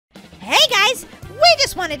Hey guys, we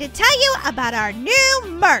just wanted to tell you about our new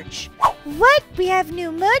merch. What? We have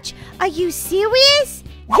new merch? Are you serious?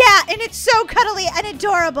 Yeah, and it's so cuddly and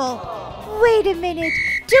adorable. Wait a minute.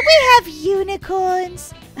 Do we have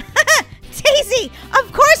unicorns? Daisy,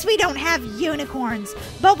 of course we don't have unicorns,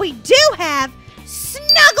 but we do have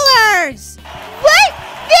snugglers. What?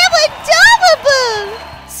 They're adorable!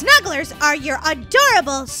 Snugglers are your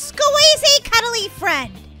adorable, squeezy, cuddly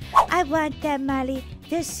friend. I want them, Molly.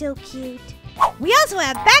 They're so cute. We also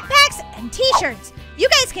have backpacks and t-shirts. You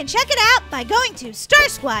guys can check it out by going to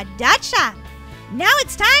starsquad.shop. Now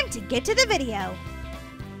it's time to get to the video.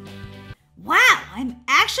 Wow, I'm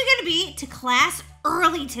actually going to be to class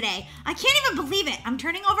early today. I can't even believe it. I'm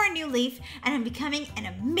turning over a new leaf and I'm becoming an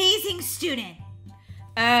amazing student.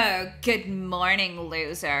 Oh, good morning,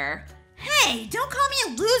 loser. Hey, don't call me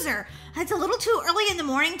a loser. It's a little too early in the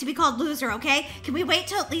morning to be called loser, okay? Can we wait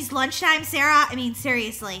till at least lunchtime, Sarah? I mean,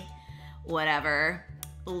 seriously. Whatever.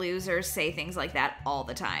 Losers say things like that all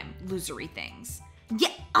the time. Losery things. Yeah.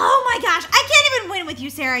 Oh my gosh, I can't even win with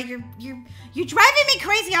you, Sarah. You're driving me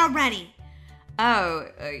crazy already. Oh,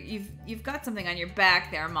 you've got something on your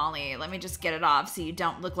back there, Molly. Let me just get it off so you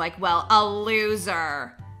don't look like, well, a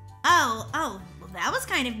loser. Oh, well, that was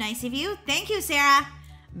kind of nice of you. Thank you, Sarah.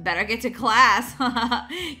 Better get to class.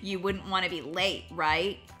 You wouldn't want to be late,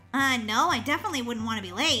 right? No, I definitely wouldn't want to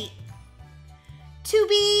be late. To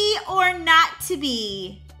be or not to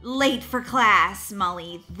be late for class,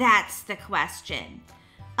 Molly? That's the question.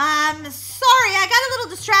 Sorry, I got a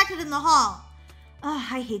little distracted in the hall. Oh,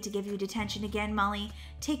 I hate to give you detention again, Molly.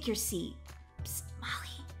 Take your seat. Psst,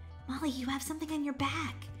 Molly, you have something on your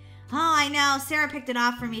back. Oh, I know. Sarah picked it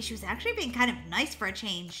off for me. She was actually being kind of nice for a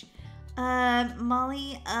change.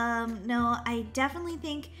 Molly, no, I definitely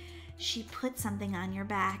think she put something on your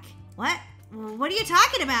back. What? What are you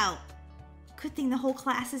talking about? Good thing the whole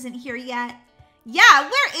class isn't here yet. Yeah,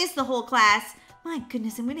 where is the whole class? My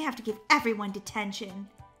goodness, I'm gonna have to give everyone detention.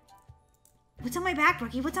 What's on my back,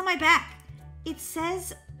 Brookie? What's on my back? It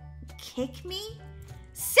says, kick me?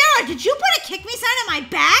 Sarah, did you put a kick me sign on my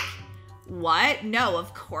back? What? No,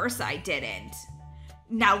 of course I didn't.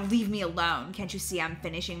 Now leave me alone. Can't you see I'm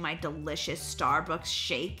finishing my delicious Starbucks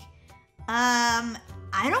shake? I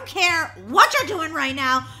don't care what you're doing right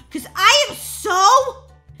now, because I am so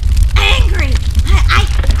angry.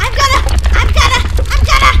 I'm gonna.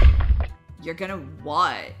 You're gonna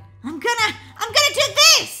what? I'm gonna do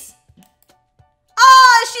this.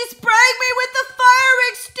 Oh, she sprayed me with the fire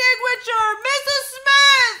extinguisher, Mrs.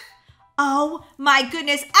 Smith! Oh my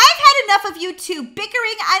goodness, I've had enough of you two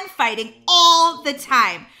bickering and fighting all the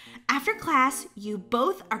time. After class, you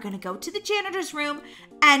both are gonna go to the janitor's room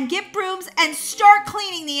and get brooms and start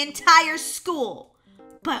cleaning the entire school.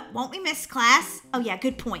 But won't we miss class? Oh yeah,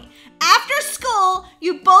 good point. After school,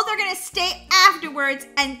 you both are gonna stay afterwards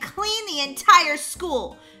and clean the entire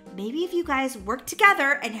school. Maybe if you guys work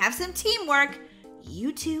together and have some teamwork,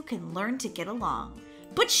 you two can learn to get along.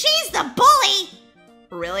 But she's the bully!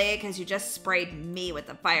 Really? Because you just sprayed me with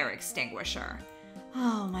the fire extinguisher.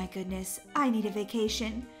 Oh my goodness, I need a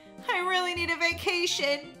vacation. I really need a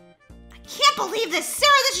vacation. I can't believe this,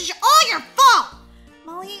 Sarah, this is all your fault!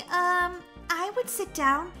 Molly, I would sit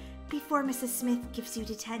down before Mrs. Smith gives you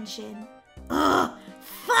detention. Ugh,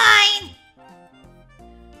 fine!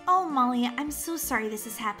 Oh, Molly, I'm so sorry this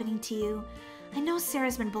is happening to you. I know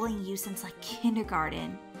Sarah's been bullying you since like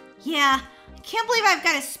kindergarten. Yeah, I can't believe I've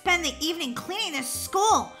got to spend the evening cleaning this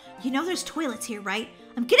school. You know there's toilets here, right?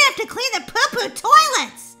 I'm gonna have to clean the poo-poo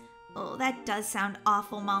toilets! Oh, that does sound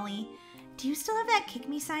awful, Molly. Do you still have that kick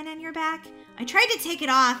me sign on your back? I tried to take it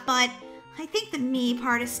off, but I think the me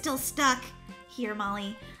part is still stuck. Here,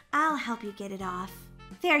 Molly, I'll help you get it off.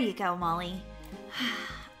 There you go, Molly.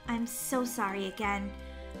 I'm so sorry again.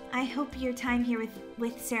 I hope your time here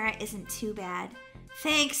with Sarah isn't too bad.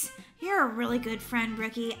 Thanks. You're a really good friend,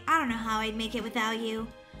 Brookie. I don't know how I'd make it without you.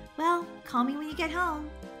 Well, call me when you get home.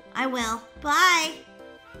 I will. Bye.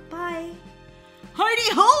 Bye.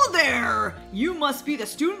 Heidi-ho there! You must be the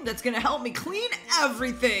student that's gonna help me clean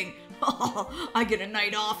everything. I get a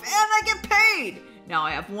night off and I get paid. Now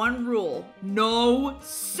I have one rule. No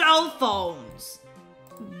cell phones.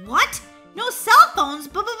 What? No cell phones?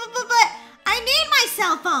 But I need my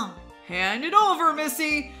cell phone. Hand it over,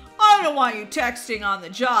 Missy. I don't want you texting on the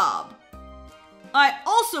job. I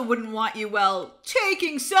also wouldn't want you, well,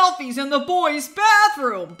 taking selfies in the boys'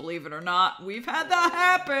 bathroom. Believe it or not, we've had that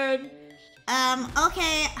happen.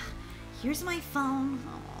 Okay. Here's my phone.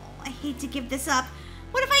 Oh, I hate to give this up.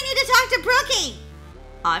 What if I need to talk to Brookie?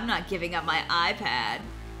 I'm not giving up my iPad.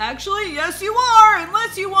 Actually, yes you are,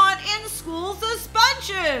 unless you want in-school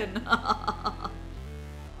suspension.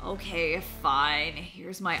 Okay, fine.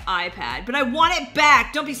 Here's my iPad, but I want it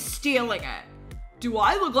back. Don't be stealing it. Do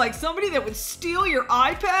I look like somebody that would steal your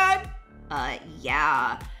iPad?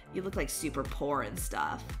 Yeah. You look like super poor and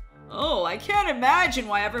stuff. Oh, I can't imagine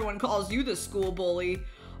why everyone calls you the school bully.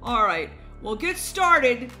 All right, well, get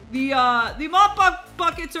started. The mop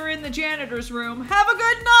buckets are in the janitor's room. Have a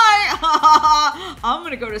good night. I'm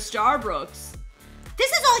gonna go to Starbucks.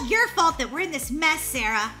 This is all your fault that we're in this mess,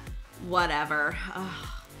 Sarah. Whatever.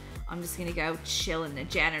 I'm just gonna go chill in the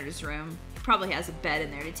janitor's room. He probably has a bed in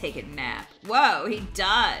there to take a nap. Whoa, he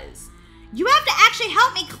does. You have to actually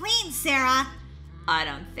help me clean, Sarah. I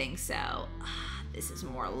don't think so. This is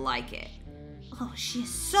more like it. Oh, she is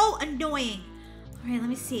so annoying. All right, let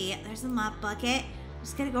me see. There's the mop bucket. I'm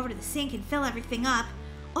just gonna go over to the sink and fill everything up.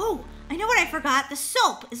 Oh, I know what I forgot. The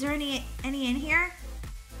soap. Is there any in here?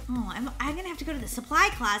 Oh, I'm gonna have to go to the supply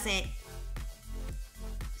closet.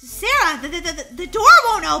 Sarah, the door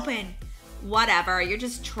won't open. Whatever. You're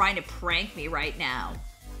just trying to prank me right now.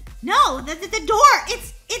 No, the door.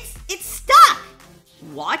 It's stuck.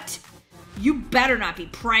 What? You better not be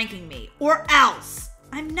pranking me, or else.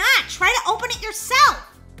 I'm not. Try to open it yourself.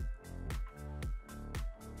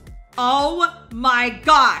 Oh my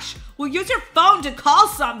gosh. Well, use your phone to call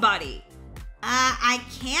somebody. I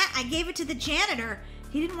can't. I gave it to the janitor.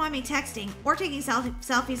 He didn't want me texting or taking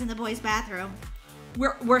selfies in the boys' bathroom.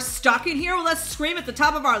 We're stuck in here? Well, let's scream at the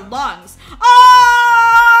top of our lungs.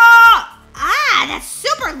 Ah! Ah, that's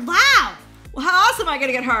super loud. Well, how else am I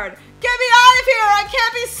gonna get heard? Get me out of here! I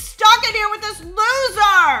can't be stuck in here with this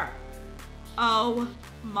loser! Oh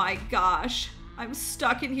my gosh. I'm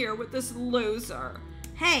stuck in here with this loser.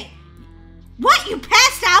 Hey, what? You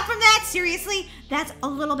passed out from that? Seriously? That's a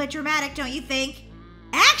little bit dramatic, don't you think?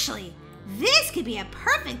 Actually, this could be a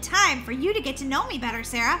perfect time for you to get to know me better,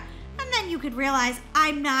 Sarah. And then you could realize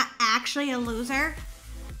I'm not actually a loser.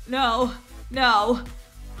 No.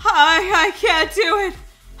 I can't do it.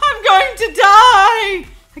 I'm going to die.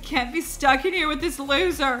 I can't be stuck in here with this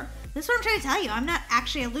loser. This is what I'm trying to tell you. I'm not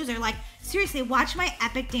actually a loser. Like, seriously, watch my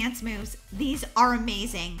epic dance moves. These are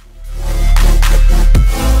amazing.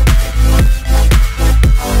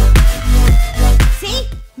 See?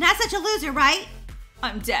 Not such a loser, right?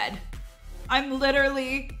 I'm dead. I'm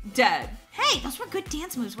literally dead. Hey, those were good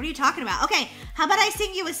dance moves. What are you talking about? Okay, how about I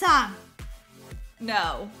sing you a song?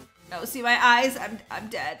 No, see my eyes? I'm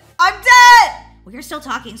dead. I'm dead! Well, you're still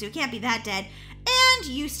talking, so you can't be that dead. And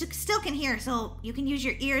you still can hear, so you can use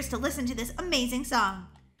your ears to listen to this amazing song.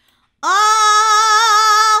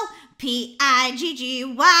 Oh,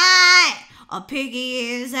 P-I-G-G-Y, a piggy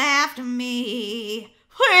is after me.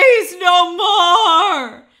 Please, no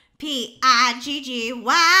more!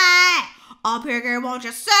 P-I-G-G-Y, a piggy won't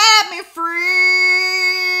you set me free.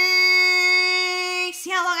 See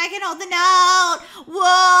how long I can hold the note?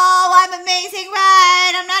 Whoa, I'm amazing,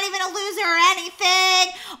 right? I'm not even a loser or anything.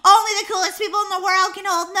 Only the coolest people in the world can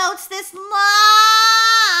hold notes this long.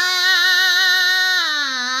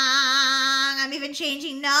 I'm even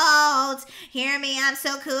changing notes. Hear me, I'm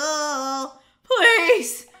so cool.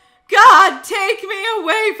 Please, God, take me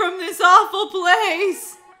away from this awful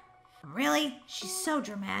place. Really? She's so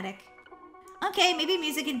dramatic. Okay, maybe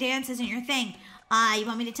music and dance isn't your thing. You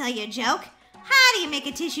want me to tell you a joke? How do you make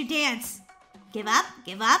a tissue dance? Give up,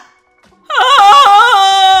 give up.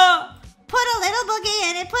 Ah! Put a little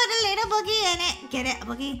boogie in it, put a little boogie in it. Get it? A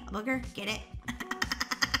boogie? A booger? Get it?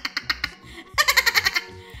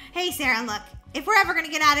 Hey, Sarah, look. If we're ever going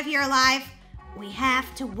to get out of here alive, we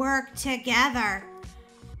have to work together.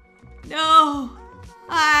 No,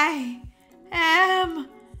 I am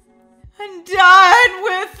done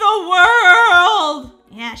with the world.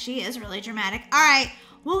 Yeah, she is really dramatic. All right.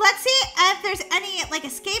 Well, let's see if there's any, like,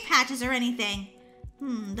 escape hatches or anything.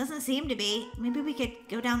 Doesn't seem to be. Maybe we could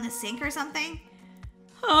go down the sink or something.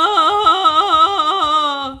 Oh.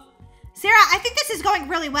 Sarah, I think this is going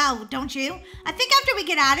really well, don't you? I think after we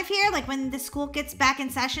get out of here, like when the school gets back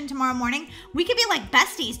in session tomorrow morning, we could be like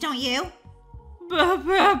besties, don't you?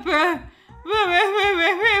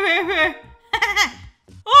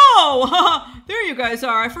 Oh, there you guys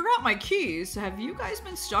are. I forgot my keys. Have you guys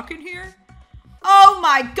been stuck in here? Oh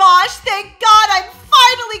my gosh, thank God I'm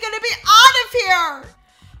finally gonna be out of here.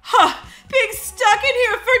 Being stuck in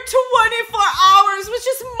here for 24 hours was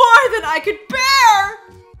just more than I could bear.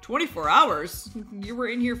 24 hours? You were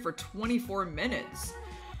in here for 24 minutes.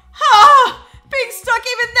 Being stuck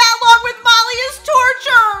even that long with Molly is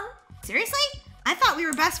torture. Seriously? I thought we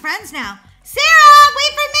were best friends now. Sarah,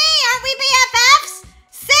 wait for me. Aren't we BFFs?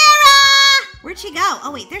 Sarah! Where'd she go?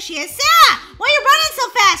 Oh, wait, there she is. Sarah, why are you running so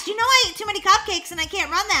fast? You know I ate too many cupcakes and I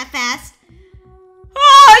can't run that fast.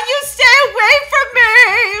 You stay away from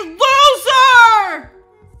me,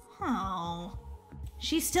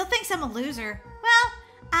 still thinks I'm a loser. Well,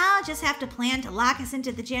 I'll just have to plan to lock us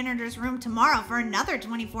into the janitor's room tomorrow for another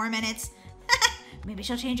 24 minutes. Maybe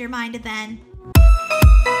she'll change her mind then.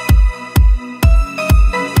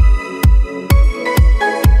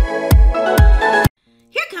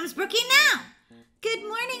 Here comes Brookie now. Good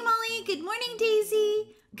morning, Molly. Good morning,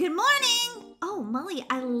 Daisy. Good morning. Oh, Molly,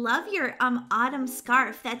 I love your autumn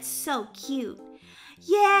scarf. That's so cute.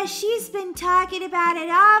 Yeah, she's been talking about it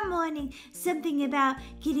all morning. Something about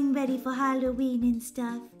getting ready for Halloween and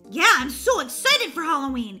stuff. Yeah, I'm so excited for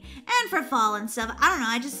Halloween and for fall and stuff. I don't know,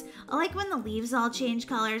 I like when the leaves all change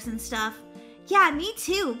colors and stuff. Yeah, me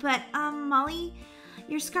too, but Molly,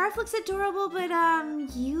 your scarf looks adorable, but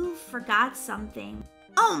you forgot something.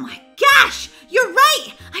 Oh my gosh, you're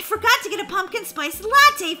right! I forgot to get a pumpkin spice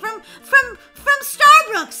latte from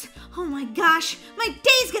Starbucks. Oh my gosh, my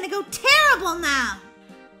day's gonna go terrible now.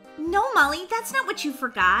 No, Molly, that's not what you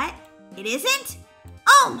forgot. It isn't?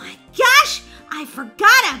 Oh my gosh, I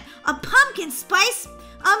forgot a pumpkin spice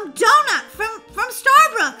donut from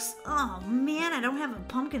Starbucks. Oh man, I don't have a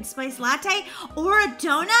pumpkin spice latte or a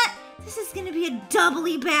donut. This is gonna be a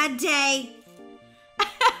doubly bad day.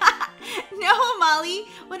 No, Molly,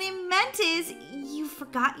 what I meant is you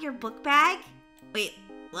forgot your book bag. Wait,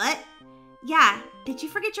 what? Yeah, did you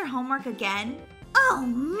forget your homework again? Oh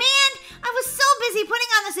man, I was so busy putting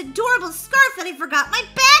on this adorable scarf that I forgot my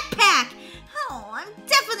backpack. Oh, I'm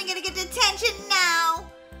definitely gonna get detention now.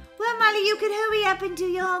 Well, Molly, you could hurry up and do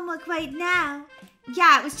your homework right now.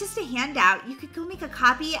 Yeah, it was just a handout. You could go make a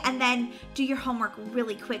copy and then do your homework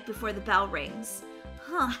really quick before the bell rings.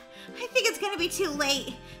 Huh, I think it's gonna be too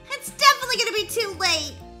late. It's definitely gonna be too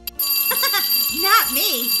late. Not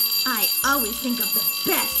me. I always think of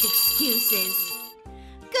the best excuses.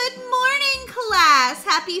 Good morning, class.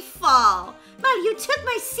 Happy fall. Molly, you took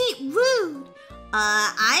my seat. Rude.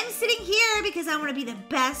 I'm sitting here because I want to be the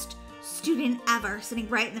best student ever. Sitting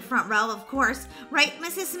right in the front row, of course. Right,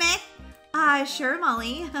 Mrs. Smith? Sure,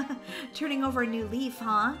 Molly. Turning over a new leaf,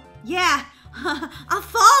 huh? Yeah, a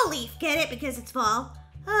fall leaf. Get it? Because it's fall.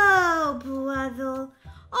 Oh, brother.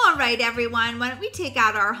 All right, everyone. Why don't we take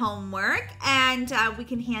out our homework and we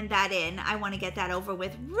can hand that in. I want to get that over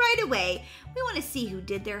with right away. We want to see who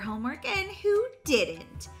did their homework and who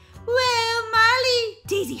didn't. Well, Molly.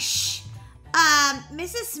 Daisy, shh.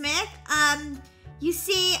 Mrs. Smith, you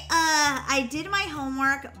see, I did my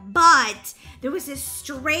homework, but there was this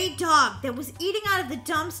stray dog that was eating out of the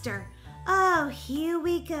dumpster. Oh, here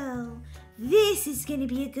we go. This is gonna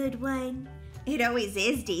be a good one. It always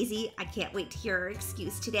is, Daisy. I can't wait to hear her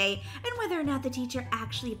excuse today and whether or not the teacher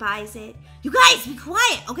actually buys it. You guys, be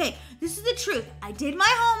quiet. Okay, this is the truth. I did my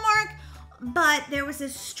homework, but there was a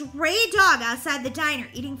stray dog outside the diner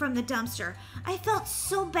eating from the dumpster. I felt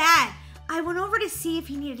so bad. I went over to see if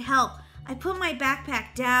he needed help. I put my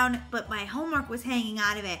backpack down, but my homework was hanging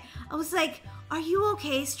out of it. I was like, are you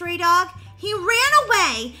okay, stray dog? He ran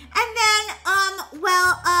away, and then,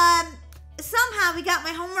 somehow he got my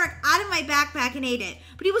homework out of my backpack and ate it.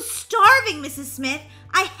 But he was starving, Mrs. Smith.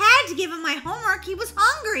 I had to give him my homework. He was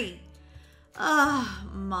hungry.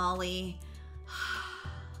 Molly.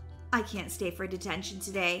 I can't stay for detention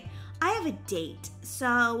today. I have a date,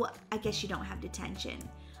 so I guess you don't have detention.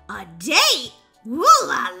 A date? Ooh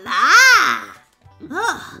la la!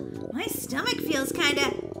 Ugh, my stomach feels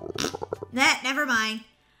kinda... never mind.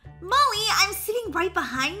 Molly, I'm sitting right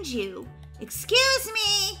behind you. Excuse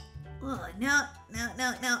me. Oh, no,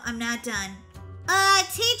 I'm not done.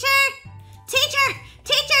 Teacher? Teacher!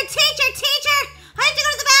 I have to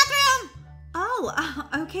go to the bathroom! Oh,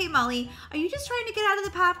 okay, Molly. Are you just trying to get out of the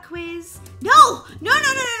pop quiz? No,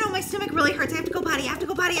 my stomach really hurts. I have to go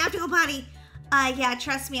potty. Yeah,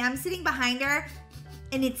 trust me, I'm sitting behind her,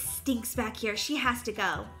 and it stinks back here. She has to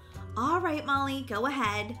go. All right, Molly, go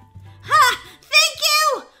ahead. Ha! Thank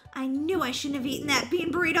you! I knew I shouldn't have eaten that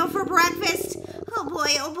bean burrito for breakfast. Oh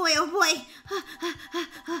boy.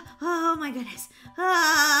 Oh my goodness.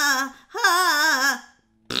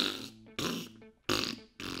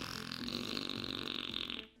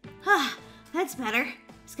 That's better.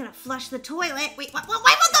 Just gotta flush the toilet. Wait, why won't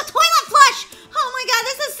the toilet flush? Oh my god,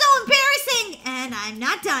 this is so embarrassing. And I'm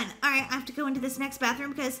not done. All right, I have to go into this next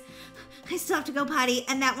bathroom because I still have to go potty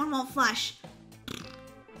and that one won't flush.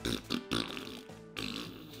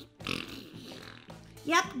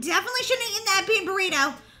 Yep, definitely shouldn't have eaten that bean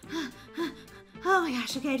burrito. Oh my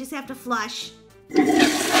gosh, okay, I just have to flush. Oh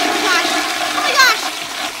my gosh!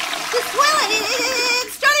 The toilet,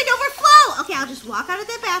 it's starting to overflow! Okay, I'll just walk out of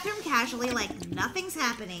the bathroom casually like nothing's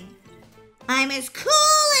happening. I'm as cool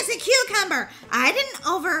as a cucumber. I didn't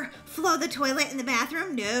overflow the toilet in the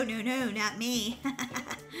bathroom. No, not me.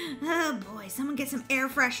 Oh boy, someone get some air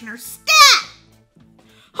freshener. Stat!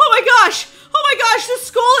 Oh my gosh, the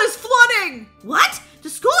school is flooding. What? The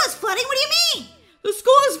school is flooding? What do you mean? The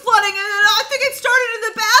school is flooding and I think it started in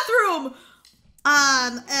the bathroom.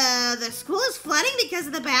 The school is flooding because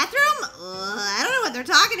of the bathroom? I don't know what they're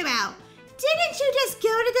talking about. Didn't you just go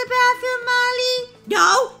to the bathroom, Molly?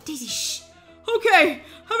 No! Daisy, shh. Okay,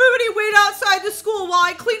 everybody wait outside the school while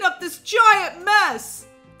I clean up this giant mess.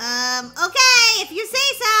 Okay, if you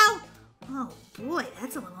say so. Oh boy,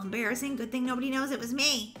 that's a little embarrassing. Good thing nobody knows it was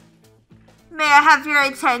me. May I have your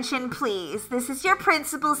attention, please? This is your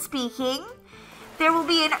principal speaking. There will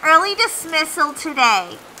be an early dismissal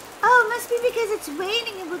today. Oh, it must be because it's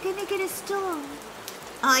raining and we're gonna get a storm.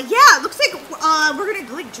 Yeah, it looks like we're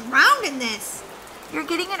gonna like drown in this. You're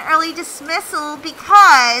getting an early dismissal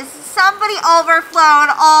because somebody overflowed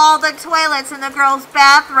all the toilets in the girls'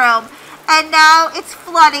 bathroom, and now it's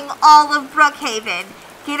flooding all of Brookhaven.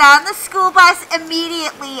 Get on the school bus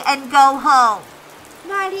immediately and go home.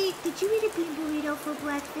 Molly, did you eat a bean burrito for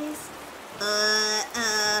breakfast?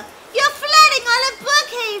 You're flooding all of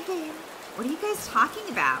Brookhaven. What are you guys talking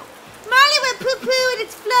about? Molly went poo-poo and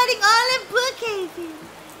it's flooding all of Brookhaven.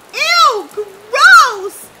 Ew,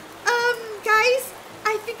 gross! Guys,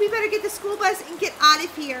 I think we better get the school bus and get out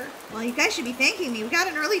of here. Well, you guys should be thanking me. We got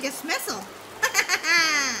an early dismissal.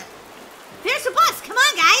 There's the bus. Come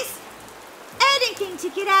on, guys. Anything to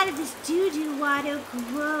get out of this doo-doo water.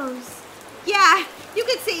 Gross. Yeah, you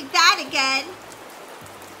could say that again.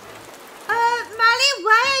 Molly,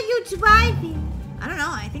 why are you driving? I don't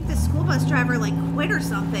know. I think the school bus driver, like, quit or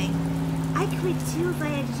something. I quit too if I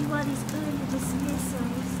had to do all these early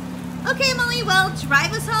dismissals. Okay, Molly, well,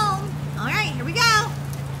 drive us home. All right, here we go.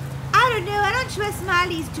 I don't know. I don't trust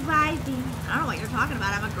Molly's driving. I don't know what you're talking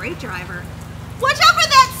about. I'm a great driver. Watch out for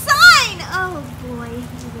that sign! Oh, boy.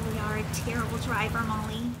 You really are a terrible driver,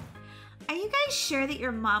 Molly. Are you guys sure that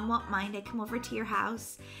your mom won't mind I come over to your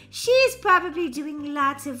house? She's probably doing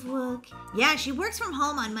lots of work. Yeah, she works from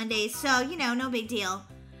home on Mondays, so, you know, no big deal.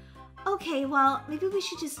 Okay, well, maybe we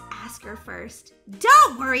should just ask her first.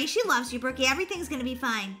 Don't worry, she loves you, Brookie. Everything's gonna be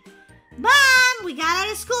fine. Mom, we got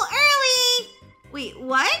out of school early. Wait,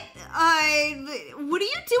 what? What are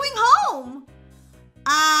you doing home?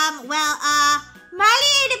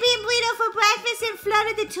 Molly ate a bean burrito for breakfast and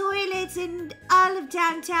flooded the toilets, and all of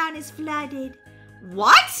downtown is flooded.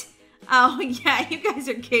 What? Oh, yeah, you guys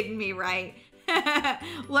are kidding me, right?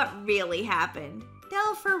 What really happened?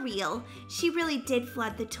 No, for real. She really did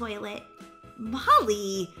flood the toilet.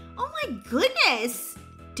 Molly, oh my goodness.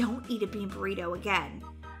 Don't eat a bean burrito again.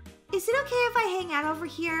 Is it okay if I hang out over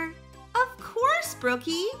here? Of course,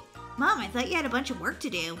 Brookie. Mom, I thought you had a bunch of work to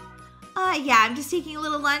do. Yeah, I'm just taking a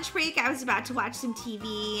little lunch break. I was about to watch some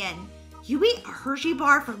TV and... You eat a Hershey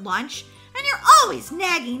bar for lunch? And you're always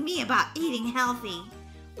nagging me about eating healthy.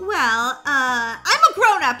 Well, I'm a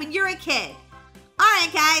grown-up and you're a kid. All right,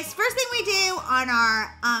 guys, first thing we do on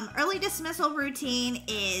our early dismissal routine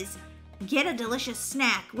is get a delicious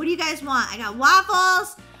snack. What do you guys want? I got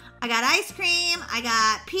waffles, I got ice cream, I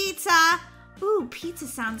got pizza. Ooh, pizza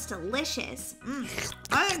sounds delicious.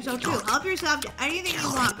 I think so too. Help yourself to anything you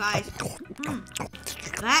want, guys.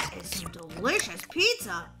 That is some delicious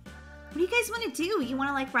pizza. What do you guys want to do? You want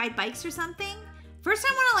to like ride bikes or something? First,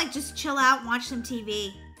 I want to like just chill out and watch some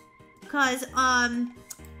TV. Cause,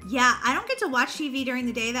 yeah, I don't get to watch TV during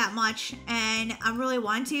the day that much. And I really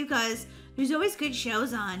want to because there's always good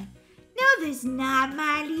shows on. No, there's not,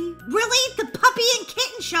 Molly. Really? The Puppy and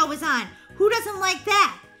Kitten show is on. Who doesn't like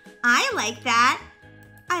that? I like that.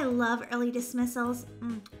 I love early dismissals.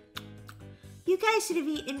 You guys should have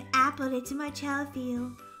eaten apple. It's much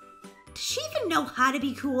healthier. Does she even know how to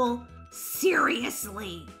be cool?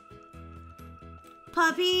 Seriously.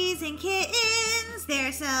 Puppies and kittens,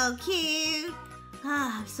 they're so cute.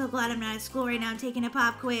 I'm so glad I'm not at school right now taking a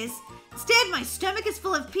pop quiz. Instead, my stomach is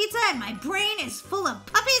full of pizza and my brain is full of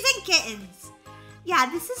puppies and kittens. Yeah,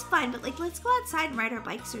 this is fun, but like, let's go outside and ride our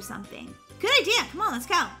bikes or something. Good idea. Come on, let's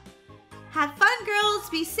go. Have fun, girls.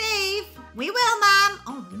 Be safe. We will, Mom.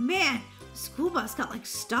 Oh, man. The school bus got, like,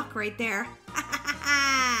 stuck right there.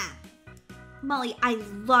 Molly, I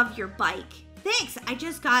love your bike. Thanks. I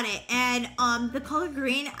just got it. And the color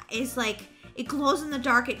green is, like, it glows in the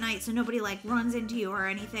dark at night so nobody, like, runs into you or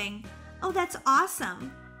anything. Oh, that's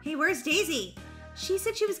awesome. Hey, where's Daisy? She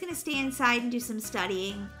said she was going to stay inside and do some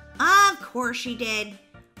studying. Of course she did.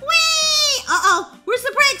 Whee! Uh-oh. Where's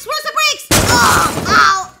the brakes? Where's the brakes? Oh!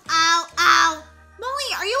 Ow! Ow! Ow!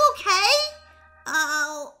 Molly, are you okay?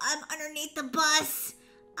 Oh, I'm underneath the bus.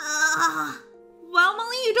 Well,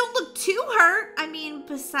 Molly, you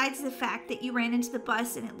besides the fact that you ran into the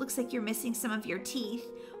bus and it looks like you're missing some of your teeth.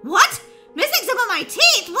 What? Missing some of my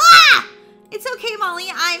teeth? Wah! It's okay, Molly.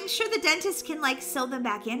 I'm sure the dentist can, like, sew them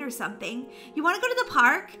back in or something. You want to go to the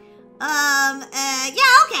park? Yeah,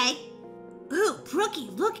 okay. Ooh, Brookie,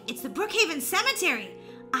 look, it's the Brookhaven Cemetery.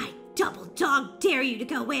 I double dog dare you to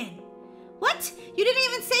go in. What? You didn't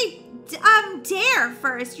even say, dare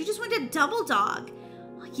first. You just went to double dog.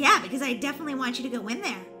 Yeah, because I definitely want you to go in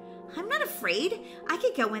there. I'm not afraid. I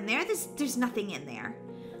could go in there. There's nothing in there.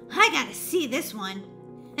 I gotta see this one.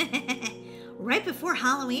 Right before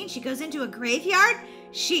Halloween, she goes into a graveyard.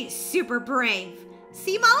 She's super brave.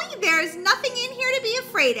 See, Molly, there's nothing in here to be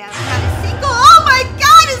afraid of. Not a single. Oh my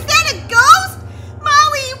God, is that a ghost?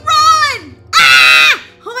 Molly, run! Ah!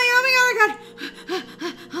 Oh my God.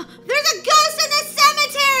 There's a ghost in the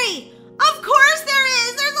cemetery. Of course there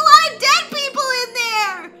is. There's a lot of dead people in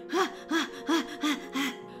there.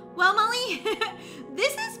 Well, Molly,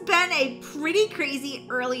 this has been a pretty crazy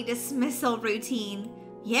early dismissal routine.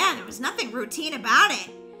 Yeah, there was nothing routine about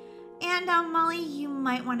it. And, Molly, you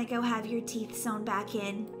might want to go have your teeth sewn back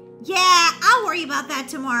in. Yeah, I'll worry about that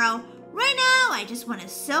tomorrow. Right now, I just want to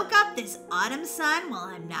soak up this autumn sun while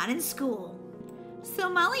I'm not in school.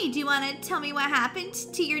 So, Molly, do you want to tell me what happened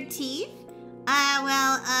to your teeth?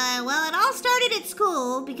 Well, it all started at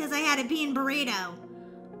school because I had a bean burrito.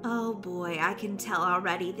 Oh boy, I can tell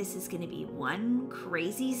already this is going to be one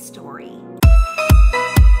crazy story.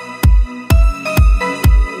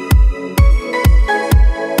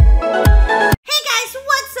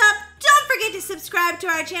 Subscribe to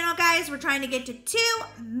our channel, guys. We're trying to get to 2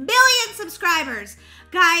 million subscribers.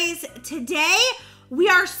 Guys, today we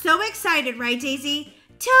are so excited, right, Daisy?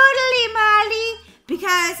 Totally, Molly.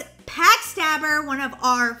 Because Packstabber, one of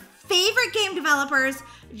our favorite game developers,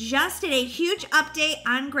 just did a huge update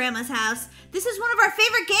on Grandma's house. This is one of our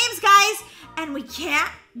favorite games, guys, and we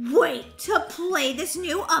can't wait to play this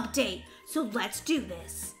new update. So let's do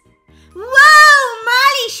this. Whoa,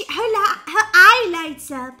 Molly, her eye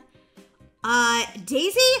lights up.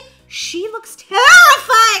 Daisy, she looks terrifying.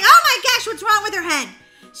 Oh my gosh, what's wrong with her head?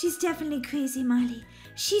 She's definitely crazy, Molly.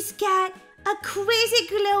 She's got a crazy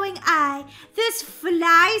glowing eye. There's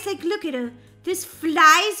flies, like, look at her. There's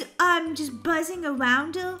flies, just buzzing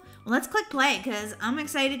around her. Well, let's click play, because I'm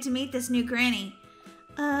excited to meet this new granny.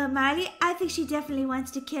 Molly, I think she definitely wants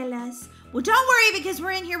to kill us. Well, don't worry, because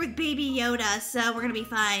we're in here with Baby Yoda, so we're gonna be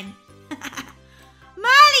fine.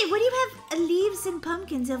 Molly, what do you have leaves and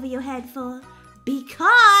pumpkins over your head for?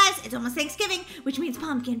 Because it's almost Thanksgiving, which means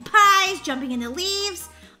pumpkin pies, jumping in the leaves.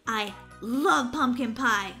 I love pumpkin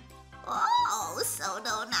pie. Oh, so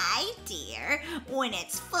don't I, dear, when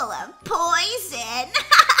it's full of poison.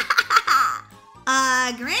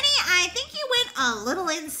 Granny, I think you went a little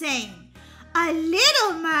insane. A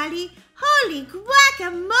little, Molly? Holy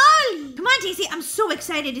guacamole! Come on, Daisy, I'm so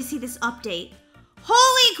excited to see this update.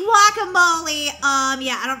 Holy guacamole!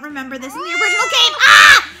 Yeah, I don't remember this in the original game.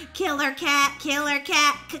 Ah! Killer cat, killer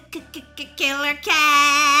cat, killer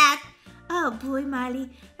cat. Oh boy,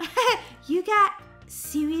 Molly. You got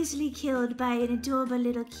seriously killed by an adorable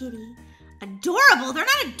little kitty. Adorable? They're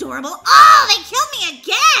not adorable. Oh, they killed me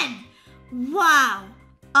again! Wow.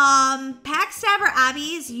 Packstabber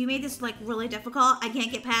Abby's, you made this, like, really difficult. I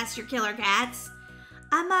can't get past your killer cats.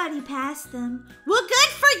 I'm already past them. Well,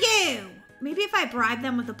 good for you! Maybe if I bribe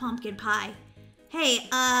them with a pumpkin pie. Hey,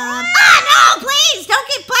 no, please, don't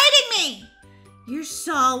keep biting me. You're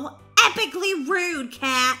so epically rude,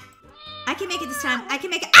 cat. I can make it this time. I can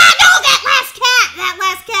make it. Ah, no, that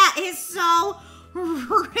last cat is so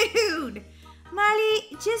rude.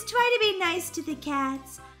 Molly, just try to be nice to the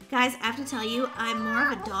cats. Guys, I have to tell you, I'm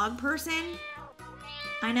more of a dog person.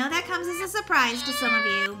 I know that comes as a surprise to some of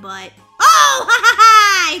you, but... Oh,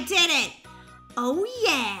 I did it. Oh,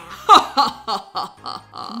 yeah.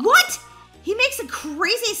 What? He makes a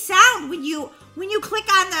crazy sound when you click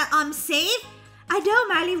on the save. I know,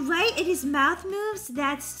 Molly, right? And his mouth moves.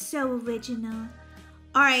 That's so original.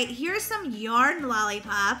 All right, here's some yarn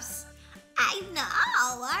lollipops. I know,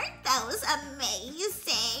 aren't those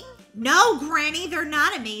amazing? No, Granny, they're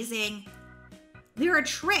not amazing. They're a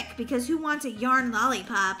trick because who wants a yarn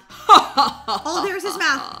lollipop? Oh, there's his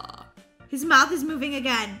mouth. His mouth is moving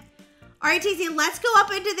again. All right, Daisy, let's go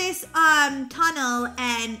up into this tunnel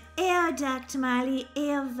and air duct, Molly,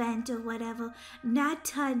 air vent or whatever, not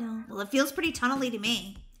tunnel. Well, it feels pretty tunnely to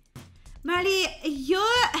me. Molly, your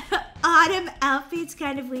autumn outfit's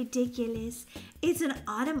kind of ridiculous. It's an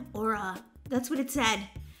autumn aura. That's what it said.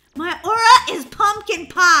 My aura is pumpkin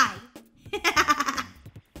pie.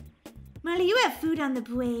 Molly, you have food on the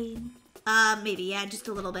brain. Maybe, yeah, just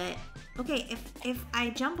a little bit. Okay, if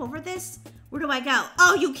I jump over this, Where do I go?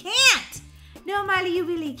 Oh, you can't! No, Molly, you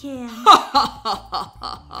really can. Come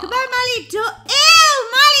on, Molly. Ew,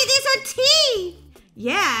 Molly, these are teeth!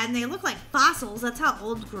 Yeah, and they look like fossils. That's how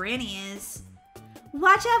old Granny is.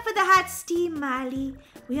 Watch out for the hot steam, Molly.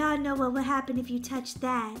 We all know what will happen if you touch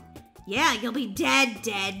that. Yeah, you'll be dead.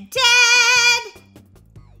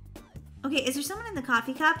 Okay, is there someone in the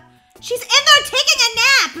coffee cup? She's in there taking a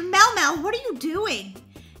nap! Mel, what are you doing?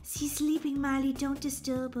 She's sleeping, Molly. Don't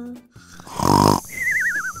disturb her.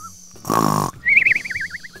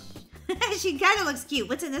 She kind of looks cute.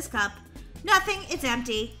 What's in this cup? Nothing. It's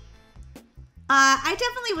empty. I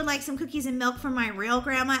definitely would like some cookies and milk from my real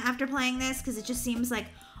grandma after playing this because it just seems like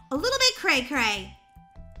a little bit cray-cray.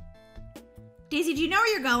 Daisy, do you know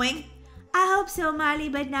where you're going? I hope so, Molly,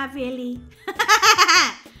 but not really.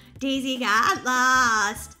 Daisy got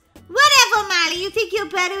lost. Whatever, Molly. You think you're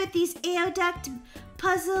better at these air duct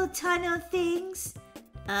puzzle tunnel things?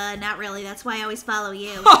 Not really. That's why I always follow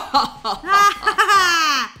you.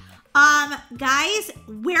 Guys,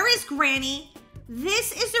 where is Granny?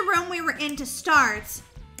 This is the room we were in to start.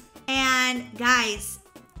 And guys,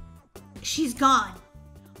 she's gone.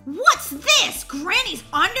 What's this? Granny's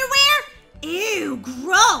underwear? Ew,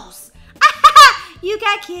 gross. You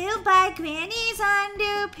got killed by Granny's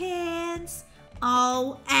underpants.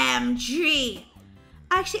 OMG.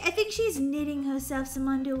 Actually, I think she's knitting herself some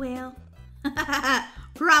underwear.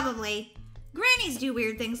 Probably. Grannies do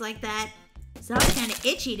weird things like that. Sounds kind of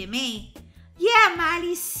itchy to me. Yeah,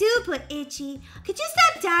 Molly, super itchy. Could you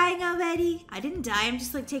stop dying already? I didn't die. I'm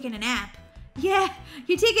just like taking a nap. Yeah,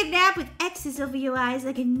 you take a nap with X's over your eyes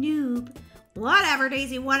like a noob. Whatever,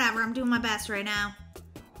 Daisy, whatever. I'm doing my best right now.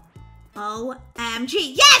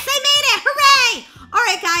 OMG. Yes, I made it! Hooray! All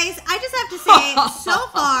right, guys, I just have to say, so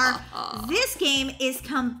far, this game is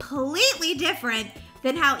completely different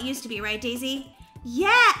than how it used to be, right, Daisy?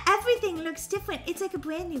 Yeah, everything looks different. It's like a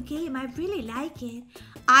brand new game. I really like it.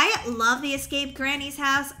 I love the Escape Granny's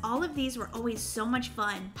house. All of these were always so much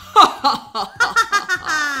fun.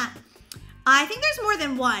 I think there's more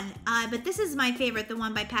than one, but this is my favorite, the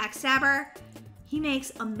one by Packstabber. He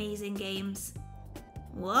makes amazing games.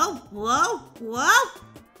 Whoa, whoa, whoa.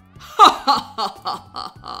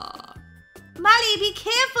 Molly, be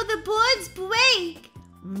careful, the boards break.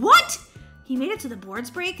 What? He made it to the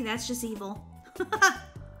boards break? That's just evil.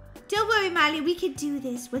 Don't worry, Molly, we can do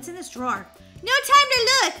this. What's in this drawer? No time to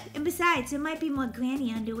look. And besides, there might be more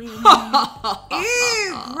Granny underwear in there.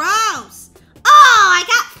 Ew, gross. Oh, I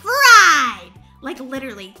got fried. Like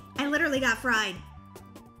literally. I literally got fried.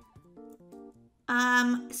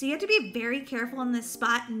 So you have to be very careful in this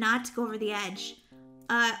spot not to go over the edge.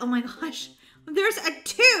 Oh my gosh. There's a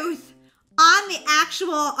tooth on the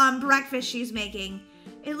actual breakfast she's making.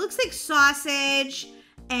 It looks like sausage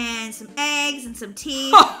and some eggs and some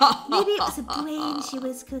tea. Maybe it was a brain she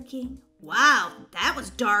was cooking. Wow, that was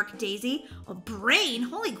dark, Daisy. A brain?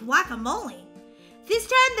 Holy guacamole. This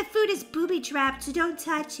time the food is booby-trapped, so don't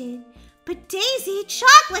touch it. But Daisy,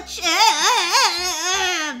 chocolate chips!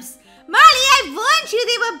 Molly, I warned you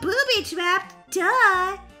they were booby-trapped.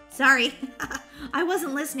 Duh. Sorry, I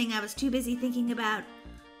wasn't listening. I was too busy thinking about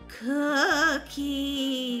cookies.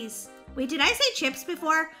 Wait, did I say chips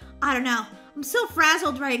before? I don't know. I'm so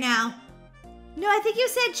frazzled right now. No, I think you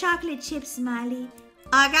said chocolate chips, Molly.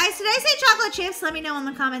 Guys, did I say chocolate chips? Let me know in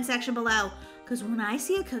the comment section below. Because when I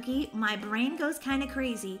see a cookie, my brain goes kind of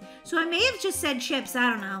crazy. So I may have just said chips. I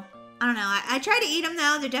don't know. I try to eat them,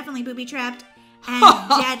 though. They're definitely booby-trapped and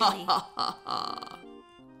deadly.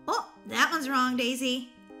 Oh, that one's wrong, Daisy.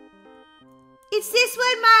 It's this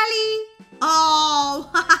one, Molly. Oh,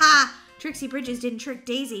 haha. Trixie Bridges didn't trick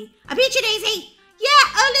Daisy. I beat you, Daisy. Yeah,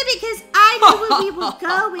 only because I knew where we were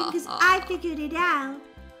going because I figured it out.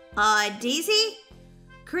 Daisy?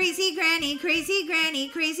 Crazy Granny,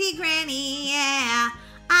 yeah.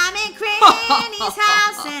 I'm in Granny's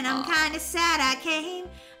house and I'm kind of sad I came.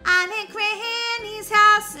 I'm in Granny's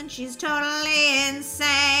house and she's totally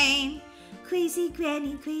insane. Crazy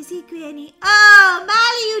Granny. Oh,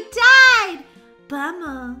 Molly, you died.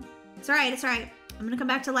 Bummer. It's all right. I'm going to come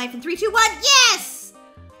back to life in 3, 2, 1. Yes!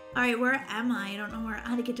 All right, where am I? I don't know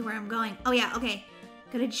how to get to where I'm going. Oh, yeah, okay.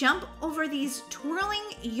 Gotta jump over these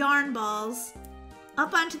twirling yarn balls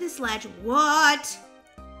up onto this ledge. What?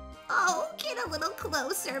 Oh, get a little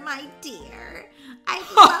closer, my dear. I'd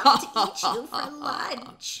love to eat you for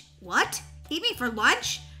lunch. What? Eat me for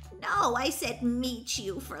lunch? No, I said meet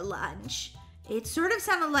you for lunch. It sort of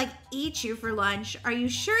sounded like eat you for lunch. Are you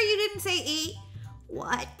sure you didn't say eat?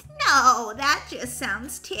 What? No, that just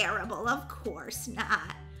sounds terrible. Of course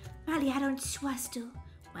not. Molly, I don't trust you.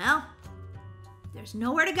 Well, there's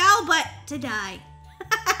nowhere to go but to die.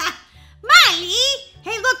 Molly!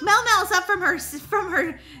 Hey, look, Mel's up from her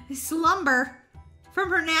slumber, from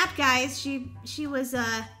her nap, guys. She was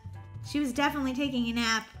definitely taking a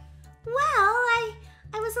nap. Well, I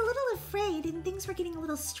was a little afraid and things were getting a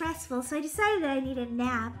little stressful, so I decided I needed a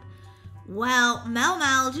nap. Well,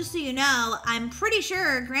 Mel, just so you know, I'm pretty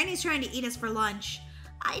sure Granny's trying to eat us for lunch.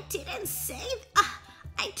 I didn't say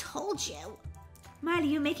I told you. Molly,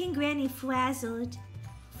 you're making Granny frazzled.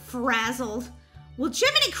 Frazzled? Well,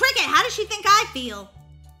 Jiminy Cricket, how does she think I feel?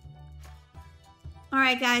 All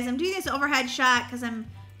right, guys, I'm doing this overhead shot because I'm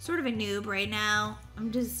sort of a noob right now.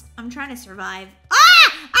 I'm trying to survive.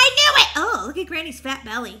 Ah! I knew it! Oh, look at Granny's fat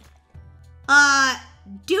belly.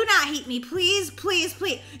 Do not heat me, please, please,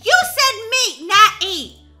 please. You said meat, not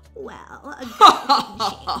eat. Well, a girl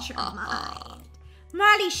can change her mind.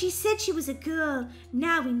 Molly, she said she was a girl.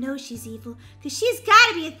 Now we know she's evil, because she's got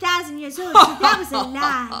to be 1,000 years old, so that was a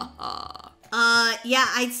lie. Yeah,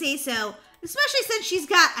 I'd say so. Especially since she's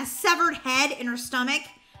got a severed head in her stomach.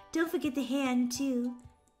 Don't forget the hand, too.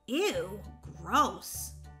 Ew,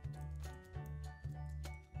 gross.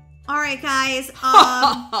 All right, guys.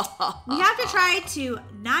 We have to try to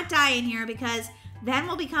not die in here because then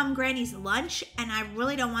we'll become Granny's lunch, and I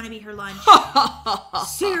really don't want to be her lunch.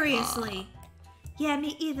 Seriously. Yeah,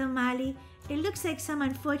 me either, Molly. It looks like some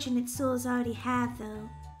unfortunate souls already have, though.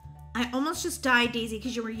 I almost just died, Daisy,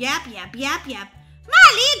 because you were yap. Molly,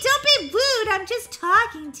 don't be rude. I'm just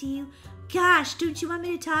talking to you. Gosh, don't you want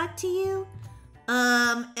me to talk to you?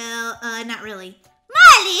 Not really.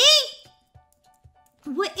 Molly!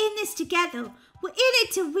 We're in this together. We're in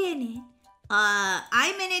it to win it.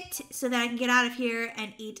 I'm in it so that I can get out of here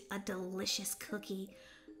and eat a delicious cookie.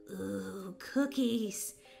 Ooh,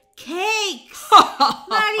 cookies. Cakes!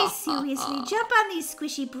 Molly, seriously, jump on these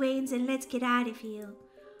squishy brains and let's get out of here.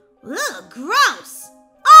 Ugh, gross!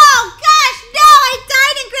 Oh, gosh, no! I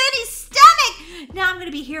died in Granny's stomach! Now I'm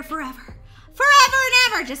gonna be here forever. Forever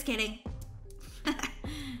and ever! Just kidding.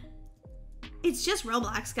 It's just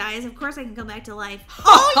Roblox, guys. Of course I can come back to life.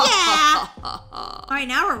 Oh, yeah! All right,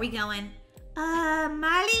 now where are we going?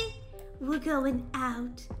 Molly, we're going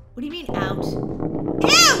out. What do you mean, out?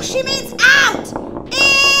 Ew! She means out! Ew!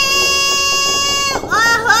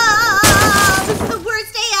 Oh, this is the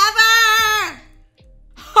worst day ever!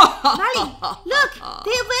 Molly, look!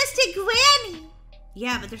 They arrested Granny!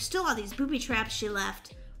 Yeah, but there's still all these booby traps she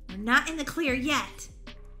left. We're not in the clear yet.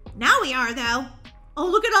 Now we are, though. Oh,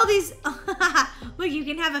 look at all these. Look, you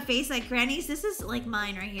can have a face like Granny's. This is like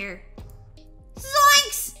mine right here.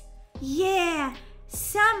 Zoinks! Yeah,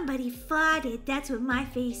 somebody farted. That's what my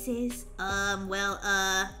face is.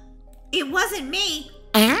 It wasn't me.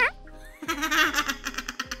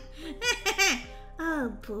 Oh,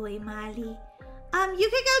 boy, Molly. You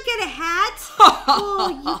could go get a hat.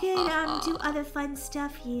 Or you could, do other fun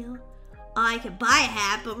stuff here. I could buy a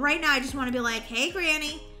hat, but right now I just want to be like, hey,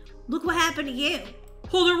 Granny, look what happened to you.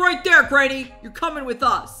 Hold it right there, Granny. You're coming with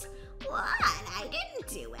us. What? I didn't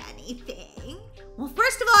do anything. Well,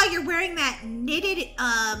 first of all, you're wearing that knitted,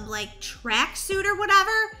 like tracksuit or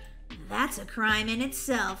whatever. That's a crime in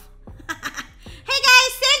itself. Hey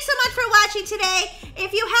guys, thanks so much for watching today.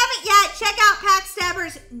 If you haven't yet, check out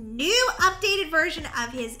Packstabber's new updated version of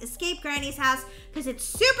his Escape Granny's House because it's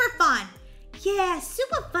super fun. Yeah,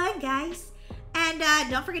 super fun, guys. And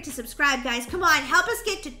don't forget to subscribe, guys. Come on, help us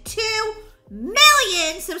get to 2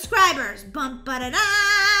 million subscribers. Bum ba da da.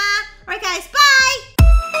 All right, guys, bye.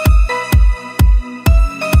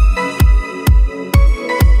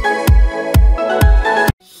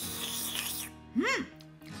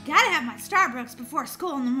 Gotta have my Starbucks before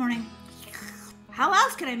school in the morning. How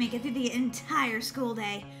else could I make it through the entire school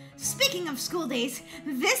day? Speaking of school days,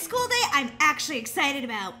 this school day I'm actually excited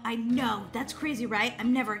about. I know, that's crazy, right?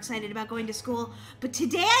 I'm never excited about going to school, but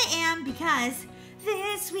today I am because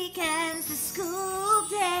this weekend's the school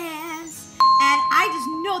dance. And I just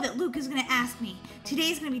know that Luke is gonna ask me.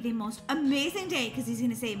 Today's gonna be the most amazing day because he's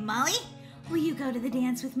gonna say, Molly, will you go to the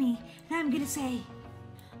dance with me? And I'm gonna say,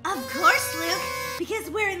 of course, Luke, because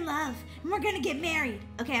we're in love and we're gonna get married.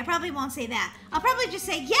 Okay, I probably won't say that. I'll probably just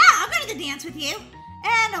say, yeah, I'll go to the dance with you.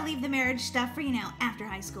 And I'll leave the marriage stuff for, after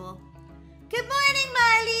high school. Good morning,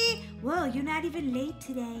 Marley. Whoa, you're not even late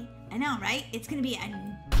today. I know, right? It's gonna be a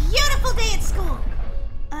beautiful day at school.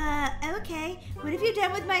 Okay. What have you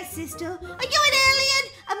done with my sister? Are you an alien?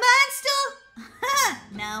 A monster?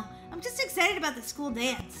 No, I'm just excited about the school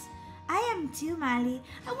dance. I am too, Molly.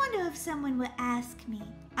 I wonder if someone will ask me.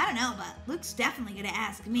 I don't know, but Luke's definitely gonna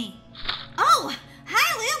ask me. Oh,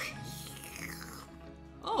 hi, Luke.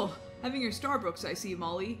 Oh, having your Starbucks, I see,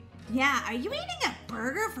 Molly. Yeah, are you eating a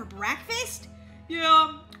burger for breakfast?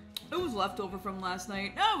 Yeah, It was leftover from last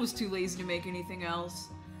night. I was too lazy to make anything else.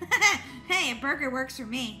 Hey, a burger works for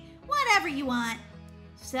me. Whatever you want.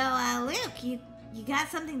 So, Luke, you got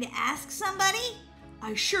something to ask somebody?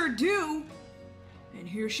 I sure do. And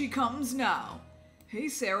here she comes now. Hey,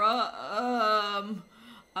 Sarah, I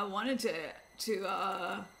wanted to.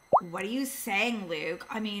 What are you saying, Luke?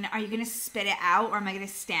 I mean, are you gonna spit it out or am I gonna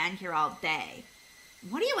stand here all day?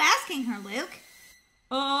 What are you asking her, Luke?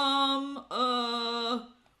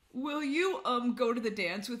 Will you, go to the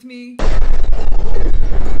dance with me?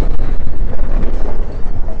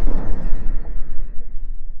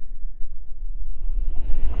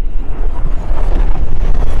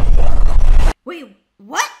 Wait,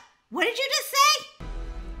 what? What did you just say?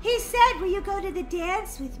 He said, will you go to the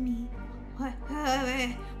dance with me? What,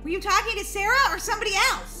 were you talking to Sarah or somebody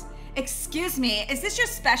else? Excuse me, is this your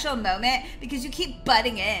special moment? Because you keep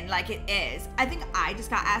butting in like it is. I think I just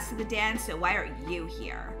got asked to the dance, so why are you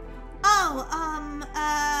here? Oh,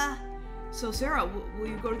 So, Sarah, will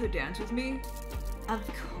you go to the dance with me? Of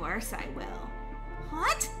course I will.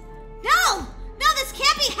 what? No! No, this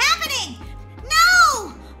can't be happening!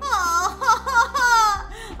 No! Oh,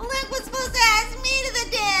 Luke was supposed to ask me to the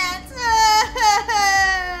dance.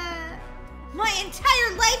 My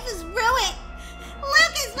entire life is ruined.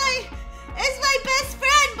 Luke is my best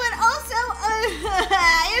friend, but also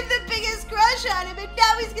I have the biggest crush on him, and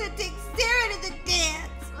now he's gonna take Sarah to the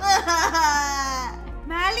dance.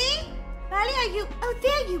 Molly? Molly, are you? Oh,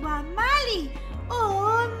 there you are, Molly.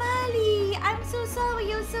 Oh, Molly, I'm so sorry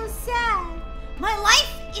you're so sad. My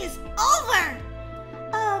life is over.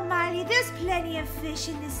 Oh, Molly, there's plenty of fish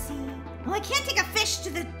in the sea. Well, I can't take a fish to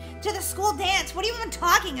the school dance. What are you even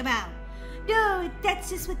talking about? No, that's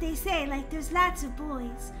just what they say, like there's lots of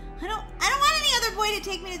boys. I don't want any other boy to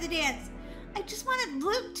take me to the dance. I just wanted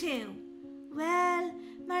Luke to. Well,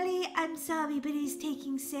 Molly, I'm sorry, but he's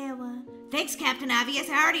taking Sarah. Thanks, Captain Obvious.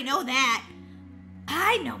 I already know that.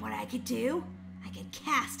 I know what I could do. I could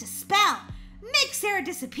cast a spell. Make Sarah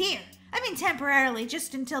disappear. I mean temporarily,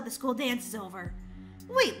 just until the school dance is over.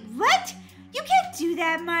 Wait, what? You can't do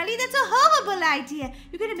that, Molly. That's a horrible idea.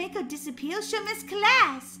 You're gonna make her disappear. She'll miss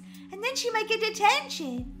class. And then she might get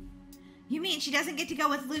detention. You mean she doesn't get to go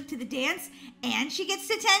with Luke to the dance and she gets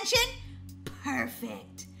detention?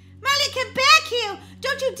 Perfect. Molly, come back here.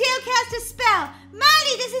 Don't you dare cast a spell.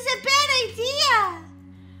 Molly, this is a bad idea.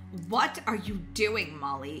 What are you doing,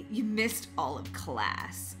 Molly? You missed all of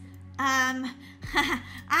class. I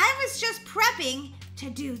was just prepping to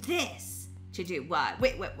do this. To do what?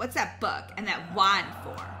 Wait, what's that book and that wand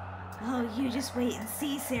for? Oh, you just wait and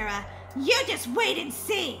see, Sarah. You just wait and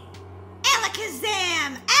see.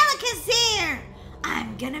 Alakazam! Alakazam!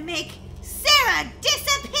 I'm gonna make Sarah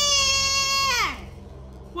disappear!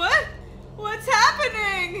 What? What's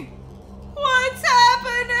happening? What's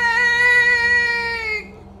happening?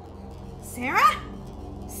 Sarah?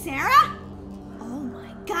 Sarah? Oh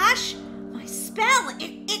my gosh! My spell,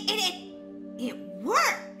 it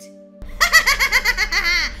worked!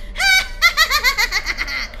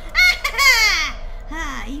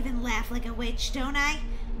 I even laugh like a witch, don't I?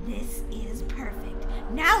 This is perfect.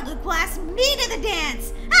 Now Luke will ask me to the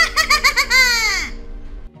dance!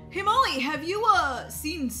 Hey, Molly, have you,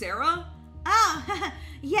 seen Sarah? Oh,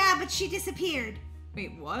 yeah, but she disappeared.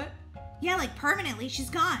 Wait, what? Yeah, like permanently, she's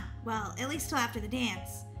gone. Well, at least till after the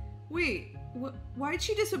dance. Wait, why'd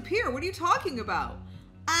she disappear? What are you talking about?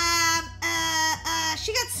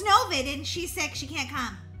 She got snowvid and she's sick, she can't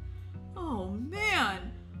come. Oh,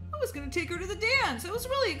 man. I was gonna take her to the dance. I was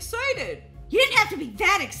really excited. You didn't have to be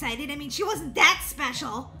that excited. I mean, she wasn't that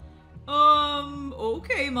special.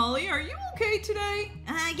 Okay, Molly, are you okay today?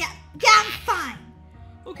 Yeah, I'm fine.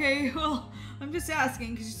 Okay, well, I'm just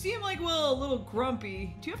asking, because you seem like, well, a little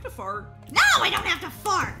grumpy. Do you have to fart? No, I don't have to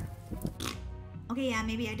fart. Okay, yeah,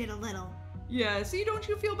 maybe I did a little. Yeah, see, don't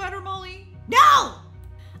you feel better, Molly? No!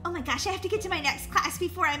 Oh my gosh, I have to get to my next class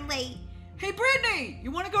before I'm late. Hey, Brittany, you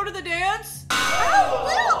want to go to the dance? Oh,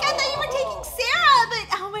 Luke, I thought you were taking Sarah, but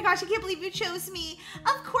oh my gosh, I can't believe you chose me.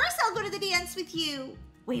 Of course I'll go to the dance with you.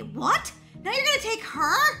 Wait, what? Now you're gonna take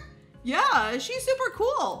her? Yeah, she's super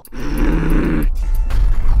cool.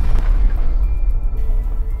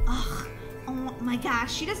 Ugh, oh my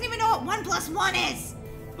gosh, she doesn't even know what 1 + 1 is.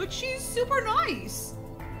 But she's super nice.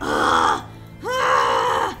 Ugh!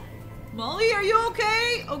 Ah! Molly, are you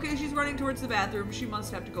okay? Okay, she's running towards the bathroom. She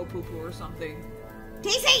must have to go poo-poo or something.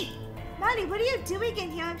 Daisy! Molly, what are you doing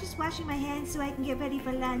in here? I'm just washing my hands so I can get ready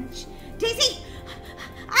for lunch. Daisy!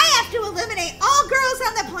 I have to eliminate all girls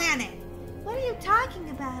on the planet. What are you talking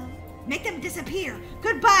about? Make them disappear.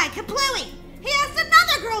 Goodbye, Kablooey! He asked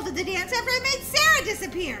another girl to the dance after I made Sarah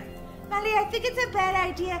disappear. Molly, I think it's a bad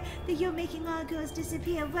idea that you're making all girls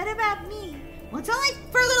disappear. What about me? Well, it's only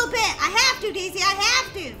for a little bit. I have to, Daisy. I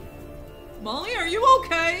have to. Molly, are you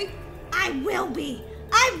okay? I will be.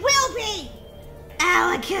 I will be.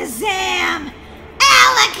 Alakazam!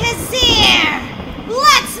 Alakazam!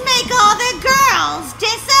 Let's make all the girls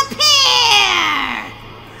disappear!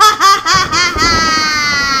 Ha ha ha ha ha!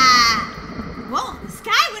 Whoa, the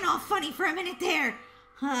sky went all funny for a minute there.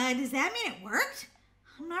 Does that mean it worked?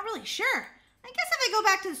 I'm not really sure. I guess if I go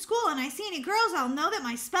back to the school and I see any girls, I'll know that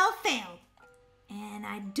my spell failed. And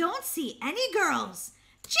I don't see any girls.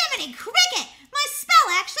 Jiminy Cricket! My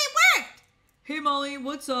spell actually worked! Hey, Molly,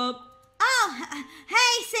 what's up? Oh,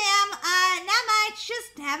 hey, Sam. Not much.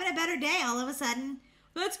 Just having a better day all of a sudden.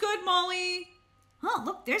 That's good, Molly. Oh,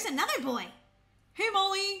 look, there's another boy. Hey,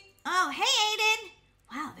 Molly. Oh, hey, Aiden.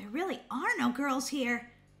 Wow, there really are no girls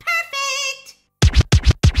here. Perfect!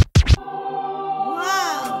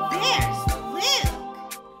 Whoa, there's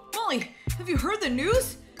Luke. Molly, have you heard the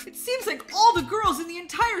news? It seems like all the girls in the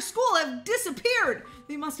entire school have disappeared.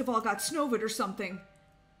 They must have all got snowed or something.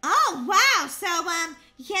 Oh, wow. So,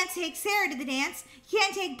 you can't take Sarah to the dance. You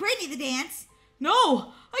can't take Brittany to the dance.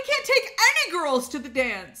 No, I can't take any girls to the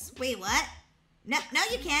dance. Wait, what? No,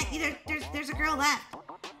 you can't. There's a girl left.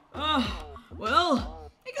 Well,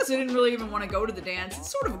 I guess I didn't really even want to go to the dance. It's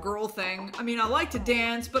sort of a girl thing. I mean, I like to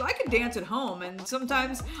dance, but I can dance at home, and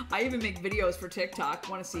sometimes I even make videos for TikTok.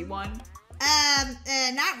 Want to see one?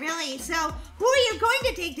 Not really. So, who are you going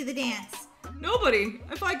to take to the dance? Nobody.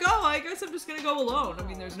 If I go, I guess I'm just gonna go alone. I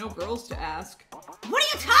mean, there's no girls to ask. What are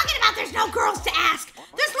you talking about? There's no girls to ask.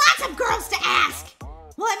 There's lots of girls to ask.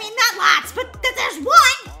 Well, I mean, not lots, but there's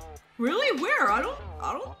one. Really? Where? I don't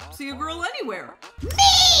see a girl anywhere.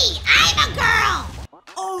 Me! I'm a girl!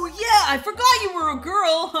 Oh yeah, I forgot you were a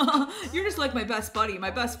girl. You're just like my best buddy,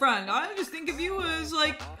 my best friend. I just think of you as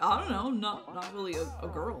like, I don't know, not really a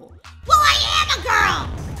girl. Well, I am a girl!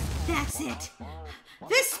 That's it.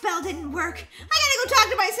 This spell didn't work. I gotta go talk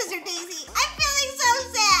to my sister Daisy. I'm feeling so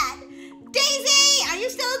sad. Daisy, are you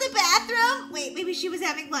still in the bathroom? Wait, maybe she was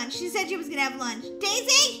having lunch. She said she was gonna have lunch.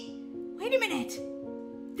 Daisy? Wait a minute.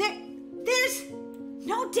 There's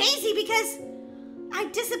no Daisy because I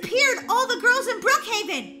disappeared all the girls in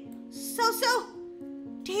Brookhaven. So,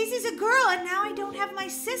 Daisy's a girl and now I don't have my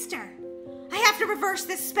sister. I have to reverse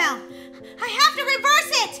this spell. I have to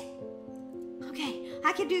reverse it. Okay,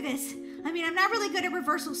 I can do this. I mean, I'm not really good at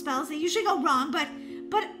reversal spells. They usually go wrong, but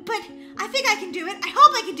I think I can do it. I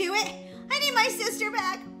hope I can do it. I need my sister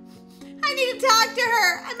back. I need to talk to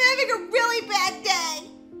her. I'm having a really bad day.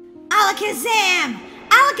 Alakazam!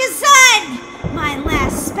 Alakazam! My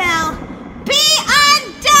last spell. Be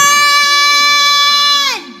undone!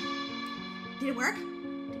 Did it work?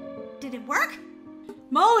 Did it work?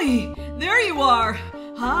 Molly, there you are.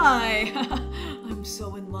 Hi. I'm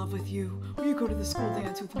so in love with you. Will you go to the school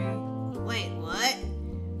dance with me? Wait, what?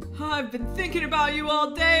 I've been thinking about you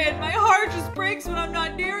all day and my heart just breaks when I'm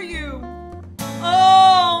not near you.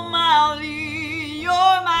 Oh, Molly, you're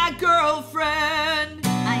my girlfriend.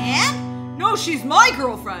 I am? No, she's my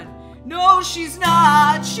girlfriend. No, she's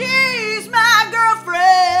not. She's my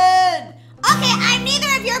girlfriend. Okay, I'm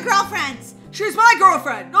neither of your girlfriends. She's my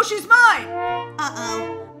girlfriend. No, she's mine.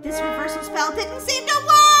 Uh-oh. This reversal spell didn't seem to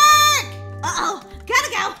work. Uh-oh. Gotta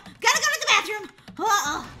go to the bathroom.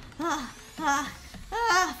 Uh-oh.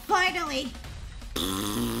 Finally.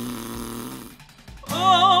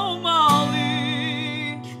 Oh,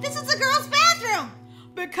 Molly. This is the girls' bathroom.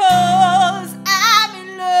 Because I'm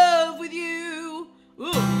in love with you.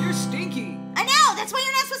 Ooh, you're stinky. I know. That's why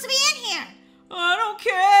you're not supposed to be in here. I don't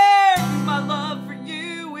care. 'Cause my love for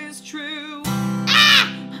you is true. Ah!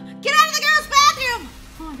 Get out of the girls' bathroom.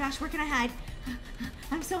 Oh my gosh, where can I hide?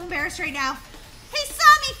 I'm so embarrassed right now. He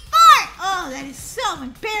saw me fart. Oh, that is so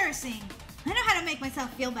embarrassing. I know how to make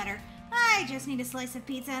myself feel better. I just need a slice of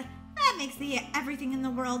pizza. That makes everything in the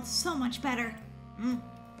world so much better.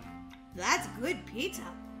 That's good pizza.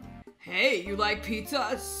 Hey, you like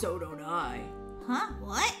pizza? So don't I. Huh?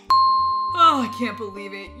 What? Oh, I can't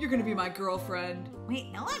believe it. You're gonna be my girlfriend.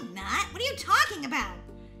 Wait, no I'm not. What are you talking about?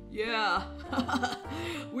 Yeah,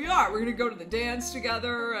 we are. We're gonna go to the dance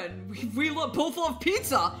together and we both love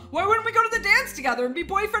pizza. Why wouldn't we go to the dance together and be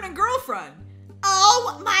boyfriend and girlfriend?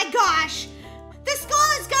 Oh my gosh! The school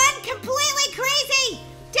has gone completely crazy!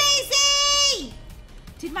 Daisy!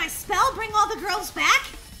 Did my spell bring all the girls back?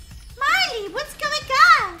 Marley, what's going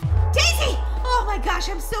on? Daisy! Oh my gosh,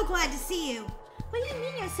 I'm so glad to see you. What do you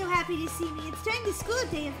mean you're so happy to see me? It's during the school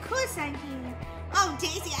day. Of course I'm here. Oh,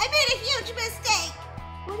 Daisy, I made a huge mistake.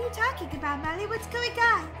 What are you talking about, Marley? What's going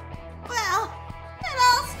on? Well, it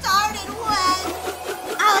all started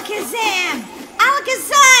when Alakazam!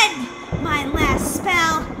 Alakazam! My last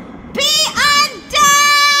spell. Be undone!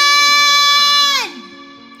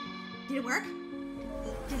 Did it work?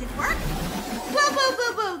 Did it work? Whoa, whoa,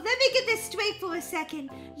 whoa, whoa. Let me get this straight for a second.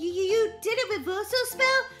 You did a reversal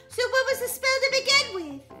spell? So what was the spell to begin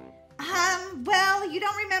with? Well, you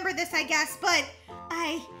don't remember this, I guess, but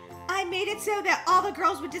I made it so that all the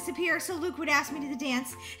girls would disappear so Luke would ask me to the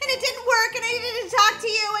dance. And it didn't work, and I needed to talk to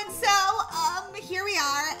you, and so, here we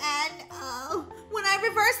are, and, when I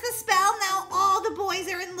reverse the spell, now all the boys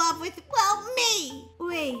are in love with, well, me.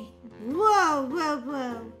 Wait. Whoa, whoa,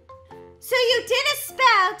 whoa. So you did a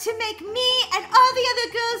spell to make me and all the other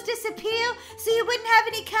girls disappear so you wouldn't have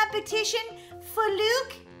any competition for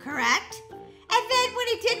Luke? Correct? And then when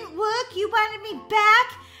it didn't work, you wanted me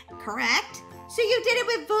back? Correct? So you did a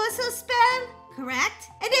reversal spell? Correct?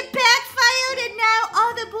 And it backfired and now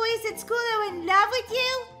all the boys at school are in love with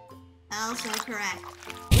you? Also correct.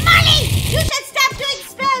 Molly! You should stop doing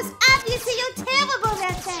spells! Obviously you're terrible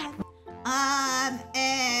at them!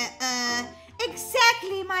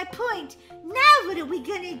 Exactly my point. Now what are we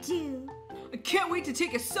gonna do? I can't wait to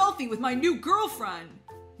take a selfie with my new girlfriend.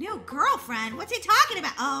 New girlfriend? What's he talking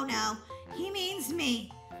about? Oh, no. He means me.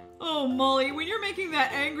 Oh, Molly, when you're making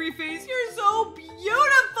that angry face, you're so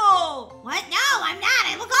beautiful! What? No, I'm not.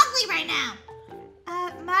 I look ugly right now.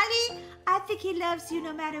 Molly, I think he loves you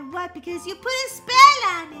no matter what because you put a spell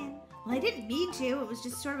on him. Well, I didn't mean to. It was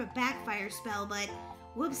just sort of a backfire spell, but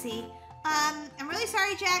whoopsie. I'm really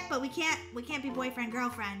sorry, Jack, but we can't be boyfriend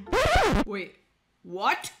girlfriend. Wait,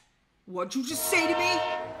 what? What'd you just say to me?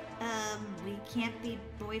 We can't be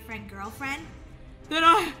boyfriend girlfriend? Then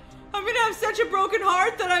I'm gonna have such a broken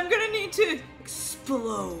heart that I'm gonna need to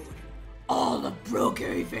explode all of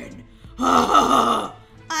Brookhaven.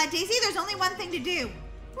 Daisy, there's only one thing to do.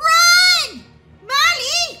 Run!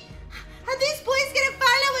 Molly! Are these boys gonna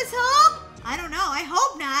follow us home? I don't know. I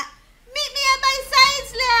hope not. Meet me at my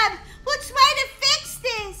science lab. We'll try to fix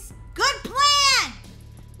this. Good plan!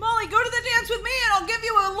 Molly, go to the dance with me and I'll give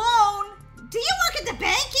you a loan. Do you work at the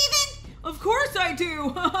bank even? Of course I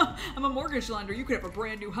do. I'm a mortgage lender. You could have a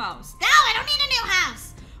brand new house. No, I don't need a new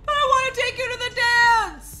house. But I want to take you to the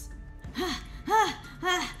dance.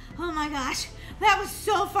 Oh my gosh. That was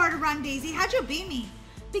so far to run, Daisy. How'd you beat me?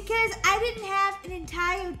 Because I didn't have an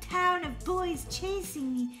entire town of boys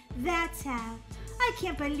chasing me. That's how. I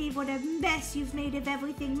can't believe what a mess you've made of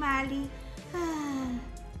everything, Molly.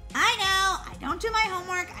 I know. I don't do my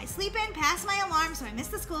homework. I sleep in past my alarm so I miss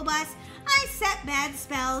the school bus. I set bad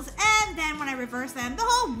spells, and then when I reverse them, the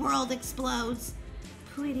whole world explodes.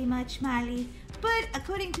 Pretty much, Molly. But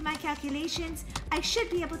according to my calculations, I should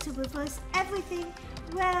be able to reverse everything,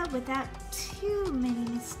 well, without too many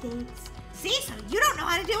mistakes. See, so you don't know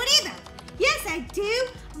how to do it either. Yes, I do.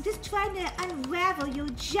 I'm just trying to unravel your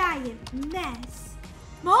giant mess.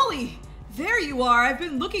 Molly, there you are. I've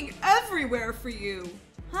been looking everywhere for you.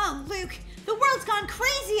 Oh, Luke, the world's gone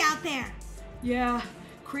crazy out there. Yeah,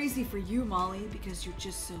 crazy for you, Molly, because you're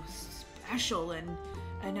just so special and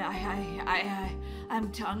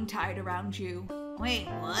I'm tongue-tied around you. Wait,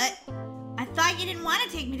 what? I thought you didn't want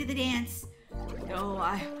to take me to the dance. No,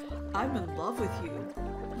 I'm in love with you.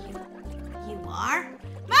 You are?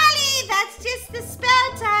 Molly, that's just the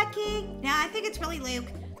spell talking. No, I think it's really Luke.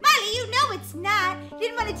 Molly, you know it's not.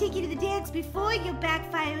 Didn't want to take you to the dance before your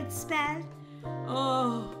backfired spell.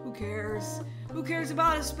 Oh, who cares? Who cares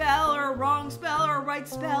about a spell or a wrong spell or a right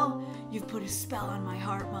spell? You've put a spell on my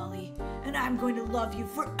heart, Molly, and I'm going to love you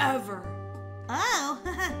forever. Oh,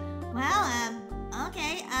 well,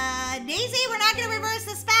 okay. Daisy, we're not going to reverse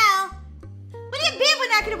the spell. What do you mean we're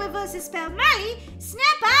not going to reverse the spell? Molly,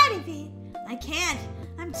 snap out of it. I can't.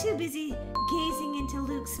 I'm too busy gazing into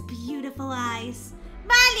Luke's beautiful eyes.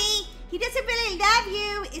 Molly, he doesn't really love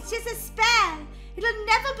you. It's just a spell. It'll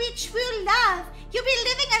never be true love. You'll be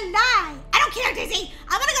living a lie. I don't care, Daisy.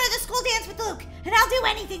 I'm going to go to the school dance with Luke, and I'll do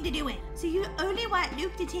anything to do it. So you only want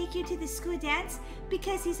Luke to take you to the school dance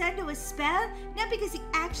because he's under a spell, not because he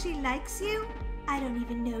actually likes you? I don't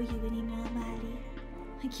even know you anymore, Molly.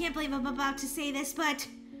 I can't believe I'm about to say this, but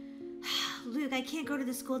Luke, I can't go to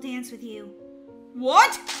the school dance with you.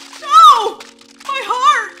 What? No! My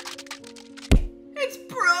heart! It's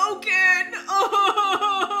broken!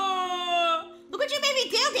 Look what you made me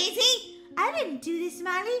do, Daisy! I didn't do this,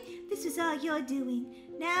 Molly. This was all you're doing.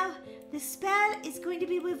 Now, the spell is going to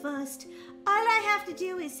be reversed. All I have to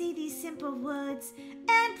do is say these simple words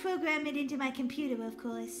and program it into my computer, of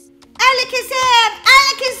course. Alakazam!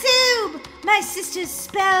 Alakazoo! My sister's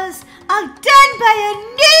spells are done by a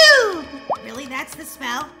noob! Really? That's the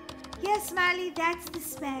spell? Yes, Molly, that's the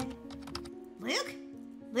spell. Luke?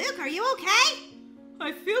 Luke, are you okay?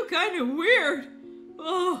 I feel kind of weird.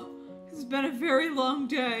 Oh, it's been a very long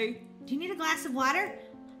day. Do you need a glass of water?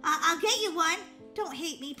 I'll get you one. Don't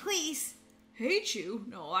hate me, please. Hate you?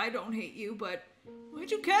 No, I don't hate you, but why'd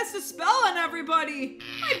you cast a spell on everybody?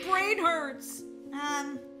 My brain hurts.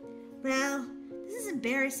 Well, this is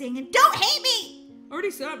embarrassing, and don't hate me! I already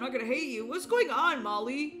said I'm not gonna hate you. What's going on,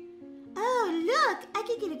 Molly? Oh, look, I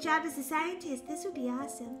could get a job as a scientist. This would be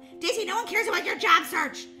awesome. Daisy, no one cares about your job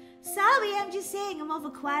search. Sorry, I'm just saying I'm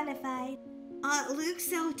overqualified. Luke,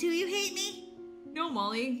 so do you hate me? No,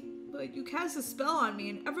 Molly, but you cast a spell on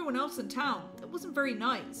me and everyone else in town. That wasn't very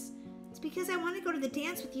nice. It's because I wanted to go to the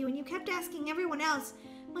dance with you, and you kept asking everyone else.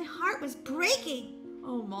 My heart was breaking.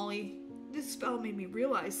 Oh, Molly, this spell made me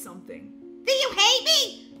realize something. Do you hate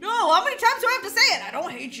me? No, how many times do I have to say it? I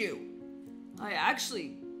don't hate you. I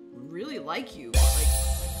actually really like you.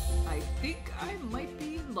 I think I might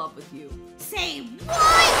be in love with you. Say what?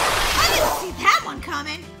 I didn't see that one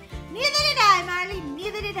coming. Neither did I, Marley.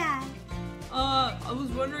 Neither did I. I was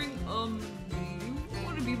wondering, do you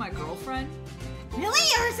want to be my girlfriend? Really?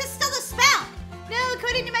 Or is this still the spell? No,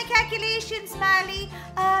 according to my calculations, Marley,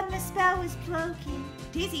 the spell was broken.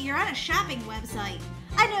 Daisy, you're on a shopping website.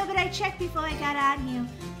 I know, but I checked before I got on here.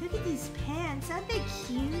 Look at these pants. Aren't they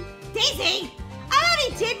cute? Daisy! I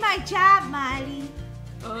already did my job, Marley.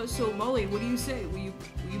 So Molly, what do you say? Will you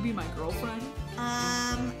be my girlfriend?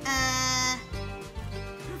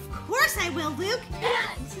 Of course I will, Luke.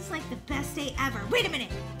 This is like the best day ever. Wait a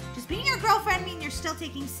minute. Does being your girlfriend mean you're still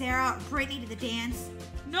taking Sarah or Brittany to the dance?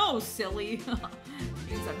 No, silly. It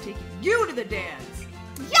means I'm taking you to the dance.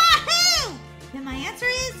 Yahoo! Then my answer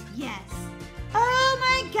is yes. Oh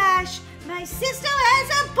my gosh, my sister has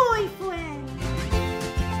a boyfriend.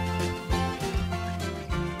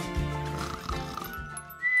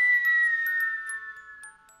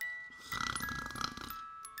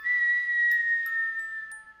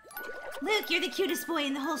 Luke, you're the cutest boy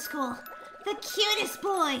in the whole school. The cutest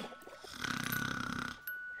boy.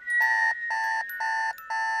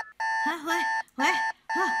 Huh? What?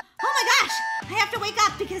 Oh my gosh! I have to wake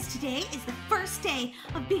up because today is the first day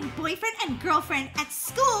of being boyfriend and girlfriend at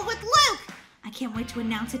school with Luke. I can't wait to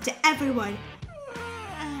announce it to everyone.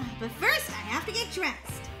 But first, I have to get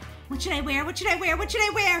dressed. What should I wear? What should I wear? What should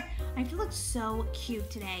I wear? I have to look so cute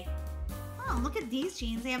today. Oh, look at these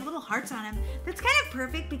jeans. They have little hearts on them. That's kind of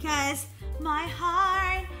perfect because my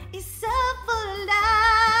heart is so full of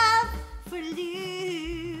love for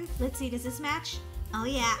Luke. Let's see, does this match? Oh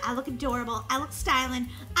yeah, I look adorable. I look styling.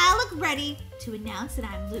 I look ready to announce that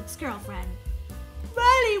I'm Luke's girlfriend.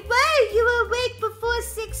 Marley, why are you awake before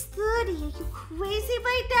 6:30? Are you crazy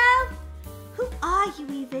right now? Who are you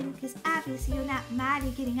even? Because obviously you're not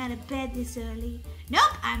Marley getting out of bed this early.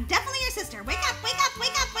 Nope, I'm definitely your sister. Wake up, wake up,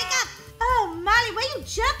 wake up, wake up. Oh, Marley, why are you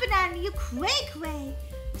jumping on me? You cray-cray.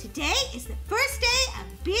 Today is the first day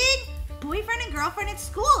of being boyfriend and girlfriend at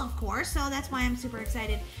school, of course, so that's why I'm super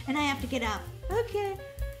excited. And I have to get up. Okay.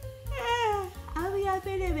 I'll be up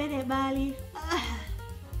in a minute, Molly.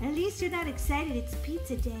 At least you're not excited. It's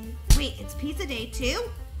pizza day. Wait, it's pizza day too?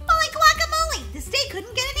 Holy guacamole! This day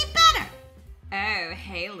couldn't get any better. Oh,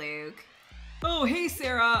 hey, Luke. Oh, hey,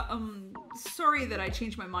 Sarah. Sorry that I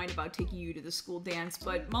changed my mind about taking you to the school dance,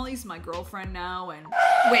 but Molly's my girlfriend now, and...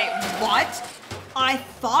 Wait, what? I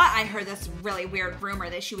thought I heard this really weird rumor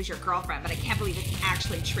that she was your girlfriend, but I can't believe it's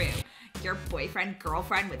actually true. Your boyfriend,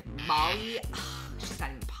 girlfriend with Molly? Ugh, she's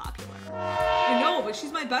not even popular. I know, but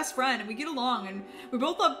she's my best friend, and we get along, and we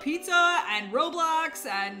both love pizza and Roblox,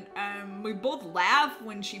 and we both laugh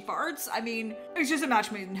when she farts. I mean, it's just a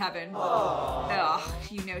match made in heaven. Ugh,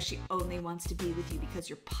 you know she only wants to be with you because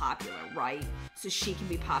you're popular, right? So she can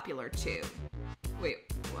be popular too.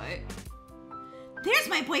 Wait, what? There's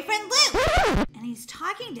my boyfriend Luke! And he's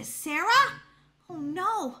talking to Sarah? Oh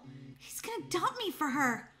no, he's gonna dump me for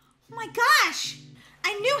her. Oh my gosh!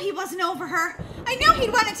 I knew he wasn't over her. I knew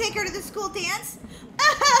he'd want to take her to the school dance.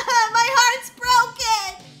 My heart's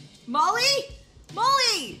broken! Molly?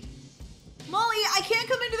 Molly! Molly, I can't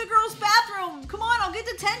come into the girls' bathroom. Come on, I'll get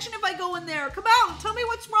detention if I go in there. Come out, tell me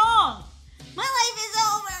what's wrong. My life is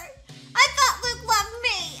over. I thought Luke loved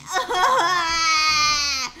me.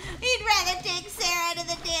 He'd rather take Sarah to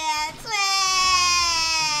the dance.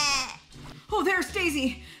 Oh, there's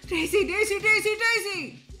Daisy. Daisy, Daisy, Daisy,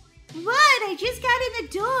 Daisy. What? I just got in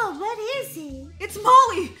the door. What is it? It's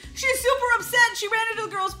Molly. She's super upset. She ran into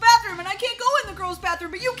the girls' bathroom, and I can't go in the girls'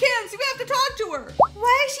 bathroom, but you can, so we have to talk to her.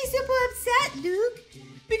 Why is she super upset, Luke?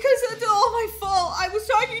 Because it's all my fault. I was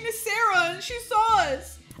talking to Sarah, and she saw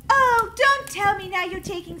us. Oh, don't tell me now you're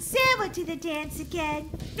taking Sarah to the dance again.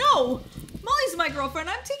 No, Molly's my girlfriend.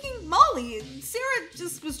 I'm taking Molly. Sarah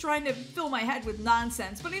just was trying to fill my head with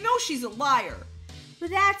nonsense, but I know she's a liar. Well,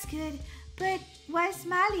 that's good. But why's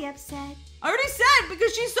Molly upset? I already said,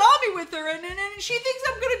 because she saw me with her and she thinks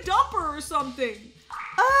I'm gonna dump her or something.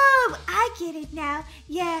 Oh, I get it now.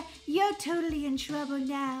 Yeah, you're totally in trouble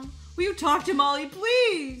now. Will you talk to Molly,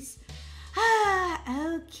 please?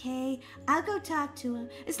 Okay. I'll go talk to him.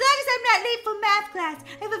 As long as I'm not late for math class.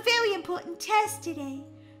 I have a very important test today.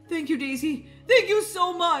 Thank you, Daisy. Thank you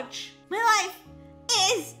so much. My life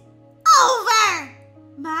is over.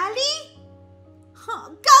 Molly?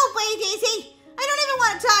 Oh, go away, Daisy. I don't even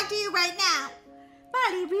want to talk to you right now.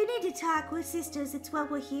 Molly, we need to talk. We're sisters. It's what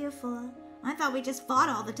we're here for. I thought we just fought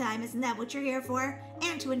all the time. Isn't that what you're here for?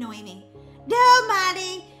 And to annoy me. No,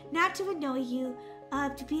 Molly. Not to annoy you.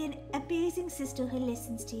 To be an amazing sister who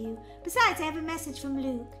listens to you. Besides, I have a message from Luke.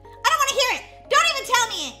 I don't want to hear it. Don't even tell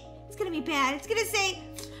me it. It's gonna be bad. It's gonna say,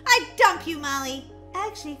 I dump you, Molly.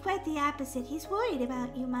 actually quite the opposite. He's worried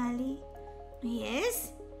about you, Molly. He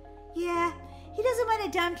is? Yeah, he doesn't want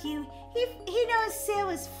to dump you. He knows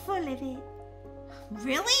Sarah's full of it.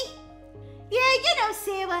 Really? Yeah, you know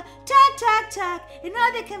Sarah. Talk, talk, talk, and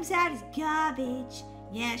all that comes out is garbage.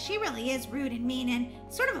 Yeah, she really is rude and mean and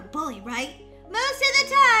sort of a bully, right? Most of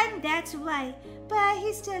the time, that's right. But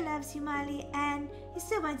he still loves you, Molly, and he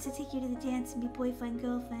still wants to take you to the dance and be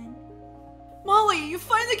boyfriend-girlfriend. Molly, you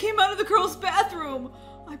finally came out of the girls' bathroom.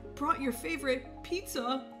 I brought your favorite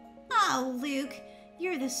pizza. Oh, Luke,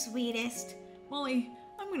 you're the sweetest. Molly,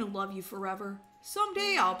 I'm gonna love you forever.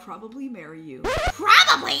 Someday I'll probably marry you.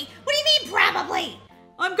 Probably? What do you mean, probably?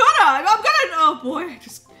 I'm gonna, oh boy,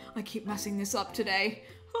 I keep messing this up today.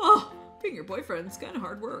 Oh, being your boyfriend's kind of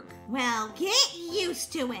hard work. Well, get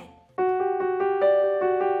used to it.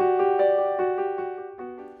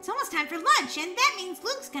 It's almost time for lunch, and that means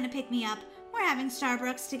Luke's gonna pick me up. We're having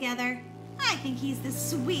Starbucks together. I think he's the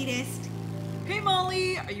sweetest. Hey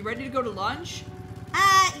Molly, are you ready to go to lunch?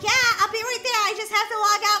 Yeah, I'll be right there. I just have to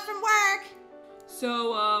log out from work.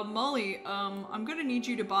 So, Molly, I'm gonna need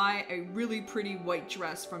you to buy a really pretty white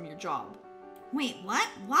dress from your job. Wait, what?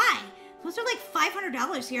 Why? Those are like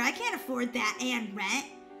 $500 here. I can't afford that and rent.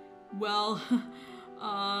 Well,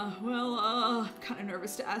 I'm kind of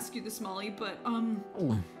nervous to ask you this, Molly, but,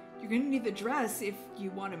 you're gonna need the dress if you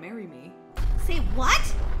want to marry me. Say what?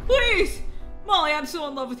 Please! Molly, I'm so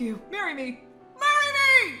in love with you. Marry me! Marry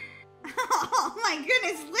me! Oh my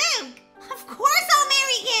goodness, Luke! Of course I'll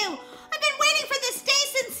marry you! I've been waiting for this day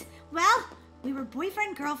since, well, we were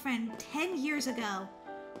boyfriend-girlfriend 10 years ago.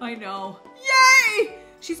 I know. Yay!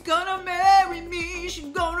 She's gonna marry me! She's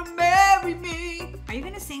gonna marry me! Are you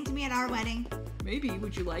gonna sing to me at our wedding? Maybe.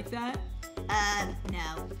 Would you like that?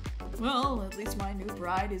 No. Well, at least my new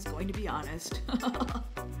bride is going to be honest.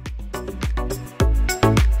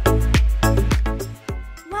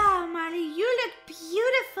 Wow, Molly, you look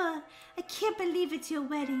beautiful. I can't believe it's your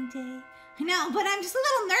wedding day. I know, but I'm just a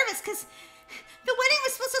little nervous because the wedding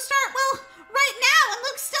was supposed to start, well, right now, and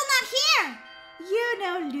Luke's still not here. You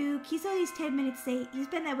know Luke, he's always 10 minutes late. He's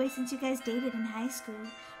been that way since you guys dated in high school.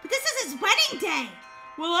 But this is his wedding day.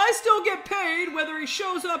 Well, I still get paid whether he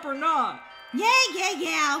shows up or not. Yeah.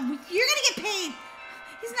 You're gonna get paid.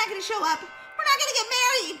 He's not gonna show up. We're not gonna get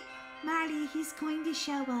married. Molly, he's going to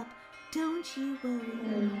show up. Don't you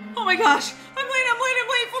worry. Oh my gosh, I'm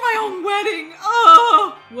late for my own wedding.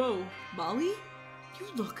 Oh! Whoa, Molly? You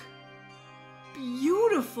look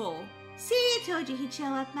beautiful. See, I told you he'd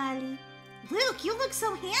show up, Molly. Luke, you look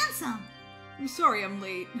so handsome. I'm sorry I'm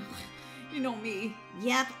late. You know me.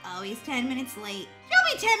 Yep, always 10 minutes late.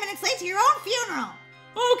 You'll be 10 minutes late to your own funeral.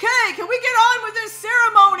 Okay, can we get on with this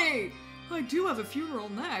ceremony? I do have a funeral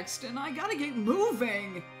next, and I gotta get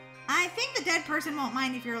moving. I think the dead person won't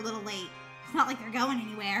mind if you're a little late. It's not like they're going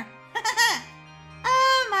anywhere.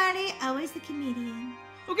 Oh, Molly, always the comedian.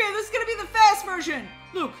 Okay, this is gonna be the fast version.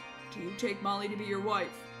 Luke, do you take Molly to be your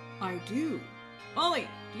wife? I do. Molly,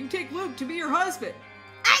 do you take Luke to be your husband?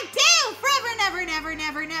 I do! Forever, never, never,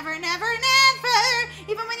 never, never, never, never!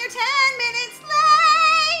 Even when you're 10 minutes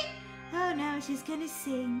late! Oh no, she's gonna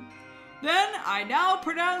sing. Then I now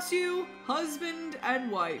pronounce you husband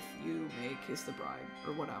and wife. You may kiss the bride,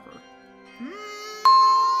 or whatever.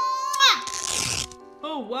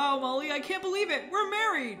 Oh wow, Molly, I can't believe it. We're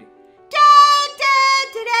married.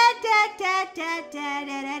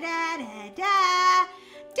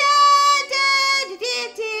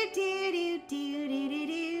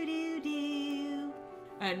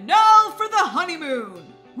 And now for the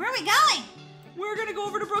honeymoon. Where are we going? We're gonna go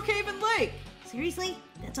over to Brookhaven Lake. Seriously?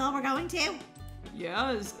 That's all we're going to?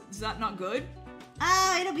 Yeah, is that not good?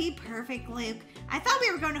 Oh, it'll be perfect, Luke. I thought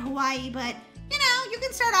we were going to Hawaii, but, you know, you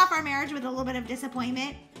can start off our marriage with a little bit of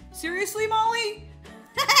disappointment. Seriously, Molly?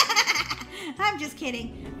 I'm just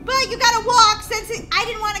kidding. But you gotta walk since I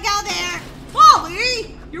didn't want to go there.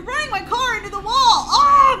 Molly, you're running my car into the wall.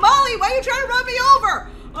 Oh, Molly, why are you trying to run me over?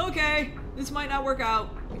 Okay, this might not work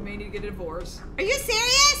out. We may need to get a divorce. Are you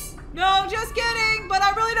serious? No, just kidding, but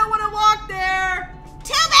I really don't want to walk there.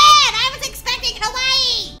 Too bad! I was expecting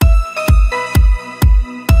Hawaii!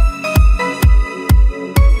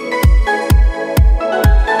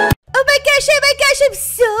 Oh my gosh, I'm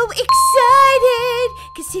so excited!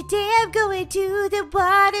 Because today I'm going to the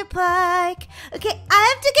water park. Okay,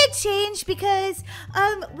 I have to get changed because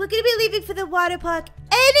we're going to be leaving for the water park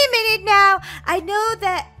any minute now. I know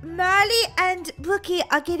that Marley and Brookie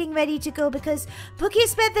are getting ready to go because Brookie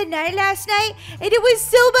spent the night last night and it was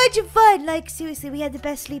so much fun. Like, seriously, we had the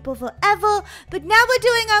best sleepover ever. But now we're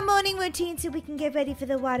doing our morning routine so we can get ready for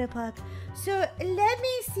the water park. So let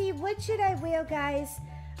me see, what should I wear, guys?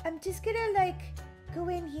 I'm just gonna like go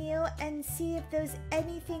in here and see if there's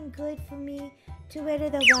anything good for me to wear to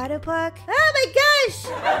the water park. Oh my gosh!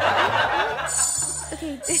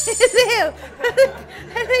 Okay, there.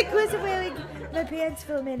 I like wasn't wearing my pants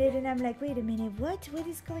for a minute and I'm like, wait a minute, what? What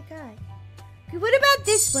is going on? Okay, what about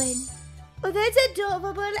this one? Oh, that's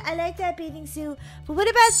adorable. I like that bathing suit. But what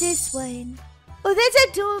about this one? Oh, that's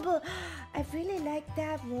adorable. I really like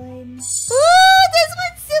that one. Oh, this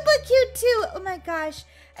one's super cute too. Oh my gosh.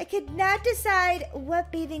 I could not decide what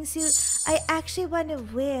bathing suit I actually want to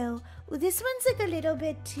wear. Well, this one's like a little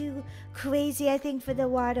bit too crazy, I think, for the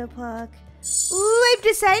water park. Ooh, I'm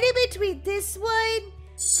deciding between this one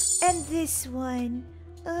and this one.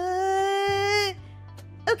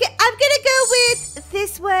 Okay, I'm gonna go with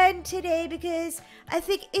this one today because I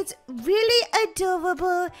think it's really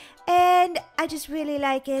adorable and I just really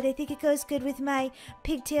like it. I think it goes good with my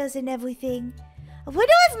pigtails and everything. I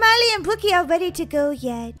wonder if Molly and Brookie are ready to go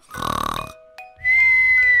yet.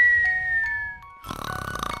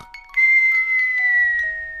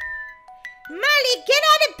 Molly, get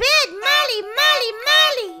out of bed! Molly!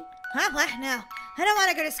 Huh? What? No. I don't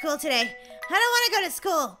want to go to school today. I don't want to go to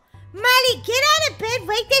school. Molly, get out of bed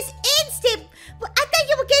right this instant! Well, I thought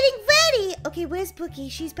you were getting ready! Okay, where's Brookie?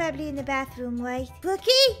 She's probably in the bathroom, right?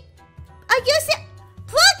 Brookie? Are you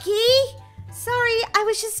Brookie? Sorry, I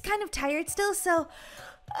was just kind of tired still, so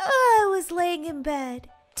I was laying in bed.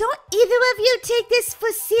 Don't either of you take this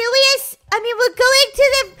for serious? I mean, we're going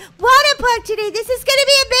to the water park today. This is going to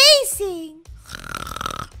be amazing.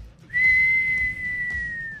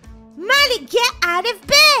 Molly, get out of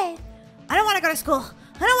bed. I don't want to go to school.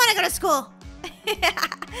 I don't want to go to school.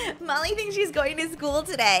 Molly thinks she's going to school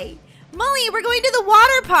today. Molly, we're going to the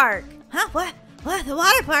water park. Huh? What? What? The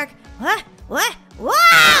water park? What? What?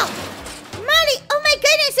 Wow! Molly, oh my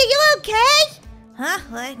goodness, are you okay? Huh?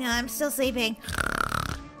 What? No, I'm still sleeping.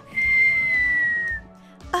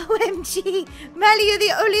 OMG, Molly, you're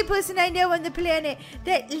the only person I know on the planet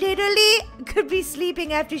that literally could be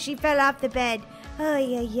sleeping after she fell off the bed.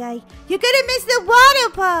 Ay, ay, ay. You're gonna miss the water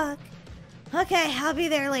park. Okay, I'll be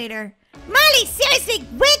there later. Molly, seriously,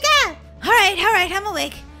 wake up! All right, I'm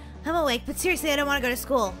awake. But seriously, I don't want to go to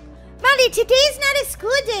school. Molly, today's not a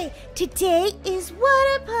school day. Today is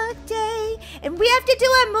water park day. And we have to do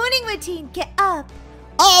our morning routine. Get up.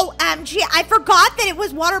 OMG, I forgot that it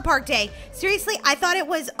was water park day. Seriously, I thought it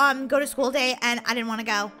was go to school day and I didn't want to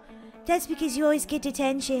go. That's because you always get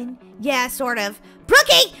detention. Yeah, sort of.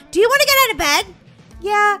 Brookie, do you want to get out of bed?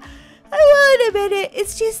 Yeah, I will in a minute.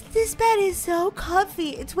 It's just this bed is so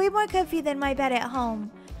comfy. It's way more comfy than my bed at home.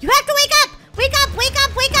 You have to wake up! Wake up!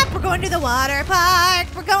 We're going to the water park!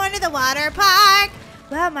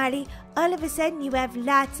 Wow, Molly, all of a sudden you have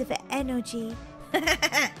lots of energy.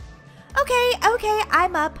 Okay,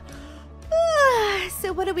 I'm up.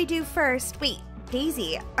 So what do we do first? Wait,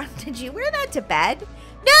 Daisy, did you wear that to bed?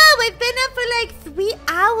 No, I've been up for like 3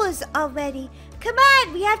 hours already. Come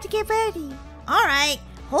on, we have to get ready. All right,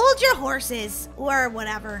 hold your horses, or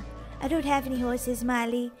whatever. I don't have any horses,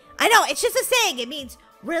 Molly. I know, it's just a saying. It means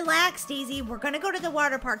relax, Daisy. We're gonna go to the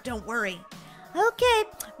water park, don't worry. Okay,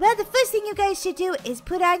 well, the first thing you guys should do is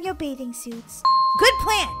put on your bathing suits. Good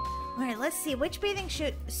plan. All right, let's see. Which bathing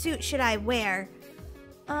suit should I wear?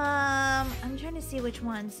 I'm trying to see which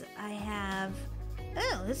ones I have.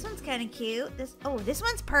 Oh, this one's kind of cute. This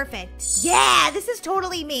one's perfect. Yeah, this is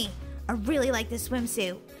totally me. I really like this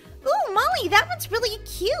swimsuit. Ooh, Molly, that one's really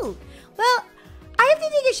cute. Well, I have to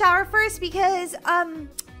take a shower first because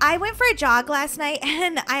I went for a jog last night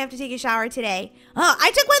and I have to take a shower today. Oh,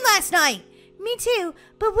 I took one last night. Me too,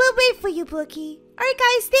 but we'll wait for you, Brookie. All right,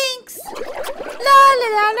 guys, thanks. La la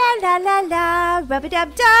la la la la la,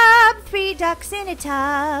 rub-a-dub-dub, 3 ducks in a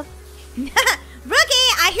tub. Rub-a-dub-dub,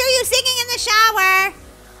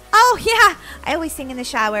 Yeah, I always sing in the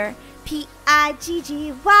shower.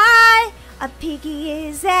 P-I-G-G-Y, a piggy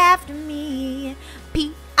is after me.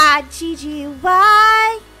 P-I-G-G-Y,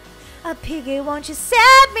 a piggy, won't you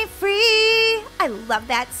set me free? I love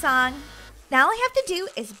that song. Now all I have to do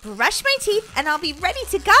is brush my teeth and I'll be ready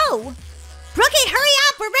to go. Brookie, hurry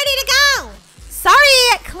up, we're ready to go.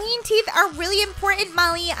 Sorry, clean teeth are really important,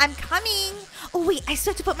 Molly. I'm coming. Oh, wait, I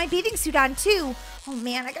still have to put my bathing suit on, too. Oh,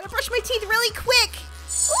 man, I gotta brush my teeth really quick.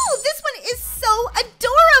 Ooh, this one is so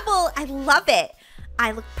adorable. I love it.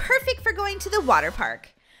 I look perfect for going to the water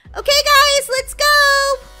park. Okay, guys, let's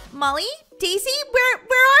go. Molly, Daisy, where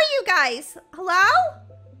are you guys? Hello?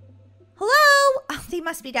 Hello? Oh, they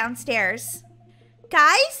must be downstairs.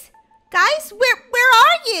 Guys, where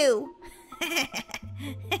are you?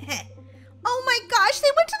 Oh my gosh, they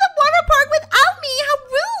went to the water park without me. How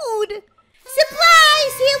rude.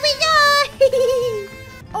 Surprise, here we go.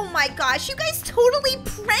 Oh my gosh, you guys totally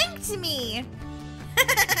pranked me.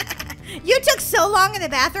 You took so long in the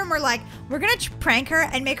bathroom. We're like, we're gonna prank her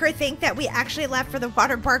and make her think that we actually left for the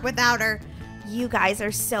water park without her. You guys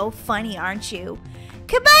are so funny, aren't you?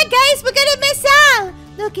 Come on, guys, we're gonna miss out.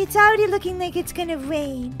 Look, it's already looking like it's gonna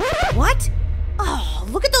rain. What? Oh,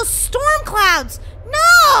 look at those storm clouds.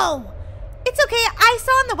 No! It's okay. I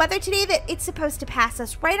saw on the weather today that it's supposed to pass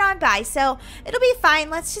us right on by, so it'll be fine.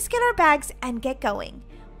 Let's just get our bags and get going.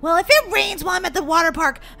 Well, if it rains while I'm at the water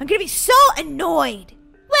park, I'm gonna be so annoyed.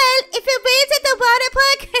 Well, if it rains at the water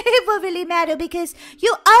park, it won't really matter because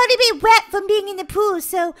you'll already be wet from being in the pool,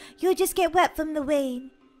 so you'll just get wet from the rain.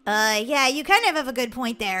 Yeah, you kind of have a good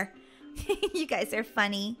point there. You guys are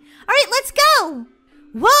funny. All right, let's go.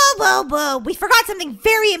 Whoa. We forgot something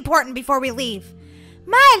very important before we leave.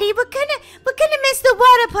 Miley, we're gonna miss the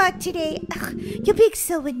water park today. Ugh, you're being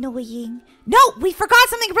so annoying. No, we forgot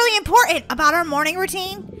something really important about our morning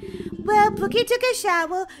routine. Well, Brookie took a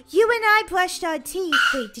shower. You and I brushed our teeth.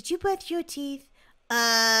 Wait, did you brush your teeth?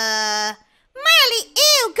 Miley,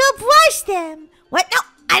 ew, go brush them. What? No,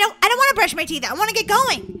 I don't want to brush my teeth. I want to get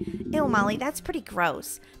going. Ew, Molly, that's pretty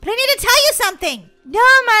gross. But I need to tell you something. No,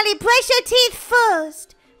 Molly, brush your teeth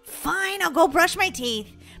first. Fine, I'll go brush my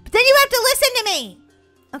teeth. But then you have to listen to me.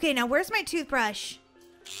 Okay, now where's my toothbrush?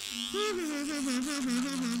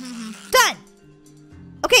 Done.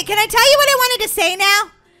 Okay, can I tell you what I wanted to say now?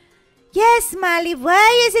 Yes, Molly,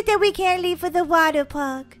 why is it that we can't leave for the water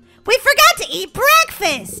park? We forgot to eat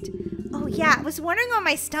breakfast. Oh, yeah, I was wondering why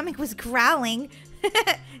my stomach was growling.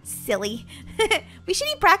 Silly. We should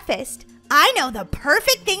eat breakfast. I know the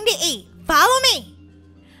perfect thing to eat. Follow me.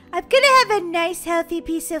 I'm gonna have a nice, healthy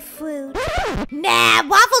piece of food. Nah,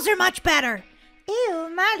 waffles are much better. Ew,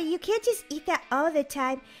 Molly, you can't just eat that all the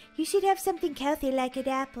time. You should have something healthy like an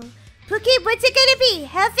apple. Brookie, what's it gonna be?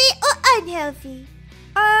 Healthy or unhealthy?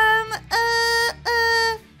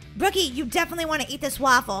 Brookie, you definitely want to eat this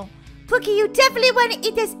waffle. Brookie, you definitely want to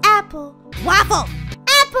eat this apple. Waffle.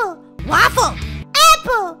 Apple. Waffle.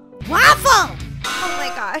 Apple. Waffle. Oh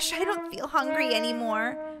my gosh, I don't feel hungry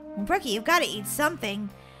anymore. Brookie, you've got to eat something.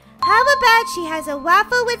 How about she has a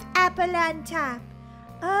waffle with apple on top?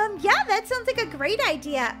 Yeah, that sounds like a great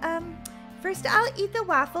idea. First I'll eat the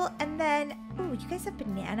waffle and then, ooh, you guys have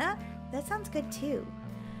banana? That sounds good too.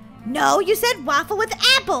 No, you said waffle with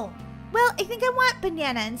apple. Well, I think I want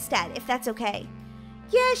banana instead, if that's okay.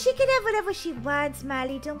 Yeah, she can have whatever she wants,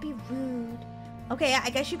 Molly. Don't be rude. Okay, I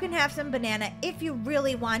guess you can have some banana if you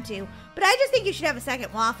really want to, but I just think you should have a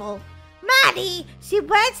second waffle. Molly, she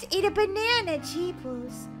wants to eat a banana,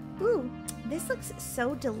 jeepers. Ooh, this looks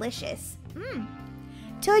so delicious.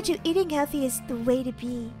 Told you eating healthy is the way to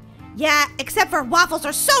be. Yeah, except for waffles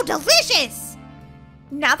are so delicious.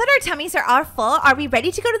 Now that our tummies are all full, are we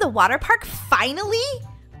ready to go to the water park finally?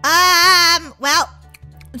 Well,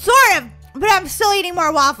 sort of, but I'm still eating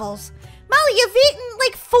more waffles. Molly, you've eaten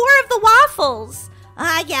like 4 of the waffles.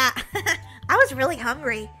 Yeah. I was really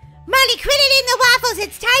hungry. Molly, quit eating the waffles.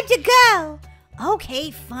 It's time to go.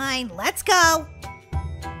 Okay, fine. Let's go.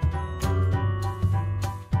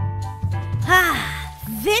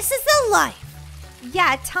 This is the life.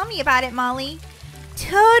 Yeah, tell me about it, Molly.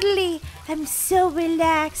 Totally. I'm so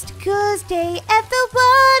relaxed. Girls' day at the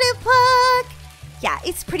water park. Yeah,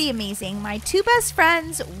 it's pretty amazing. My 2 best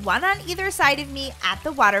friends, one on either side of me at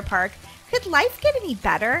the water park. Could life get any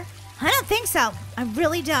better? I don't think so. I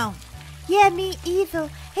really don't. Yeah, me either.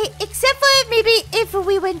 Hey, except for maybe if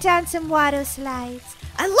we went down some water slides.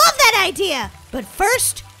 I love that idea. But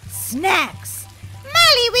first, snacks.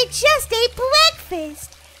 Molly, we just ate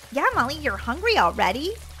breakfast. Yeah, Molly, you're hungry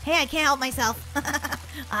already. Hey, I can't help myself.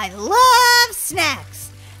 I love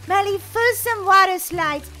snacks. Molly, first some water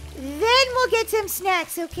slides, then we'll get some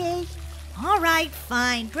snacks, okay? All right,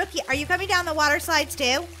 fine. Brookie, are you coming down the water slides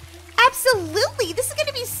too? Absolutely. This is going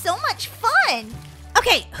to be so much fun.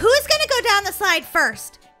 Okay, who's gonna go down the slide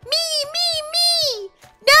first? Me.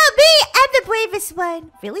 No, me. I'm the bravest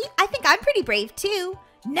one. Really? I think I'm pretty brave too.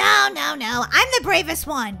 No. I'm the bravest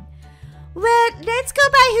one. Well, let's go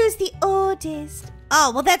by who's the oldest.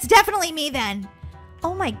 Oh, well, that's definitely me then.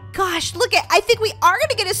 Oh my gosh, look at, I think we are going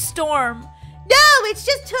to get a storm. No, it's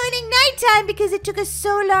just turning nighttime because it took us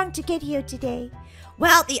so long to get here today.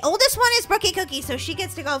 Well, the oldest one is Brookie Cookie, so she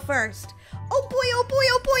gets to go first. Oh boy,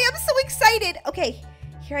 I'm so excited. Okay,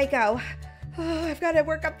 here I go. Oh, I've got to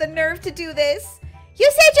work up the nerve to do this. You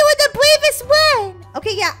said you were the bravest one.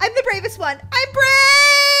 Okay, yeah, I'm the bravest one. I'm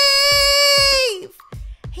brave.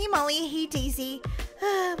 Hey, Molly. Hey, Daisy.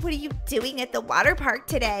 What are you doing at the water park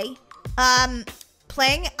today?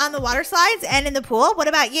 Playing on the water slides and in the pool. What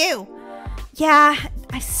about you? Yeah,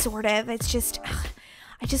 I sort of. It's just,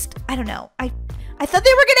 I don't know. I thought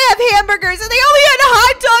they were going to have hamburgers and they only had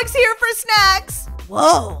hot dogs here for snacks.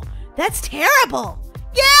 Whoa, that's terrible.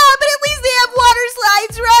 Yeah, but at least they have water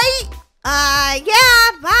slides, right?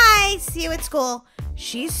 Yeah, bye. See you at school.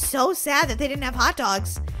 She's so sad that they didn't have hot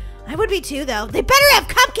dogs. I would be too, though. They better have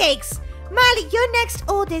cupcakes. Molly, you're next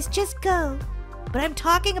oldest. Just go. But I'm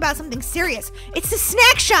talking about something serious. It's the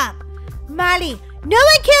snack shop. Molly, no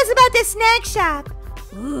one cares about the snack shop.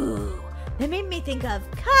 Ooh, that made me think of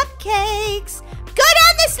cupcakes. Go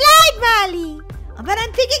down the slide, Molly. But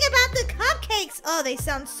I'm thinking about the cupcakes. Oh, they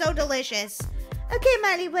sound so delicious. Okay,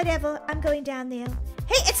 Molly, whatever. I'm going down there.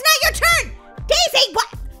 Hey, it's not your turn. Daisy,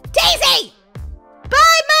 what? Daisy!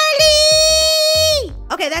 Bye, Molly!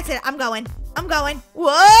 Okay, that's it. I'm going.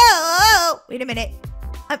 Whoa! Wait a minute.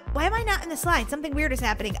 Why am I not in the slide? Something weird is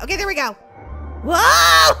happening. Okay, there we go.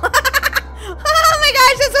 Whoa! Oh my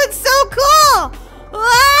gosh, this one's so cool!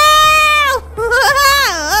 Whoa!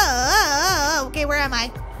 Okay, where am I?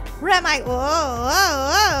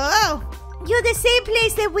 Whoa! You're the same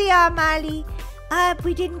place that we are, Molly.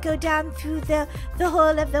 We didn't go down through the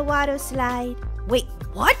hole of the water slide. Wait,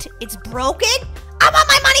 what? It's broken? I want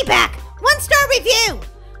my money back! 1-star review!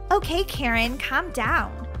 Okay, Karen, calm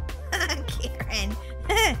down. Karen.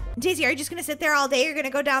 Daisy, are you just gonna sit there all day? You're gonna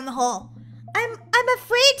go down the hole? I'm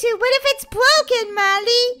afraid to. What if it's broken,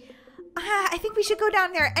 Molly? I think we should go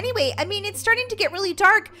down there. Anyway, I mean, it's starting to get really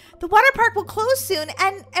dark. The water park will close soon,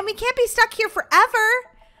 and we can't be stuck here forever.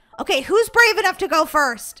 Okay, who's brave enough to go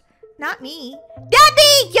first? Not me. Not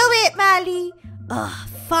me! You're it, Molly. Ugh,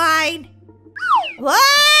 fine.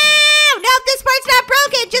 Whoa! No, this part's not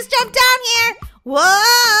broken. Just jump down here. Whoa!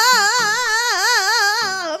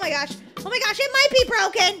 Oh my gosh, it might be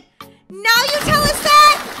broken. Now you tell us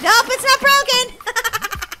that? Nope, it's not broken.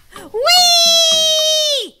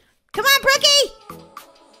 Whee! Come on,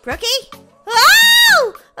 Brookie.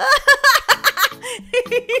 Oh!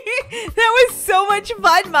 That was so much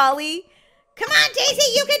fun, Molly. Come on,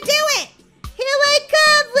 Daisy, you can do it. Here I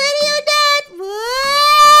come, ready or not.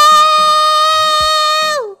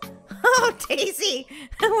 Whoa! Oh, Daisy.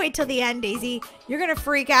 Wait till the end, Daisy. You're gonna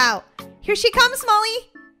freak out. Here she comes, Molly.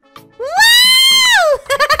 Wow!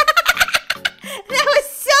 That was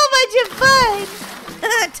so much fun.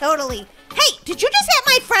 Totally. Hey, did you just hit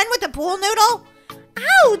my friend with the pool noodle?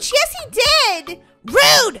 Ouch, yes he did.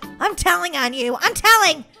 Rude! I'm telling on you. I'm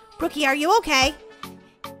telling. Brookie, are you okay?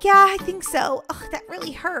 Yeah, I think so. Ugh, that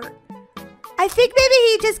really hurt. I think maybe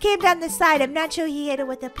he just came down the side. I'm not sure he hit it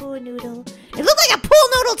with a pool noodle. It looked like a pool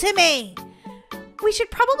noodle to me. We should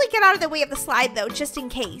probably get out of the way of the slide, though, just in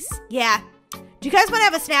case. Yeah. Do you guys want to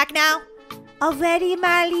have a snack now? Already,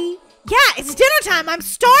 Molly? Yeah, it's dinner time. I'm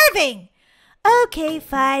starving. Okay,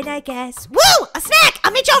 fine, I guess. Woo! A snack!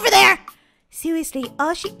 I'll meet you over there. Seriously,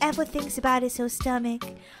 all she ever thinks about is her stomach.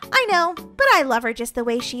 I know, but I love her just the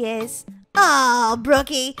way she is. Oh,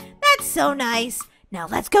 Brookie, that's so nice. Now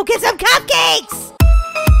let's go get some cupcakes!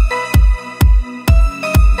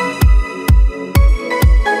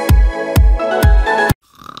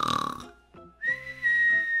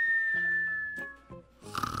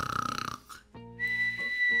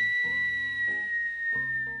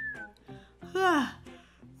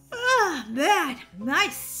 Man, my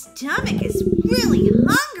stomach is really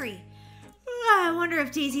hungry. I wonder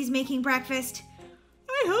if Daisy's making breakfast.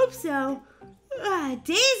 I hope so.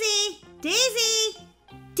 Daisy,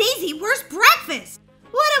 where's breakfast?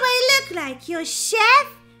 What do I look like, your chef?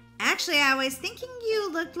 Actually, I was thinking you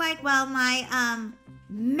looked like, well, my,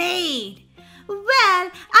 maid.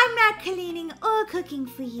 Well, I'm not cleaning or cooking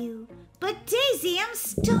for you. But Daisy, I'm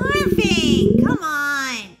starving. Come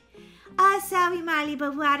on. Sorry, Molly,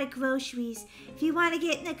 but we're out of groceries. If you want to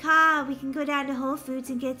get in the car, we can go down to Whole Foods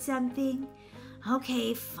and get something.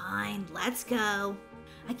 Okay, fine, let's go.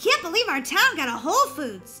 I can't believe our town got a Whole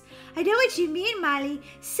Foods. I know what you mean, Molly.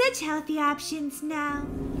 Such healthy options now.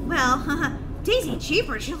 Well, Daisy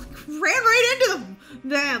Cheaper, she like, ran right into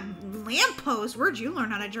the lamppost. Where'd you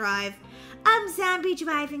learn how to drive? Zombie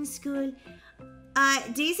driving school.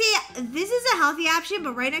 Daisy, this is a healthy option,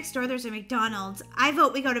 but right next door there's a McDonald's. I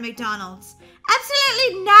vote we go to McDonald's.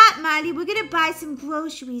 Absolutely not, Molly. We're gonna buy some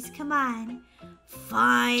groceries. Come on.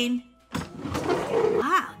 Fine.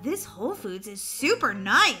 Wow, this Whole Foods is super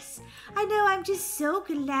nice. I know, I'm just so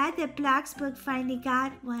glad that Bloxburg finally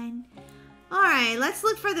got one. All right, let's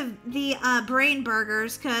look for the brain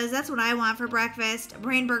burgers, because that's what I want for breakfast. A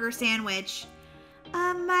brain burger sandwich.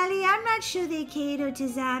 Molly, I'm not sure they cater to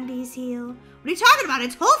zombies here. What are you talking about?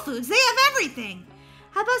 It's Whole Foods. They have everything.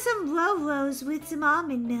 How about some Roros with some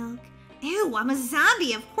almond milk? Ew, I'm a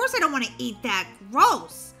zombie. Of course I don't want to eat that.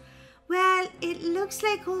 Gross. Well, it looks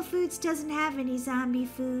like Whole Foods doesn't have any zombie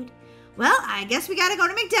food. Well, I guess we gotta go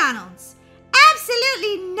to McDonald's.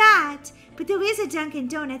 Absolutely not! But there is a Dunkin'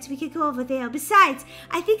 Donuts. We could go over there. Besides,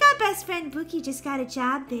 I think our best friend Brookie just got a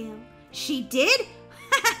job there. She did?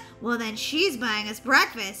 Well, then she's buying us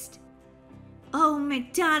breakfast. Oh,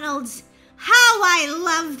 McDonald's, how I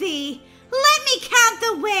love thee! Let me count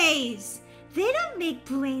the ways! They don't make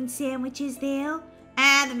brain sandwiches there.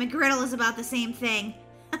 And the McGriddle is about the same thing.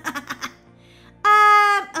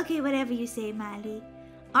 Okay, whatever you say, Molly.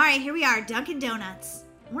 All right, here we are, Dunkin' Donuts.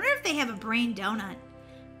 I wonder if they have a brain donut.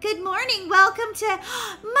 Good morning, welcome to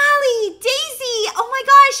Molly, Daisy. Oh my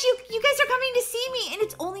gosh, you guys are coming to see me, and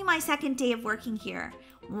it's only my second day of working here.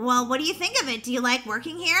 Well, what do you think of it? Do you like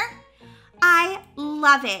working here? I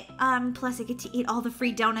love it. Plus I get to eat all the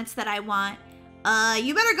free donuts that I want.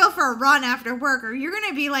 You better go for a run after work, or you're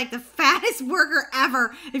gonna be like the fattest worker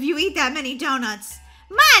ever if you eat that many donuts.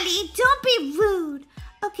 Molly, don't be rude.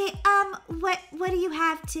 Okay, what do you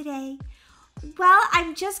have today? Well,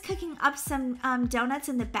 I'm just cooking up some donuts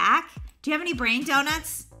in the back. Do you have any brain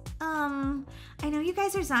donuts? I know you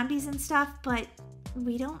guys are zombies and stuff, but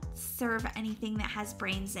we don't serve anything that has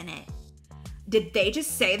brains in it. Did they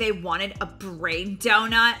just say they wanted a brain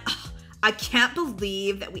donut? Ugh, I can't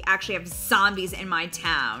believe that we actually have zombies in my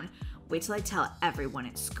town. Wait till I tell everyone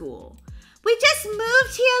at school. We just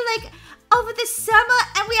moved here like over the summer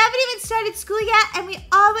and we haven't even started school yet and we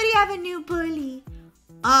already have a new bully.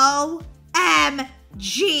 OMG.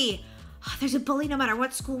 There's a bully no matter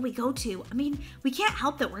what school we go to. I mean, we can't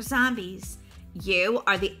help that we're zombies. You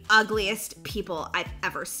are the ugliest people I've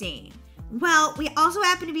ever seen. Well, we also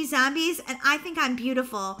happen to be zombies and I think I'm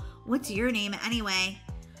beautiful. What's your name anyway?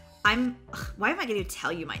 Why am I going to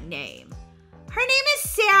tell you my name? Her name is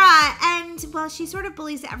Sarah, and, well, she sort of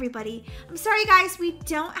bullies everybody. I'm sorry, guys, we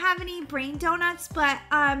don't have any brain donuts, but,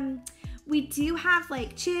 we do have,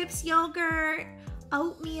 like, chips, yogurt,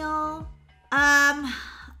 oatmeal. All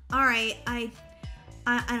right, I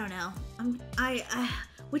don't know.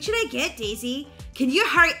 What should I get, Daisy? Can you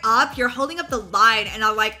hurry up? You're holding up the line, and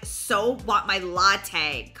I, so want my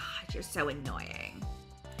latte. God, you're so annoying.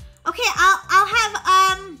 Okay, I'll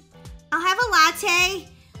have a latte.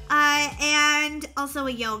 And also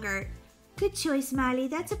a yogurt. Good choice, Molly.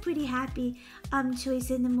 That's a pretty happy choice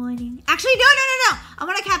in the morning. Actually, no. I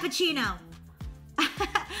want a cappuccino.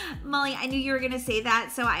 Molly, I knew you were going to say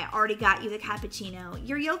that, so I already got you the cappuccino.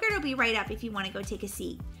 Your yogurt will be right up if you want to go take a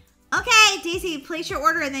seat. Okay, Daisy, place your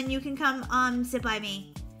order and then you can come sit by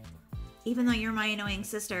me. Even though you're my annoying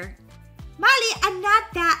sister. Molly, I'm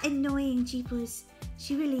not that annoying, Jeepers.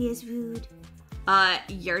 She really is rude.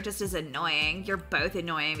 You're just as annoying. You're both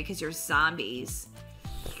annoying because you're zombies.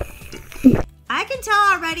 I can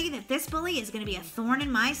tell already that this bully is going to be a thorn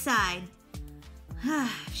in my side.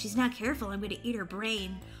 If she's not careful, I'm going to eat her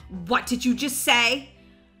brain. What did you just say?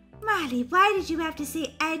 Molly, why did you have to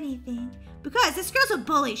say anything? Because this girl's a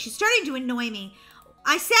bully. She's starting to annoy me.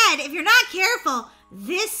 I said, if you're not careful,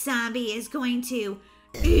 this zombie is going to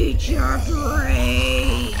eat your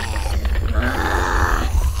brain.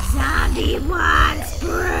 Zombie wants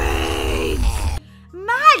brains!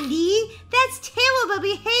 Molly, that's terrible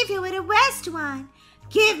behavior at a restaurant.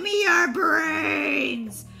 Give me your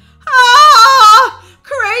brains! Ah!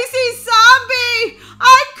 Crazy zombie!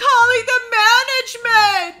 I'm calling the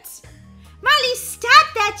management! Molly,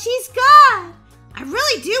 stop that! She's gone! I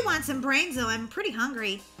really do want some brains, though. I'm pretty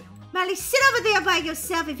hungry. Molly, sit over there by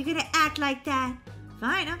yourself if you're gonna act like that.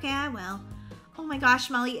 Fine, okay, I will. Oh my gosh,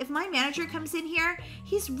 Molly, if my manager comes in here,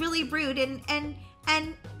 he's really rude and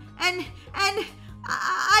I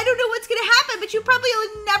don't know what's gonna happen, but you probably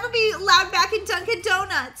will never be allowed back in Dunkin'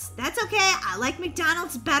 Donuts. That's okay, I like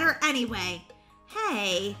McDonald's better anyway.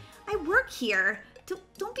 Hey, I work here.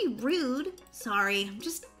 don't be rude. Sorry, I'm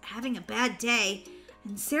just having a bad day.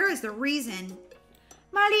 And Sarah's the reason.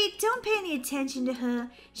 Molly, don't pay any attention to her.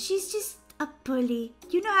 She's just a bully.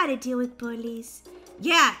 You know how to deal with bullies.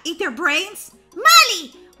 Yeah, eat their brains?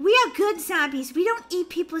 Molly! We are good zombies. We don't eat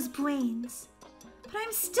people's brains. But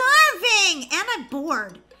I'm starving and I'm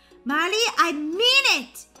bored. Molly, I mean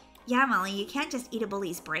it. Yeah, Molly, you can't just eat a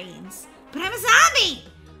bully's brains. But I'm a zombie!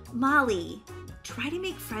 Molly, try to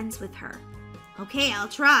make friends with her. Okay, I'll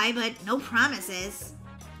try, but no promises.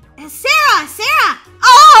 Sarah!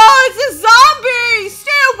 Oh, it's a zombie!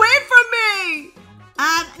 Stay away from me!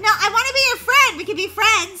 No, I want to be your friend. We can be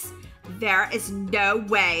friends. There is no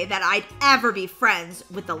way that I'd ever be friends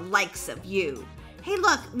with the likes of you. Hey,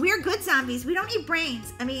 look, we're good zombies. We don't eat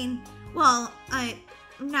brains. I mean, well,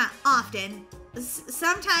 not often.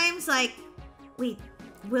 Sometimes, like,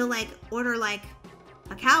 we'll, like, order, like,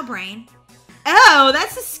 a cow brain. Oh,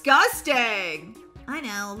 that's disgusting. I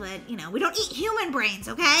know, but, you know, we don't eat human brains,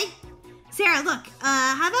 okay? Sarah, look,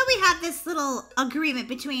 how about we have this little agreement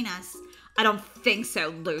between us? I don't think so,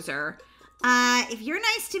 loser. If you're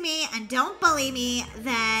nice to me and don't bully me,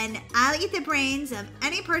 then I'll eat the brains of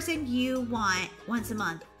any person you want once a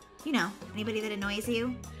month. You know, anybody that annoys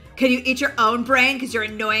you. Can you eat your own brain? Because you're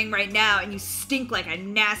annoying right now and you stink like a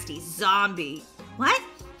nasty zombie. What?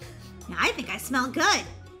 Yeah, I think I smell good.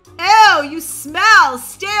 Ew, you smell.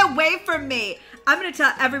 Stay away from me. I'm going to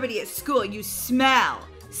tell everybody at school you smell.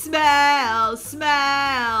 Smell.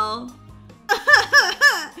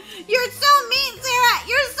 You're so mean, Sarah.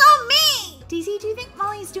 You're so mean. Daisy, do you think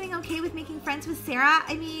Molly's doing okay with making friends with Sarah?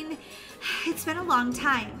 I mean, it's been a long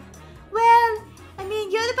time. Well, I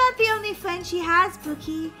mean, you're about the only friend she has,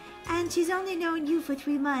 Brookie. And she's only known you for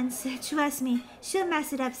 3 months. Trust me, she'll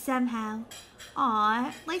mess it up somehow.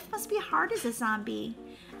 Aw, life must be hard as a zombie.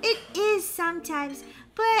 It is sometimes,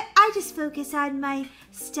 but I just focus on my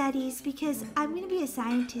studies because I'm going to be a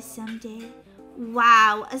scientist someday.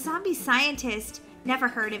 Wow, a zombie scientist. Never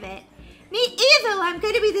heard of it. Me either. I'm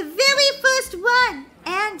going to be the very first one.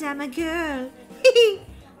 And I'm a girl.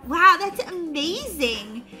 Wow, that's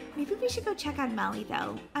amazing. Maybe we should go check on Molly,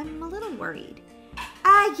 though. I'm a little worried.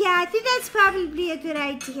 Yeah, I think that's probably a good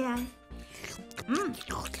idea.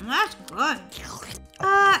 That's good.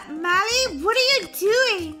 Molly, what are you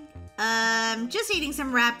doing? Just eating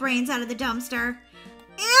some rat brains out of the dumpster.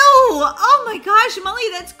 Ew! Oh my gosh, Molly,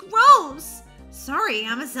 that's gross. Sorry,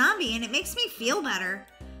 I'm a zombie and it makes me feel better.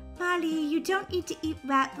 Molly, you don't need to eat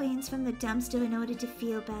rat brains from the dumpster in order to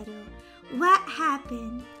feel better. What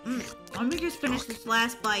happened? Let me just finish this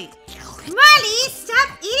last bite. Molly,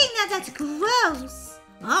 stop eating that. That's gross.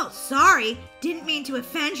 Oh, sorry. Didn't mean to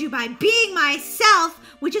offend you by being myself,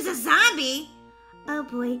 which is a zombie. Oh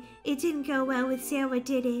boy, it didn't go well with Sarah,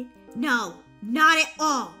 did it? No, not at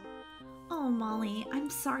all. Oh, Molly, I'm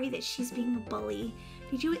sorry that she's being a bully.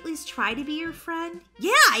 Did you at least try to be your friend?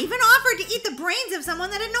 Yeah, I even offered to eat the brains of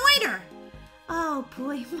someone that annoyed her. Oh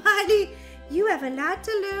boy, Molly, you have a lot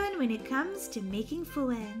to learn when it comes to making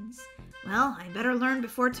friends. Well, I better learn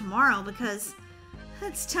before tomorrow because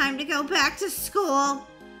it's time to go back to school.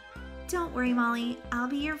 Don't worry, Molly. I'll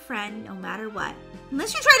be your friend no matter what.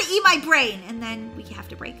 Unless you try to eat my brain, and then we have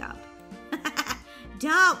to break up.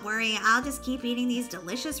 Don't worry, I'll just keep eating these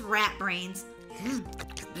delicious rat brains.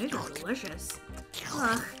 These are delicious.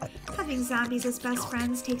 Ugh, having zombies as best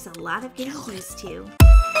friends takes a lot of getting used to.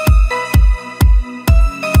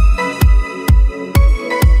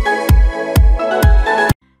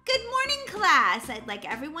 Good morning, class. I'd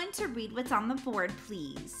like everyone to read what's on the board,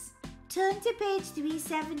 please. Turn to page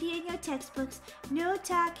 370 in your textbooks. No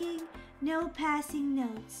talking, no passing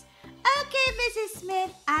notes. Okay, Mrs.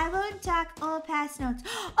 Smith, I won't talk or pass notes.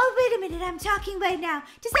 Oh, wait a minute, I'm talking right now.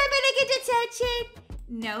 Does anybody get detention?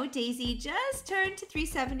 No, Daisy, just turn to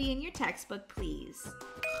 370 in your textbook, please.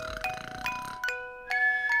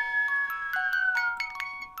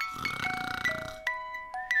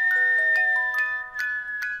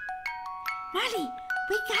 Molly,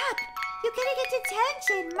 wake up. You're gonna get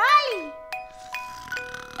detention, Molly.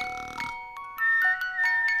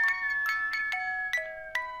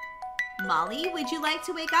 Molly, would you like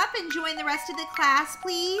to wake up and join the rest of the class,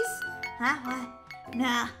 please? Huh? What?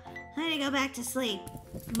 Nah, I need to go back to sleep.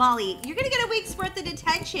 Molly, you're gonna get a week's worth of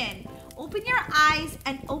detention. Open your eyes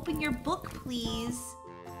and open your book, please.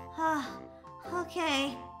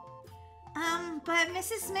 Okay. But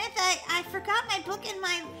Mrs. Smith, I forgot my book in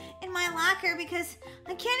my locker because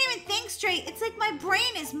I can't even think straight. It's like my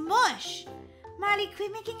brain is mush. Molly,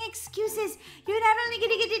 quit making excuses. You're not only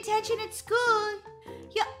gonna get detention at school,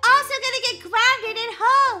 you're also gonna get grounded at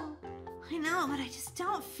home. I know, but I just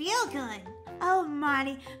don't feel good. Oh,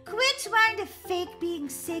 Molly, quit trying to fake being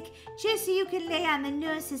sick just so you can lay on the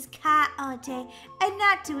nurse's cot all day and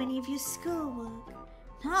not do any of your schoolwork.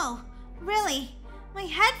 No, really. My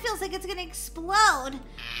head feels like it's gonna explode.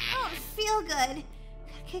 I don't feel good.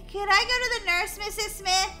 Could I go to the nurse, Mrs.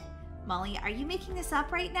 Smith? Molly, are you making this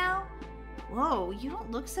up right now? Whoa, you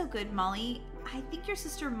don't look so good, Molly. I think your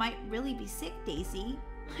sister might really be sick, Daisy.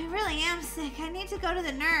 I really am sick. I need to go to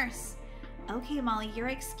the nurse. Okay, Molly, you're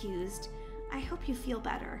excused. I hope you feel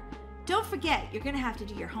better. Don't forget, you're gonna have to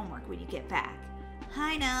do your homework when you get back.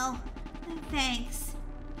 I know. Thanks.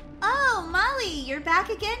 Oh, Molly, you're back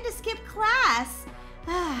again to skip class.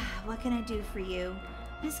 What can I do for you?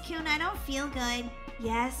 Miss Kuhn, I don't feel good.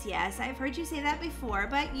 Yes, I've heard you say that before,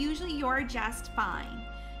 but usually you're just fine.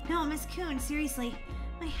 No, Miss Kuhn, seriously.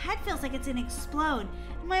 My head feels like it's gonna explode.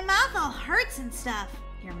 And my mouth all hurts and stuff.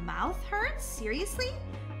 Your mouth hurts? Seriously?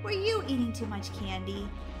 Were you eating too much candy?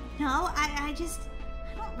 No, I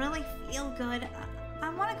don't really feel good. I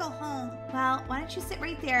want to go home. Well, why don't you sit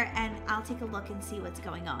right there and I'll take a look and see what's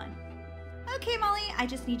going on. Okay, Molly, I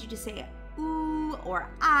just need you to say ooh or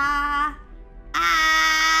ah.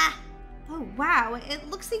 Ah! Oh, wow, it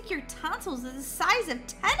looks like your tonsils are the size of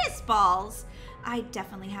tennis balls. I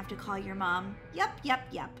definitely have to call your mom. Yep.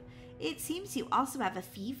 It seems you also have a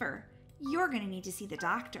fever. You're gonna need to see the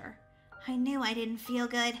doctor. I knew I didn't feel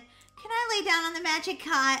good. Can I lay down on the magic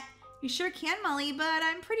cot? You sure can, Molly, but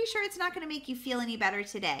I'm pretty sure it's not gonna make you feel any better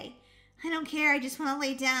today. I don't care, I just want to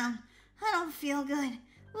lay down. I don't feel good.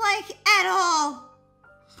 Like, at all.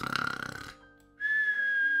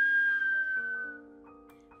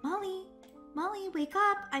 Molly, wake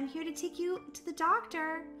up. I'm here to take you to the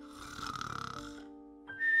doctor.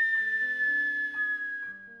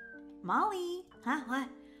 Molly. Huh, what?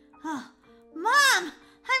 Oh, Mom,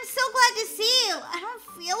 I'm so glad to see you. I don't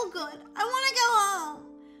feel good. I want to go home.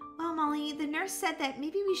 Well, Molly, the nurse said that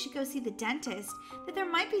maybe we should go see the dentist, that there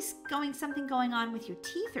might be something going on with your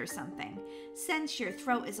teeth or something, since your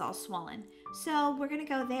throat is all swollen. So we're going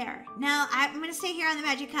to go there. No, I'm going to stay here on the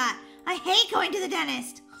magic cot. I hate going to the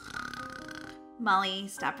dentist. Molly,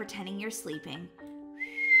 stop pretending you're sleeping.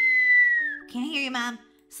 Can't hear you, Mom.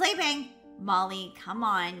 Sleeping. Molly, come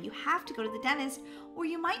on. You have to go to the dentist or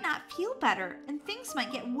you might not feel better and things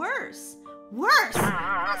might get worse. Worse?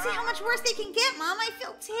 I don't see how much worse they can get, Mom. I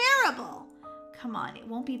feel terrible. Come on, it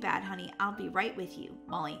won't be bad, honey. I'll be right with you.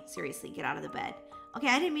 Molly, seriously, get out of the bed. Okay,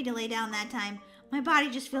 I didn't mean to lay down that time. My body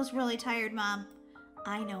just feels really tired, Mom.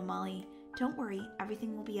 I know, Molly. Don't worry.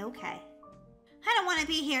 Everything will be okay. I don't want to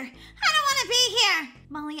be here. I don't want to be here.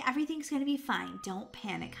 Molly, everything's going to be fine. Don't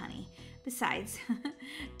panic, honey. Besides,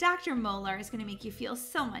 Dr. Moeller is going to make you feel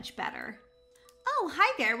so much better. Oh,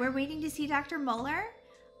 hi there. We're waiting to see Dr. Moeller.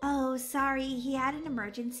 Oh, sorry, he had an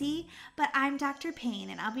emergency, but I'm Dr. Payne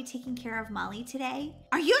and I'll be taking care of Molly today.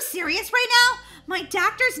 Are you serious right now? My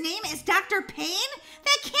doctor's name is Dr. Payne?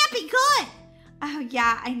 That can't be good. Oh,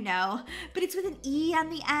 yeah, I know, but it's with an E on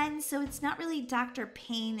the end, so it's not really Dr.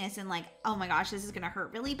 Payne as in like, oh my gosh, this is gonna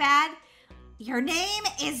hurt really bad. Your name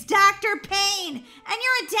is Dr. Payne, and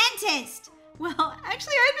you're a dentist. Well,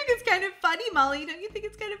 actually, I think it's kind of funny, Molly. Don't you think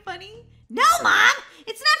it's kind of funny? No, Mom,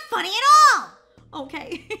 it's not funny at all.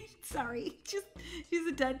 Okay, sorry. She's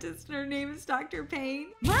a dentist and her name is Dr. Payne.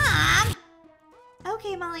 Mom!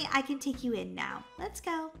 Okay, Molly, I can take you in now. Let's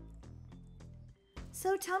go.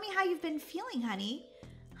 So tell me how you've been feeling, honey.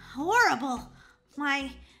 Horrible.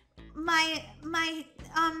 My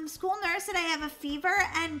school nurse said I have a fever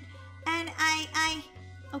and I...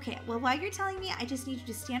 Okay, well, while you're telling me, I just need you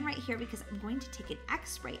to stand right here because I'm going to take an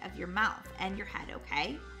x-ray of your mouth and your head,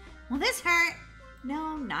 okay? Will this hurt?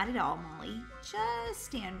 No, not at all, Molly. Just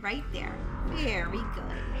stand right there. Very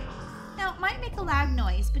good. Now, it might make a loud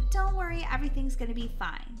noise, but don't worry, everything's going to be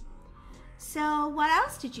fine. So, what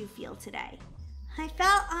else did you feel today? I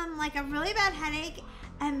felt like a really bad headache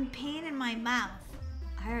and pain in my mouth.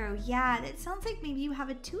 Oh, yeah, that sounds like maybe you have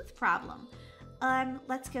a tooth problem.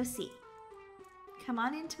 Let's go see. Come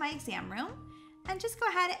on into my exam room and just go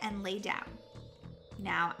ahead and lay down.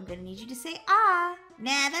 Now, I'm going to need you to say, ah.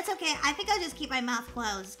 Nah, that's okay. I think I'll just keep my mouth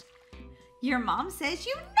closed. Your mom says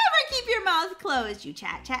you never keep your mouth closed. You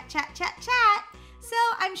chat. So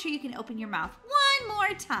I'm sure you can open your mouth one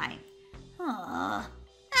more time. Oh,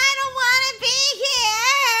 I don't want to be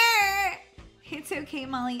here. It's okay,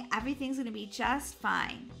 Molly. Everything's going to be just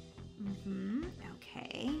fine.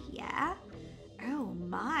 Okay, yeah. Oh,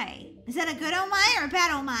 my. Is that a good oh my or a bad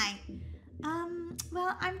oh my?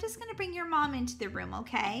 Well, I'm just going to bring your mom into the room,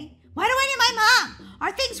 okay? Why do I need my mom?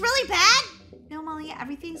 Are things really bad? No, Molly,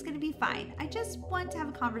 everything's going to be fine. I just want to have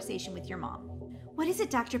a conversation with your mom. What is it,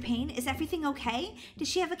 Dr. Payne? Is everything okay? Does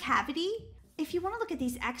she have a cavity? If you want to look at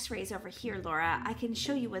these x-rays over here, Laura, I can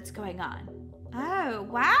show you what's going on. Oh,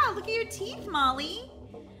 wow, look at your teeth, Molly.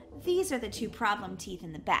 These are the 2 problem teeth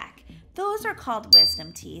in the back. Those are called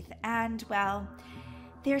wisdom teeth, and, well,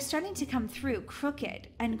 they're starting to come through crooked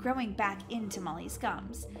and growing back into Molly's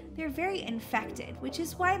gums. They're very infected, which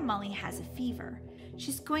is why Molly has a fever.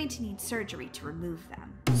 She's going to need surgery to remove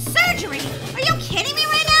them. Surgery? Are you kidding me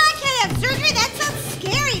right now? I can't have surgery? That sounds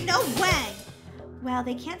scary. No way. Well,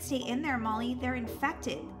 they can't stay in there, Molly. They're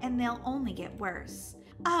infected, and they'll only get worse.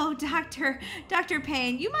 Oh, Dr.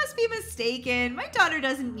 Payne, you must be mistaken. My daughter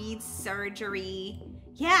doesn't need surgery.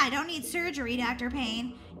 Yeah, I don't need surgery, Dr.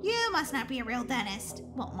 Payne. You must not be a real dentist.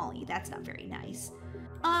 Well, Molly, that's not very nice.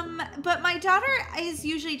 But my daughter is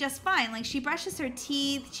usually just fine. Like, she brushes her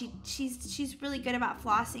teeth. She's really good about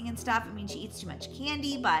flossing and stuff. I mean, she eats too much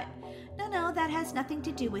candy, but no, that has nothing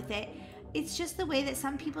to do with it. It's just the way that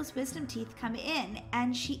some people's wisdom teeth come in,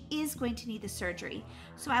 and she is going to need the surgery.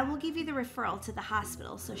 So I will give you the referral to the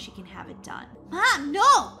hospital so she can have it done. Mom,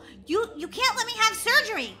 no! You can't let me have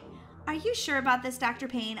surgery! Are you sure about this, Dr.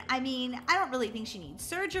 Payne? I mean, I don't really think she needs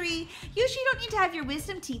surgery. Usually you don't need to have your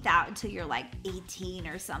wisdom teeth out until you're like 18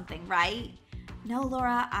 or something, right? No,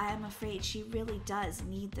 Laura, I'm afraid she really does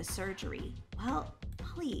need the surgery. Well,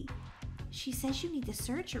 Molly, she says you need the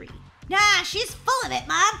surgery. Nah, she's full of it,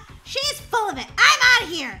 Mom. She's full of it. I'm out of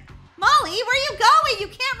here. Molly, where are you going? You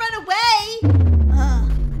can't run away.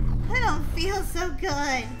 Ugh, I don't feel so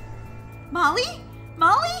good. Molly?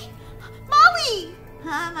 Molly? Molly!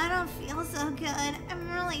 I don't feel so good. I'm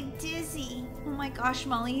really dizzy. Oh my gosh,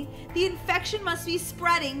 Molly. The infection must be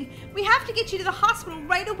spreading. We have to get you to the hospital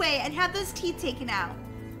right away and have those teeth taken out.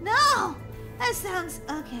 No! That sounds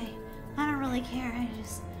okay. I don't really care.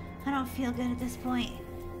 I don't feel good at this point.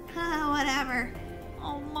 Whatever.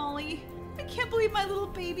 Oh, Molly. I can't believe my little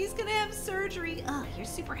baby's gonna have surgery. Ugh, you're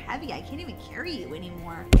super heavy. I can't even carry you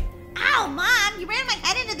anymore. Ow, Mom! You ran my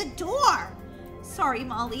head into the door! Sorry,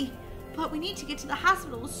 Molly, but we need to get to the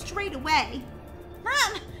hospital straight away. Mom,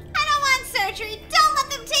 I don't want surgery! Don't let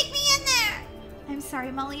them take me in there! I'm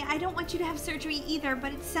sorry, Molly. I don't want you to have surgery either,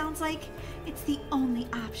 but it sounds like it's the only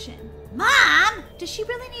option. Mom! Does she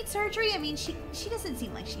really need surgery? I mean, she doesn't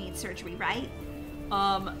seem like she needs surgery, right?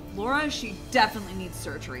 Laura, she definitely needs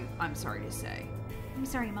surgery, I'm sorry to say. I'm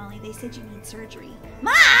sorry, Molly. They said you need surgery.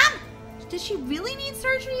 Mom! Does she really need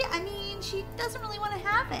surgery? I mean, she doesn't really want to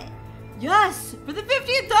have it. Yes! For the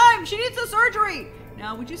 50th time, she needs the surgery!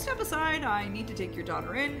 Now, would you step aside? I need to take your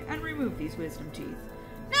daughter in and remove these wisdom teeth.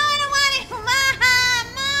 No, I don't want it!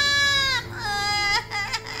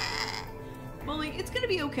 Mom! Molly, it's gonna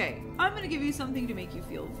be okay. I'm gonna give you something to make you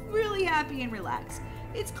feel really happy and relaxed.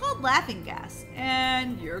 It's called laughing gas,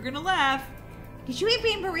 and you're gonna laugh. Did you eat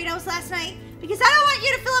bean burritos last night? Because I don't want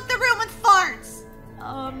you to fill up the room with farts!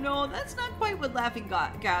 No, that's not quite what laughing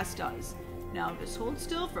gas does. Now just hold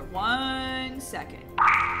still for 1 second.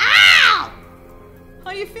 Ow!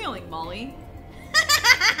 How you feeling, Molly?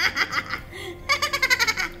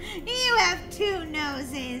 You have 2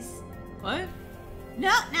 noses. What?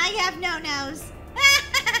 No, now you have no nose.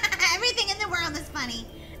 Everything in the world is funny.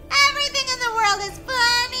 Everything in the world is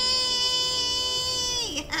funny!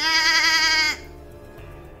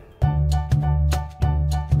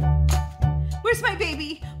 Where's my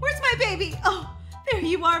baby? Where's my baby? Oh, there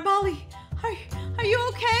you are, Molly. Are you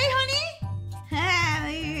okay, honey?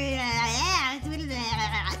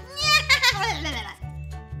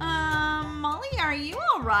 Molly, are you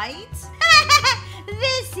all right?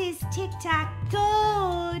 This is TikTok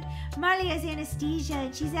gold. Marley has anesthesia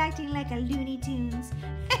and she's acting like a Looney Tunes.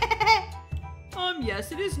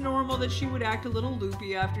 Yes, it is normal that she would act a little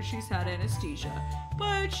loopy after she's had anesthesia,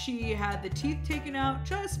 but she had the teeth taken out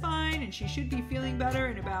just fine and she should be feeling better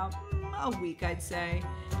in about a week, I'd say.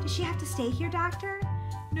 Does she have to stay here, doctor?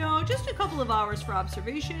 No, just a couple of hours for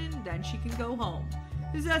observation, then she can go home.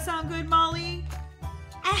 Does that sound good, Molly?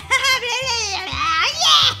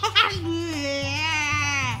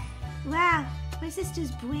 Wow, my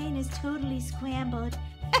sister's brain is totally scrambled.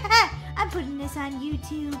 I'm putting this on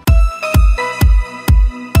YouTube.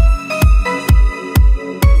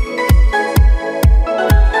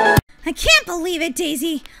 I can't believe it,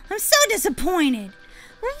 Daisy. I'm so disappointed.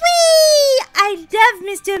 Whee! I love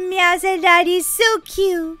Mr. Meowsalad. He's so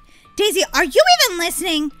cute. Daisy, are you even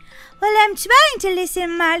listening? Well, I'm trying to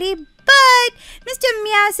listen, Molly, but Mr.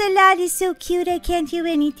 Meowsalad is so cute I can't hear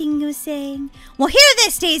anything you're saying. Well, hear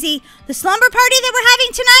this, Daisy. The slumber party that we're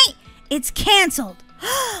having tonight, it's canceled.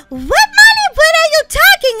 What, Molly? What are you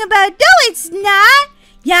talking about? No, it's not.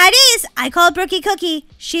 Yeah, it is. I called Brookie Cookie.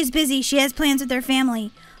 She's busy. She has plans with her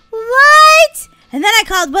family. What? And then I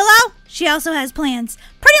called Willow. She also has plans.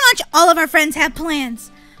 Pretty much all of our friends have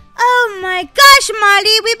plans. Oh my gosh,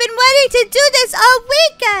 Molly, we've been waiting to do this all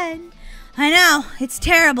weekend. I know, it's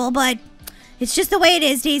terrible, but it's just the way it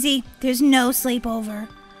is, Daisy. There's no sleepover.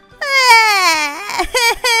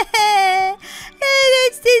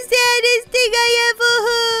 That's the saddest thing I ever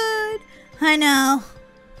heard. I know.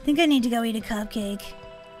 I think I need to go eat a cupcake.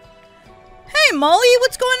 Hey, Molly,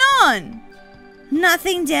 what's going on?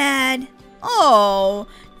 Nothing, Dad. Oh,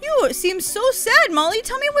 you seem so sad, Molly.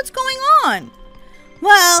 Tell me what's going on.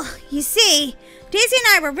 Well, you see, Daisy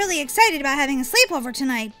and I were really excited about having a sleepover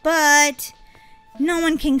tonight, but no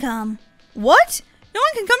one can come. What? No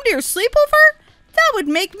one can come to your sleepover? That would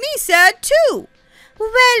make me sad, too. Well,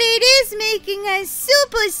 it is making us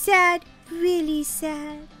super sad. Really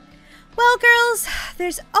sad. Well, girls,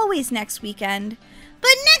 there's always next weekend. But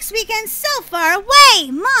next weekend's so far away,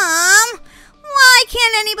 Mom. Why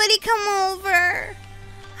can't anybody come over?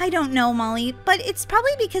 I don't know, Molly, but it's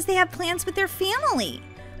probably because they have plans with their family.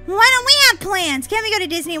 Why don't we have plans? Can't we go to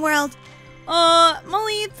Disney World?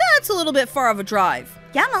 Molly, that's a little bit far of a drive.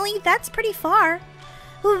 Yeah, Molly, that's pretty far.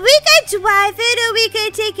 We could drive it or we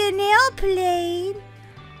could take an airplane.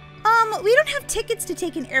 We don't have tickets to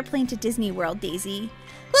take an airplane to Disney World, Daisy.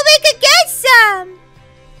 Well, we could get some.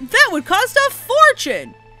 That would cost a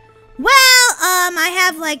fortune. Well, I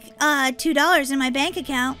have like $2 in my bank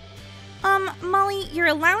account. Molly, your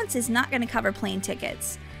allowance is not going to cover plane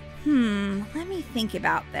tickets. Let me think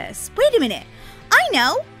about this. Wait a minute. I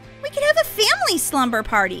know. We could have a family slumber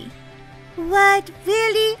party. What?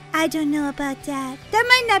 Really? I don't know about that. That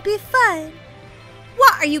might not be fun.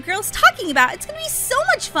 What are you girls talking about? It's going to be so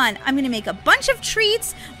much fun. I'm going to make a bunch of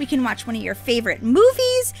treats. We can watch one of your favorite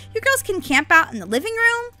movies. You girls can camp out in the living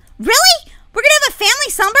room. Really? We're going to have a family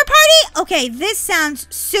slumber party? Okay, this sounds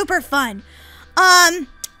super fun.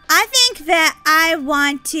 I think that I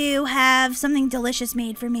want to have something delicious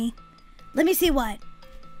made for me. Let me see what.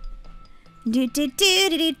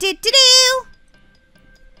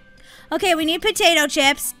 Okay, we need potato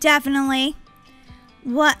chips, definitely.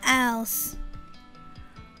 What else?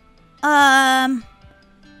 Mom,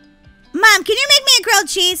 can you make me a grilled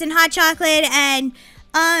cheese and hot chocolate and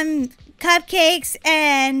cupcakes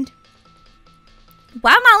and...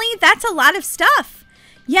 Wow, Molly, that's a lot of stuff.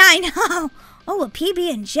 Yeah, I know. Oh, a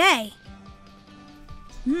PB&J.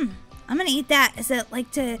 I'm gonna eat that. Is it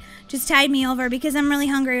like to just tide me over because I'm really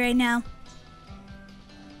hungry right now.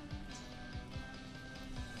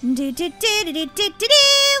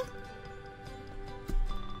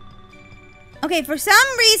 Okay, for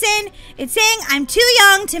some reason, it's saying I'm too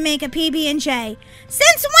young to make a PB&J.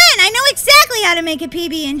 Since when? I know exactly how to make a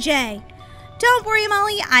PB&J. Don't worry,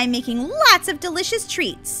 Molly. I'm making lots of delicious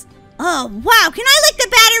treats. Oh, wow. Can I lick the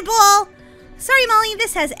batter bowl? Sorry, Molly.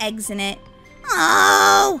 This has eggs in it.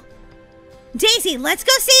 Oh. Daisy, let's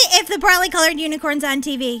go see if the brightly colored unicorn's on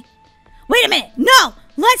TV. Wait a minute. No.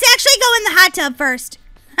 Let's actually go in the hot tub first.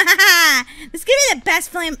 This is going to be the best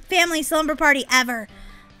family slumber party ever.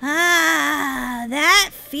 Ah, that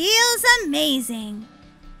feels amazing.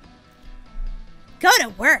 Go to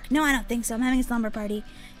work. No, I don't think so. I'm having a slumber party.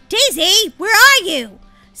 Daisy, where are you?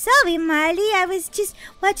 Sorry, Marley. I was just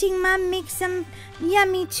watching Mom make some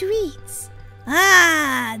yummy treats.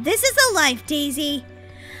 Ah, this is the life, Daisy.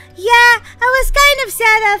 Yeah, I was kind of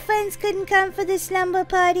sad our friends couldn't come for the slumber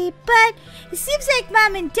party, but it seems like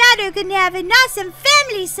Mom and Dad are going to have an awesome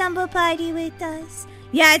family slumber party with us.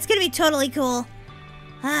 Yeah, it's going to be totally cool.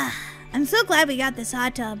 Ah, I'm so glad we got this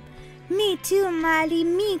hot tub. Me too, Marley,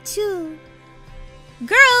 me too.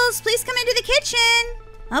 Girls, please come into the kitchen.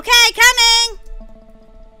 Okay, coming.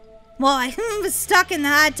 Whoa, I was stuck in the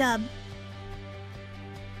hot tub.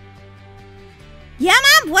 Yeah,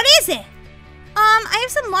 Mom, what is it? I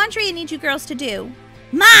have some laundry I need you girls to do.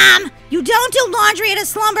 Mom, you don't do laundry at a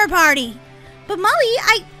slumber party. But Molly,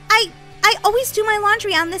 I always do my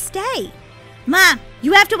laundry on this day. Mom,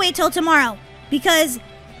 you have to wait till tomorrow because,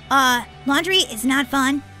 laundry is not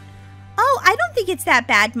fun. Oh, I don't think it's that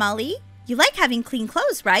bad, Molly. You like having clean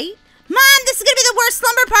clothes, right? Mom, this is going to be the worst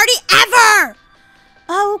slumber party ever.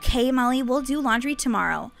 Okay, Molly, we'll do laundry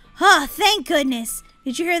tomorrow. Oh, thank goodness.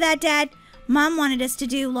 Did you hear that, Dad? Mom wanted us to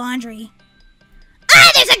do laundry.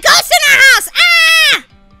 Ah, there's a ghost in our house! Ah!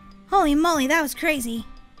 Holy moly, that was crazy.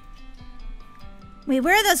 Wait,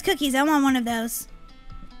 where are those cookies? I want one of those.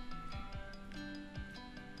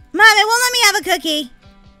 Mom, it won't let me have a cookie.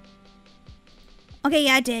 Okay,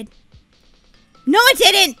 yeah, it did. No, it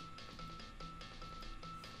didn't!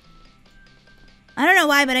 I don't know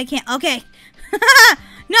why, but I can't. Okay.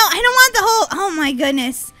 No, I don't want the whole... Oh, my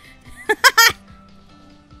goodness.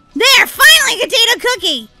 There, finally, a potato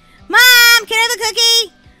cookie. Mom, can I have a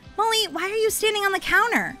cookie? Molly, why are you standing on the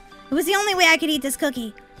counter? It was the only way I could eat this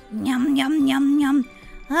cookie. Yum, yum, yum, yum.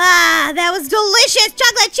 Ah, that was delicious.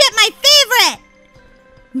 Chocolate chip, my favorite.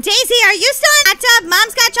 Daisy, are you still in the hot tub?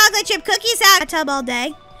 Mom's got chocolate chip cookies out in the tub all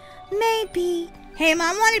day. Maybe. Hey,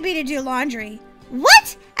 Mom wanted me to do laundry.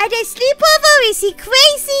 What? At a sleepover? Is he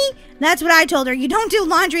crazy? That's what I told her. You don't do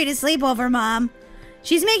laundry to sleep over, Mom.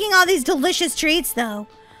 She's making all these delicious treats, though.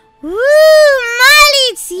 Ooh,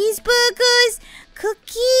 Molly, cheeseburgers,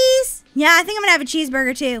 cookies. Yeah, I think I'm gonna have a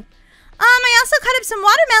cheeseburger, too. I also cut up some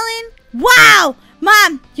watermelon. Wow!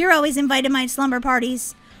 Mom, you're always invited to my slumber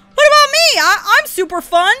parties. What about me? I'm super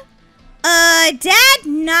fun. Dad?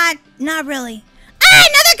 Not really. Ah,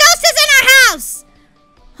 another ghost is in our house!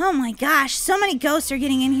 Oh my gosh, so many ghosts are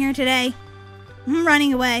getting in here today. I'm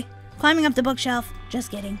running away, climbing up the bookshelf.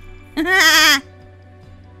 Just kidding. I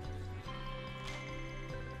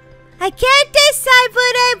can't decide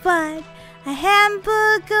what I want. A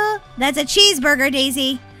hamburger. That's a cheeseburger,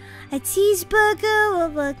 Daisy. A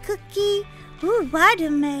cheeseburger or a cookie. Ooh,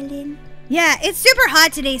 watermelon. Yeah, it's super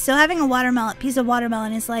hot today, so having a piece of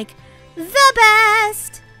watermelon is like the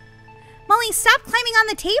best. Molly, stop climbing on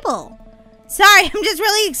the table. Sorry, I'm just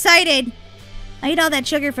really excited. I ate all that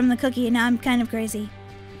sugar from the cookie and now I'm kind of crazy.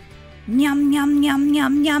 Yum, yum, yum,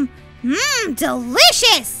 yum, yum. Mmm,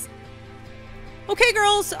 delicious. Okay,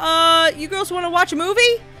 girls, you girls want to watch a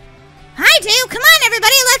movie? I do. Come on,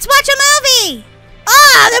 everybody, let's watch a movie.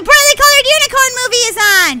 Oh, the brightly colored unicorn movie is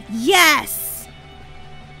on. Yes.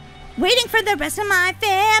 Waiting for the rest of my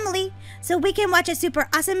family so we can watch a super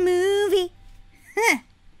awesome movie. Huh.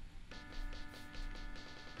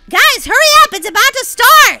 Guys, hurry up. It's about to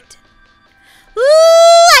start.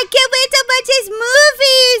 Ooh, I can't wait to watch this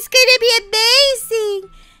movie. It's going to be amazing.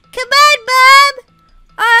 Come on, Mom.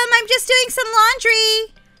 I'm just doing some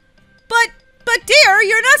laundry. But dear,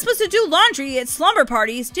 you're not supposed to do laundry at slumber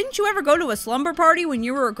parties. Didn't you ever go to a slumber party when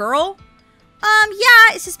you were a girl?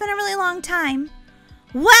 Yeah, it's just been a really long time.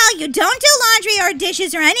 Well, you don't do laundry or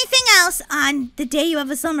dishes or anything else on the day you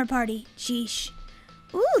have a slumber party. Sheesh.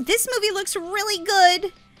 Ooh, this movie looks really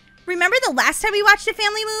good. Remember the last time we watched a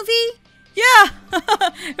family movie? Yeah,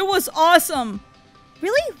 it was awesome.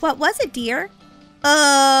 Really? What was it, dear?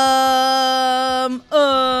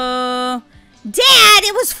 Dad,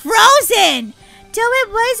 it was Frozen! No, it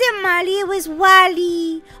wasn't, Molly. It was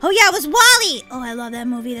Wally. Oh, yeah, it was Wally. Oh, I love that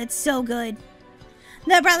movie. That's so good.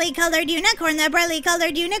 The brightly colored unicorn, the brightly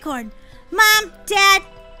colored unicorn. Mom, Dad.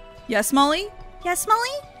 Yes, Molly? Yes,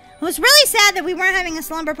 Molly? It was really sad that we weren't having a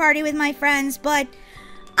slumber party with my friends, but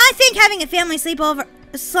I think having a family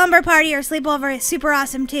slumber party or sleepover is super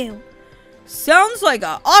awesome, too. Sounds like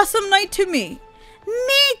an awesome night to me.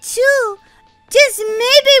 Me too. Just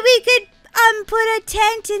maybe we could put a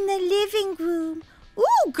tent in the living room.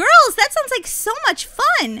 Ooh, girls, that sounds like so much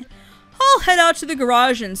fun. I'll head out to the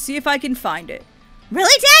garage and see if I can find it.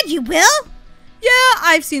 Really, Dad? You will? Yeah,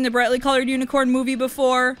 I've seen the brightly colored unicorn movie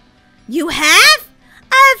before. You have?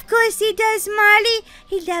 Of course he does, Molly.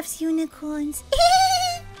 He loves unicorns.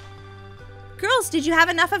 Girls, did you have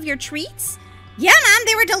enough of your treats? Yeah, Mom,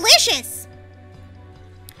 they were delicious.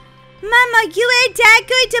 Mom, are you and Dad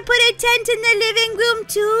going to put a tent in the living room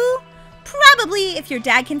too? Probably, if your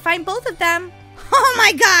dad can find both of them. Oh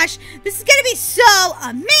my gosh, this is gonna be so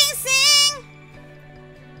amazing!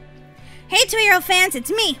 Hey, 2-year-old fans, it's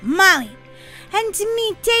me, Molly. And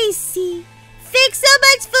me, Daisy. Thanks so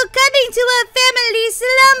much for coming to our family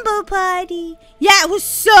slumber party. Yeah, it was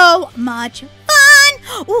so much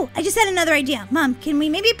fun. Ooh, I just had another idea. Mom, can we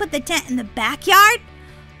maybe put the tent in the backyard?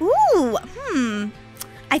 Ooh,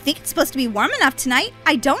 I think it's supposed to be warm enough tonight.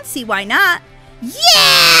 I don't see why not.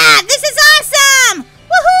 Yeah, this is awesome!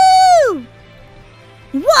 Woohoo!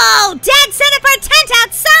 Whoa, Dad set up our tent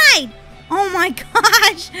outside! Oh my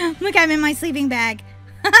gosh, look, I'm in my sleeping bag.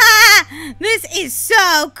 This is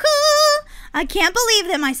so cool! I can't believe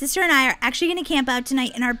that my sister and I are actually going to camp out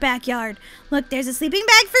tonight in our backyard. Look, there's a sleeping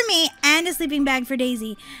bag for me and a sleeping bag for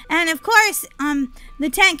Daisy. And of course, the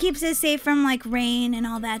tent keeps us safe from like rain and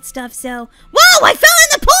all that stuff, so... Whoa, I fell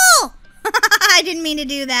in the pool! I didn't mean to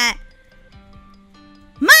do that.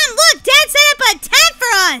 Mom, look, Dad set up a tent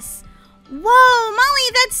for us. Whoa,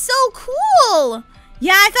 Molly, that's so cool.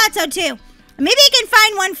 Yeah, I thought so too. Maybe I can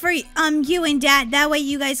find one for you and Dad. That way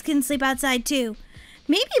you guys can sleep outside too.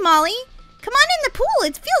 Maybe, Molly. Come on in the pool.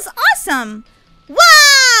 It feels awesome.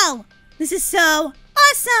 Wow! This is so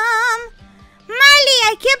awesome. Molly,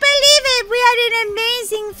 I can't believe it. We had an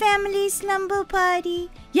amazing family slumber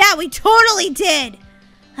party. Yeah, we totally did.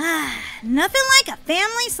 Nothing like a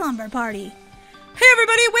family slumber party. Hey,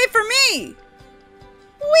 everybody, wait for me.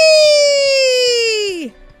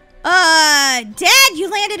 Whee! Dad, you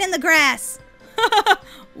landed in the grass.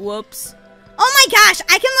 Whoops. Oh my gosh,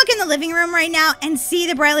 I can look in the living room right now and see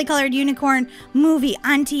the brightly colored unicorn movie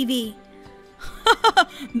on TV.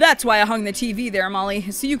 That's why I hung the TV there,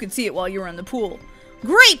 Molly, so you could see it while you were in the pool.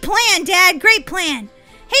 Great plan, Dad, great plan.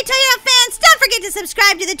 Hey, Toy Hero fans, don't forget to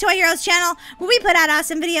subscribe to the Toy Heroes channel where we put out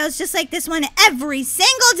awesome videos just like this one every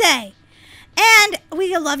single day. And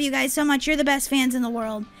we love you guys so much. You're the best fans in the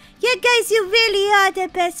world. Yeah, guys, you really are the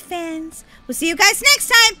best fans. We'll see you guys next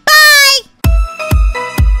time. Bye!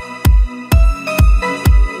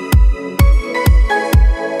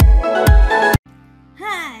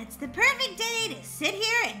 It's the perfect day to sit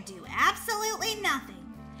here and do absolutely nothing.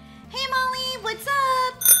 Hey, Molly, what's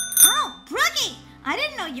up? Oh, Brookie, I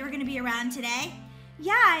didn't know you were going to be around today.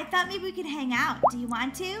 Yeah, I thought maybe we could hang out. Do you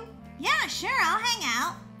want to? Yeah, sure, I'll hang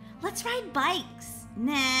out. Let's ride bikes.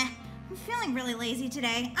 Nah, I'm feeling really lazy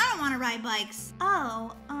today. I don't want to ride bikes.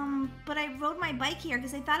 Oh, but I rode my bike here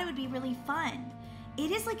because I thought it would be really fun.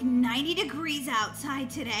 It is like 90 degrees outside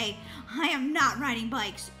today. I am not riding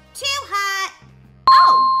bikes. Too hot.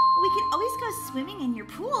 Oh, we could always go swimming in your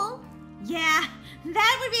pool. Yeah,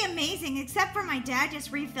 that would be amazing, except for my dad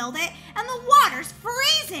just refilled it and the water's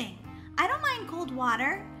freezing. I don't mind cold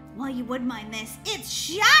water. Well, you would mind this. It's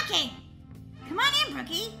shocking. Come on in,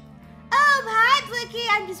 Brookie. Oh, hi, Brookie.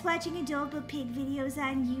 I'm just watching adorable pig videos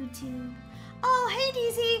on YouTube. Oh, hey,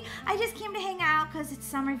 Daisy. I just came to hang out because it's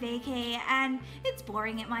summer vacay and it's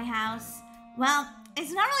boring at my house. Well,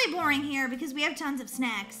 it's not really boring here because we have tons of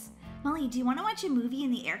snacks. Molly, do you want to watch a movie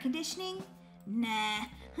in the air conditioning? Nah, I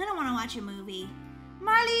don't want to watch a movie.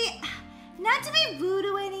 Marley, not to be rude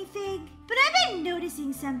or anything, but I've been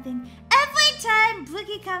noticing something. Every time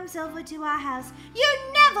Brookie comes over to our house, you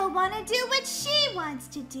never want to do what she wants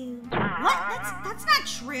to do. What? That's not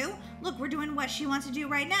true. Look, we're doing what she wants to do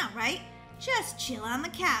right now, right? Just chill on the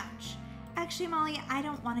couch. Actually, Molly, I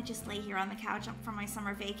don't want to just lay here on the couch for my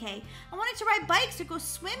summer vacay. I wanted to ride bikes or go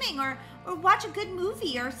swimming or watch a good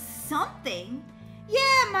movie or something.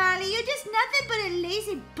 Yeah, Molly, you're just nothing but a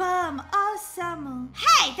lazy bum all summer.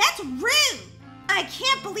 Hey, that's rude! I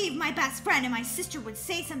can't believe my best friend and my sister would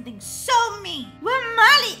say something so mean. Well,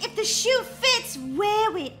 Molly, if the shoe fits,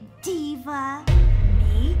 wear it, diva.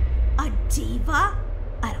 Me? A diva?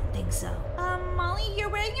 I don't think so. Molly, you're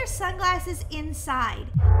wearing your sunglasses inside.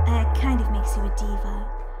 It kind of makes you a diva.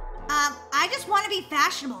 I just want to be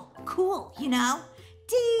fashionable. Cool, you know?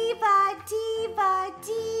 Diva, diva,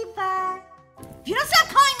 diva. If you don't stop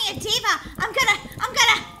calling me a diva, I'm gonna...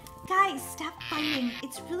 Guys, stop fighting.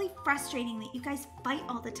 It's really frustrating that you guys fight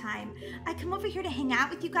all the time. I come over here to hang out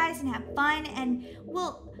with you guys and have fun and,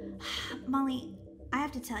 well, Molly, I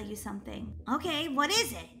have to tell you something. Okay, what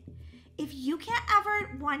is it? If you can't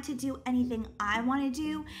ever want to do anything I want to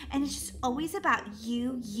do, and it's just always about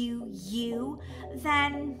you,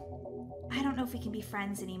 then I don't know if we can be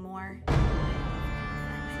friends anymore.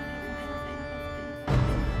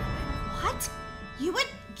 What? You would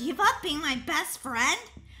give up being my best friend?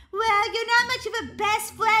 Well, you're not much of a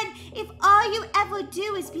best friend if all you ever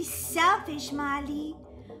do is be selfish, Molly.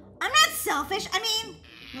 I'm not selfish. I mean,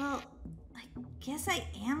 well, I guess I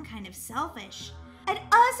am kind of selfish. And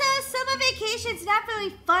also, summer vacation's not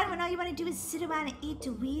very fun when all you want to do is sit around and eat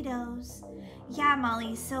Doritos. Yeah,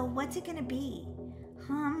 Molly, so what's it gonna be?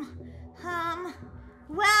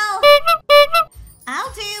 Well,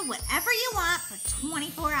 I'll do whatever you want for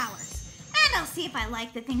 24 hours. And I'll see if I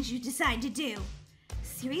like the things you decide to do.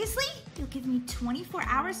 Seriously? You'll give me 24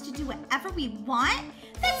 hours to do whatever we want?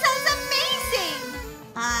 That sounds amazing!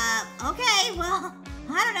 Okay, well,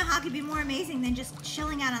 I don't know how it could be more amazing than just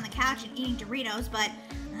chilling out on the couch and eating Doritos, but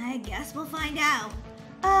I guess we'll find out.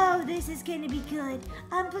 Oh, this is gonna be good.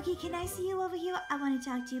 Brookie, can I see you over here? I want to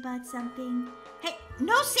talk to you about something. Hey,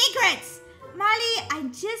 no secrets! Molly,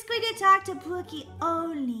 I'm just going to talk to Brookie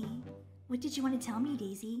only. What did you want to tell me,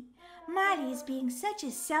 Daisy? Molly is being such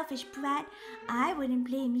a selfish brat. I wouldn't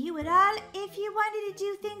blame you at all if you wanted to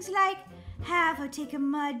do things like have her take a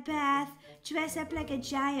mud bath, dress up like a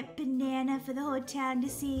giant banana for the whole town to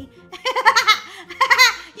see.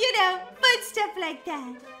 You know, fun stuff like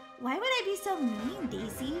that. Why would I be so mean,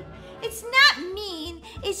 Daisy? It's not mean.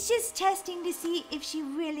 It's just testing to see if she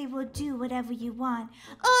really will do whatever you want,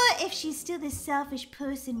 or if she's still the selfish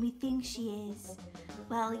person we think she is.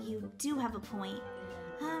 Well, you do have a point.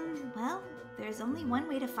 Well, there's only one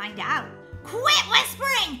way to find out. Quit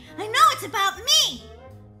whispering! I know it's about me!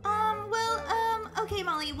 Okay,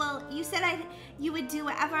 Molly, well, you said you would do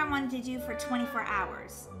whatever I wanted to do for 24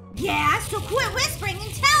 hours. Yeah, so quit whispering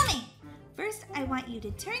and tell me! First, I want you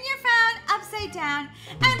to turn your phone upside down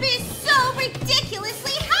and be so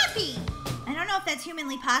ridiculously happy! I don't know if that's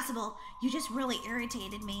humanly possible. You just really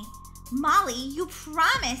irritated me. Molly, you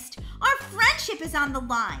promised. Our friendship is on the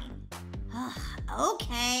line.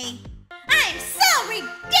 Okay. I'm so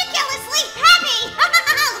ridiculously happy!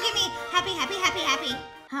 Look at me. Happy, happy, happy, happy.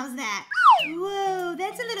 How's that? Whoa,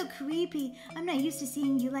 that's a little creepy. I'm not used to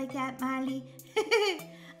seeing you like that, Molly. I'm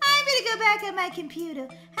gonna go back on my computer.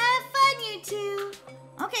 Have fun, you two.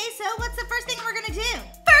 Okay, so what's the first thing we're gonna do?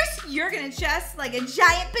 First, you're gonna dress like a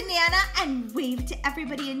giant banana and wave to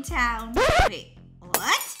everybody in town. Wait,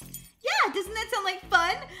 what? Yeah, doesn't that sound like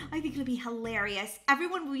fun? I think it'll be hilarious.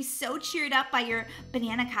 Everyone will be so cheered up by your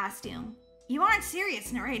banana costume. You aren't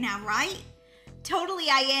serious right now, right? Totally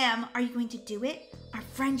I am. Are you going to do it? Our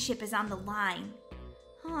friendship is on the line.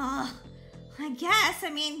 Oh, I guess. I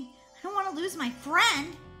mean, I don't want to lose my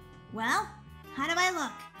friend. Well, how do I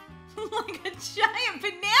look? Like a giant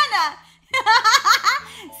banana.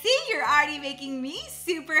 See, you're already making me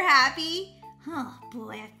super happy. Oh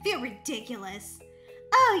boy, I feel ridiculous.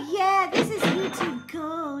 Oh yeah, this is YouTube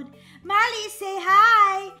Code. Marley, say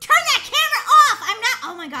hi. Turn that camera off! I'm not,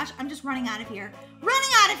 oh my gosh, I'm just running out of here.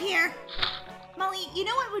 Running out of here. Molly, you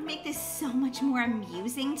know what would make this so much more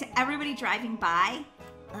amusing to everybody driving by?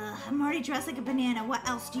 I'm already dressed like a banana. What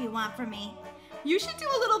else do you want from me? You should do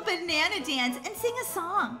a little banana dance and sing a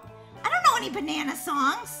song. I don't know any banana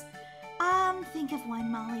songs. Think of one,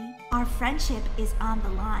 Molly. Our friendship is on the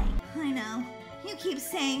line. I know. You keep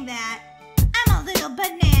saying that. I'm a little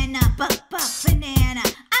banana, banana.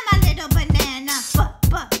 I'm a little banana,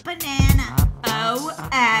 banana.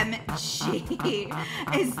 OMG.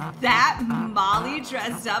 Is that Molly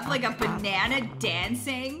dressed up like a banana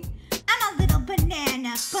dancing? I'm a little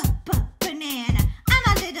banana, banana. I'm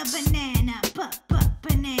a little banana,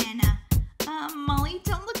 banana. Molly,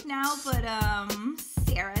 don't look now, but,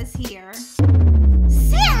 Sarah's here.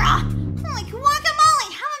 Sarah! Holy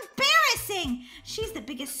guacamole, how embarrassing! She's the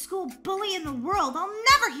biggest school bully in the world. I'll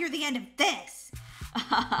never hear the end of this.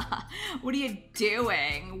 What are you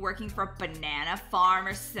doing? Working for a banana farm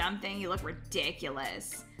or something? You look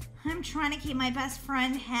ridiculous. I'm trying to keep my best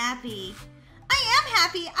friend happy. I am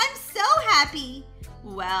happy. I'm so happy.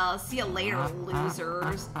 Well, see you later,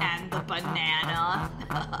 losers. And the banana.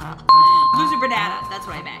 Loser banana. That's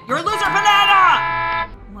what I meant. You're a loser banana!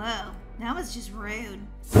 Whoa, that was just rude.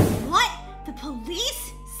 What? The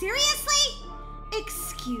police? Seriously?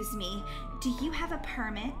 Excuse me. Do you have a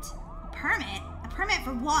permit? A permit? A permit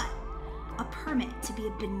for what? A permit to be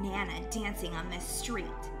a banana dancing on this street.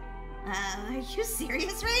 Are you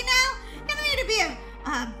serious right now? You don't need to be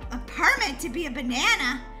a permit to be a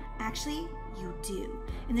banana. Actually, you do.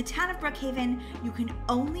 In the town of Brookhaven, you can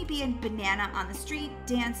only be a banana on the street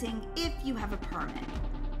dancing if you have a permit.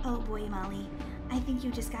 Oh boy, Molly, I think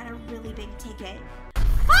you just got a really big ticket.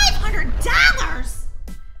 $500?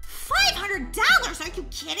 $500? Are you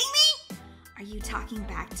kidding me? Are you talking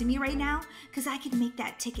back to me right now? Because I could make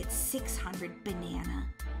that ticket 600 banana.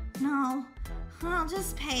 No, I'll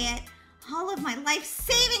just pay it. All of my life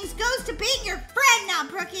savings goes to being your friend now,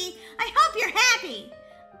 Brookie. I hope you're happy.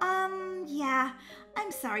 Yeah.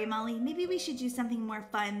 I'm sorry, Molly. Maybe we should do something more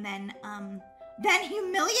fun than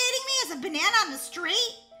humiliating me as a banana on the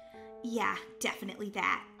street? Yeah, definitely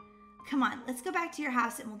that. Come on, let's go back to your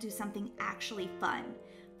house and we'll do something actually fun.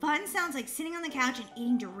 Fun sounds like sitting on the couch and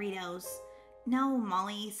eating Doritos. No,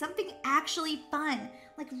 Molly, something actually fun,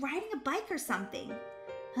 like riding a bike or something.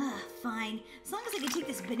 Fine. As long as I can take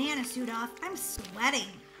this banana suit off, I'm sweating.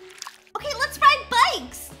 Okay, let's ride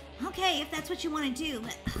bikes. Okay, if that's what you want to do,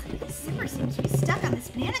 but the zipper seems to be stuck on this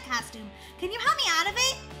banana costume. Can you help me out of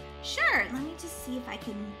it? Sure, let me just see if I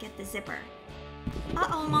can get the zipper.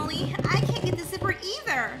 Uh-oh, Molly, I can't get the zipper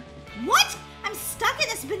either. What? I'm stuck in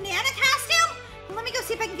this banana costume? Well, let me go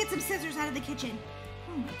see if I can get some scissors out of the kitchen.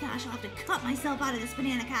 Oh my gosh, I'll have to cut myself out of this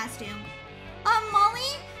banana costume.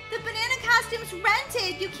 Molly, the banana costume's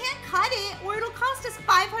rented. You can't cut it or it'll cost us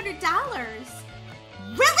 $500.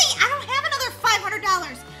 Really? I don't have another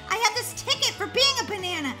 $500. I have this ticket for being a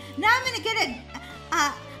banana. Now I'm gonna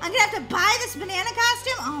have to buy this banana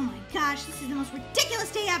costume? Oh my gosh, this is the most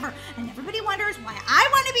ridiculous day ever. And everybody wonders why I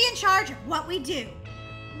want to be in charge of what we do.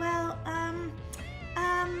 Well,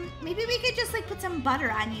 maybe we could just like put some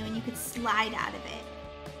butter on you and you could slide out of it.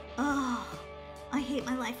 Oh, I hate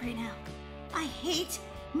my life right now. I hate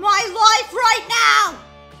my life right now.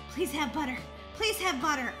 Please have butter. Please have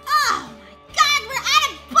butter. Oh my God, we're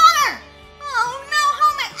out of butter. Oh no, how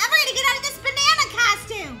am I ever gonna get out of this banana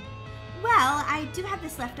costume? Well, I do have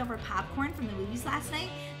this leftover popcorn from the movies last night.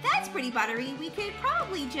 That's pretty buttery. We could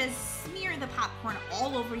probably just smear the popcorn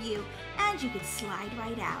all over you and you could slide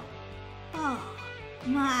right out. Oh,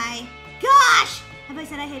 my gosh! Have I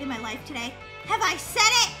said I hated my life today? Have I said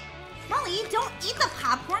it? Molly, don't eat the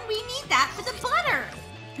popcorn. We need that for the butter.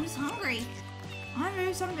 I'm just hungry. I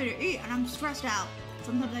need something to eat and I'm stressed out.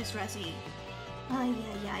 Sometimes I stress eat. Ay,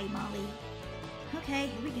 Molly. Okay,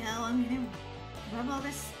 here we go. I'm gonna rub all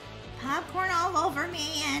this popcorn all over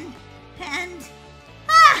me and thank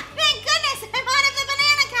goodness I'm out of the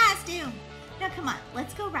banana costume. Now come on,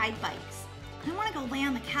 let's go ride bikes. I want to go lay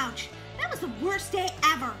on the couch. That was the worst day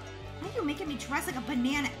ever. Now you're making me dress like a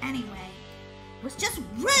banana anyway. It was just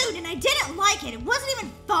rude and I didn't like it. It wasn't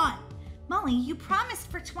even fun. Molly, you promised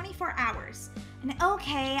for 24 hours. And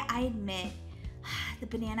okay, I admit, the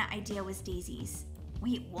banana idea was Daisy's.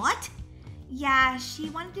 Wait, what? Yeah, she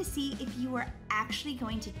wanted to see if you were actually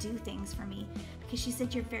going to do things for me because she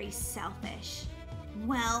said you're very selfish.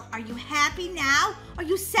 Well, are you happy now? Are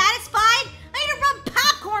you satisfied? I need to rub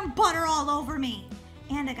popcorn butter all over me.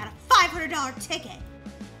 And I got a $500 ticket.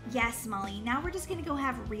 Yes, Molly, now we're just gonna go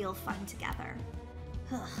have real fun together.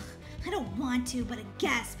 Ugh, I don't want to, but I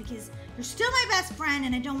guess because you're still my best friend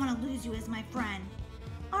and I don't want to lose you as my friend.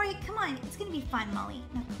 All right, come on, it's gonna be fun, Molly.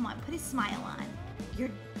 Now come on, put a smile on.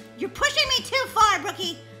 You're pushing me too far,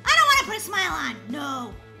 Brookie. I don't want to put a smile on.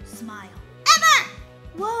 No, smile. Ever!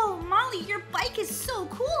 Whoa, Molly, your bike is so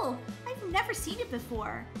cool. I've never seen it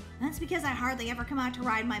before. That's because I hardly ever come out to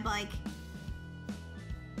ride my bike.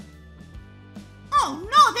 Oh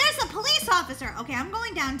no, there's a police officer. Okay, I'm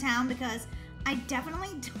going downtown because I definitely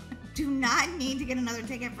do not need to get another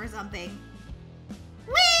ticket for something.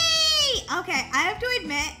 Whee! Okay, I have to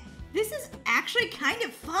admit, this is actually kind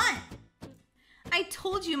of fun. I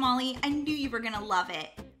told you, Molly, I knew you were gonna love it.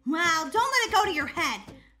 Well, don't let it go to your head.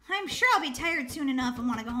 I'm sure I'll be tired soon enough and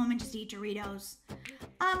want to go home and just eat Doritos.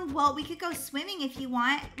 Well, we could go swimming if you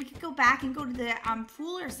want. We could go back and go to the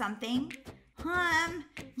pool or something.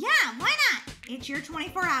 Yeah, why not? It's your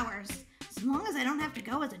 24 hours. As long as I don't have to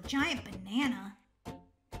go as a giant banana.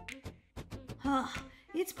 Ugh,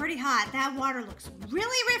 it's pretty hot. That water looks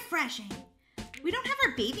really refreshing. We don't have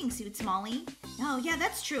our bathing suits, Molly. Oh, yeah,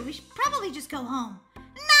 that's true. We should probably just go home.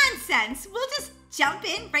 Nonsense! We'll just jump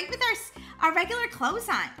in right with our regular clothes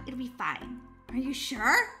on. It'll be fine. Are you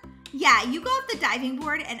sure? Yeah, you go up the diving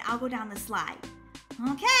board and I'll go down the slide.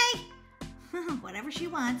 Okay. Whatever she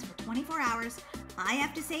wants for 24 hours, I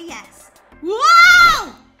have to say yes.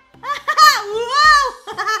 Whoa! Whoa!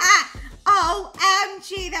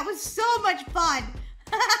 OMG, that was so much fun.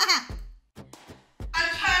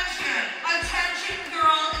 Attention! Attention,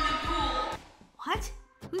 girl in the pool! What?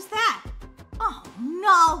 Who's that? Oh,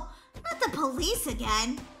 no. Not the police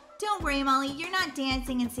again. Don't worry, Molly. You're not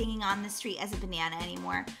dancing and singing on the street as a banana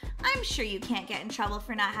anymore. I'm sure you can't get in trouble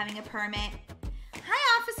for not having a permit.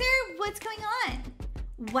 Hi, officer. What's going on?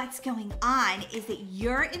 What's going on is that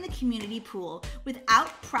you're in the community pool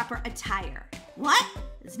without proper attire. What?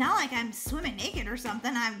 It's not like I'm swimming naked or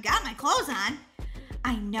something. I've got my clothes on.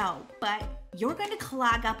 I know, but you're going to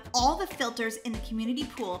clog up all the filters in the community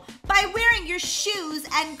pool by wearing your shoes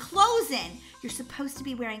and clothes in. You're supposed to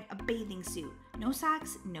be wearing a bathing suit. No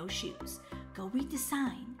socks, no shoes. Go read the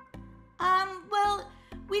sign. Well,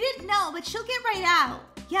 we didn't know, but she'll get right out.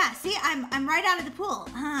 Yeah, see, I'm right out of the pool.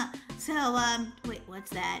 So, wait,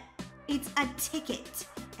 what's that? It's a ticket,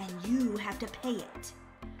 and you have to pay it.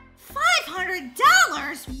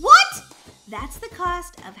 $500? What? That's the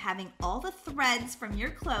cost of having all the threads from your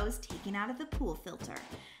clothes taken out of the pool filter.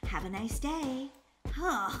 Have a nice day.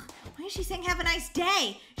 Ugh, why is she saying have a nice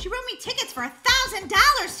day? She wrote me tickets for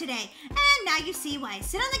 $1,000 today. And now you see why I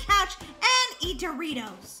sit on the couch and eat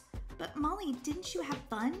Doritos. But Molly, didn't you have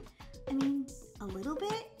fun? I mean, a little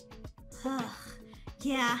bit? Ugh,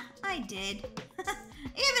 yeah, I did.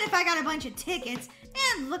 Even if I got a bunch of tickets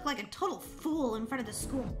and looked like a total fool in front of the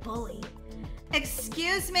school bully.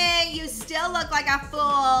 Excuse me, you still look like a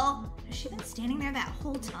fool. Has she been standing there that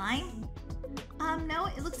whole time? No,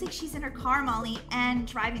 it looks like she's in her car, Molly, and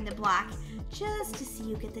driving the block just to see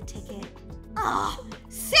you get the ticket. Oh,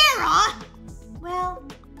 Sarah! Well,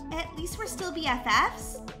 at least we're still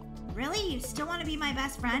BFFs. Really? You still want to be my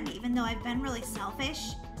best friend even though I've been really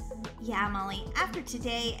selfish? Yeah, Molly, after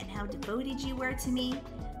today and how devoted you were to me,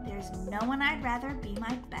 there's no one I'd rather be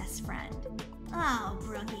my best friend. Oh,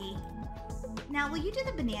 Brookie. Now, will you do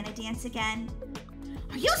the banana dance again?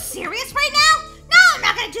 Are you serious right now? No, I'm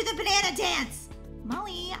not going to do the banana dance.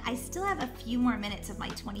 Molly, I still have a few more minutes of my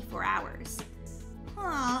 24 hours.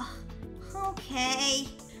 Oh, okay.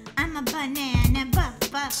 I'm a banana,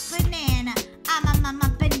 banana. I'm a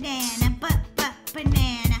banana,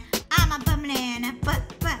 banana. I'm a banana,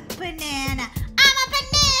 banana. I'm a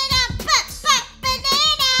banana, banana.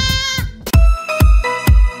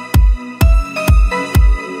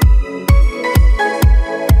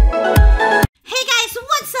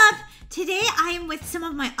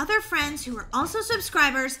 other friends who are also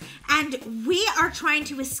subscribers, and we are trying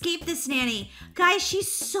to escape this nanny. Guys,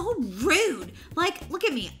 she's so rude. Like, look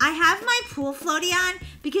at me. I have my pool floaty on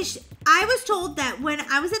because I was told that when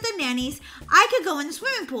I was at the nanny's, I could go in the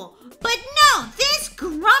swimming pool. But no, this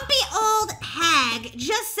grumpy old hag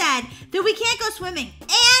just said that we can't go swimming.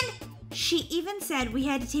 And she even said we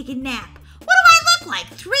had to take a nap. What do I look like?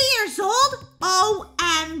 3 years old?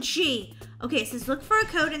 OMG. Okay, it says look for a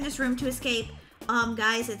code in this room to escape.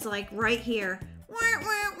 Guys, it's like right here.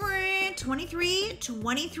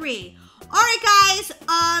 2323. All right, guys.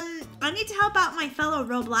 I need to help out my fellow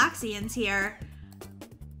Robloxians here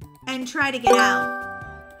and try to get out.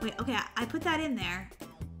 Wait, okay, I put that in there.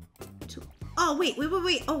 Oh, wait.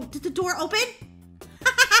 Oh, did the door open?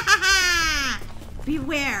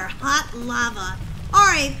 Beware, hot lava. All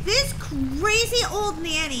right, this crazy old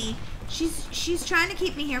nanny, she's trying to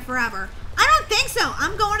keep me here forever. I don't think so.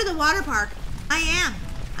 I'm going to the water park. I am,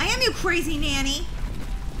 you crazy nanny.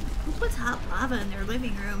 Who puts hot lava in their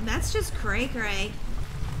living room? That's just cray-cray.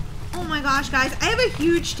 Oh my gosh, guys, I have a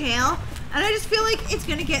huge tail, and I just feel like it's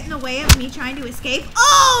gonna get in the way of me trying to escape.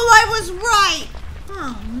 Oh, I was right.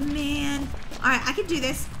 Oh, man. All right, I can do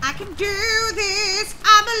this. I can do this.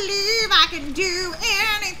 I believe I can do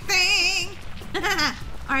anything.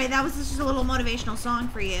 All right, that was just a little motivational song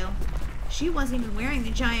for you. She wasn't even wearing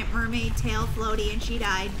the giant mermaid tail floaty, and she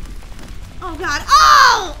died. Oh, God.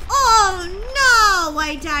 Oh, no.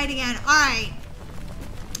 I died again. All right.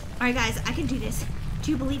 All right, guys, I can do this. Do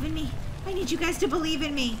you believe in me? I need you guys to believe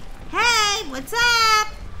in me. Hey, what's up?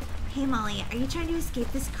 Hey, Molly, are you trying to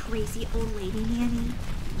escape this crazy old lady nanny?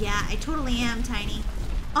 Yeah, I totally am, Tiny.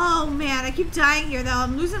 Oh, man, I keep dying here, though.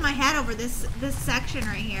 I'm losing my head over this section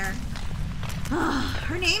right here.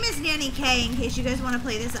 Her name is Nanny K, in case you guys want to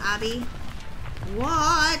play this obby.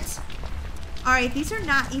 What? All right, these are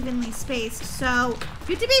not evenly spaced, so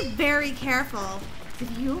you have to be very careful.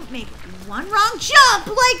 If you make one wrong jump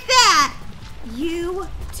like that, you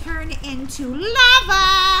turn into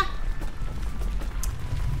lava.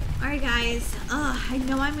 All right, guys. I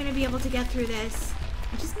know I'm going to be able to get through this.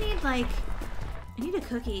 I just need, I need a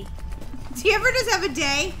cookie. Do you ever just have a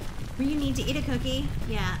day where you need to eat a cookie?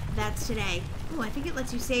 Yeah, that's today. Oh, I think it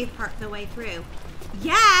lets you save part of the way through.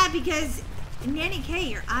 Yeah, because Nanny K,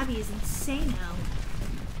 your obby is insane-o.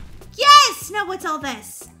 Yes! Now what's all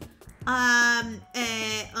this? Oh,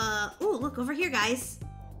 look over here, guys.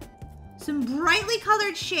 Some brightly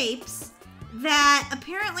colored shapes that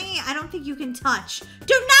apparently I don't think you can touch.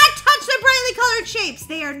 Do not touch the brightly colored shapes.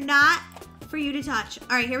 They are not for you to touch.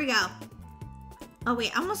 All right, here we go. Oh,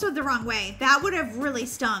 wait, I almost went the wrong way. That would have really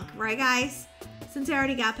stunk, right, guys? Since I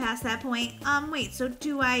already got past that point. Wait, so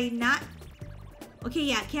do I not? Okay,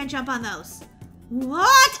 yeah, can't jump on those.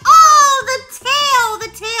 What? Oh, the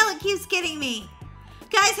tail, it keeps getting me.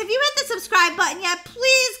 Guys, have you hit the subscribe button yet?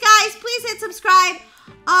 Please, guys, please hit subscribe.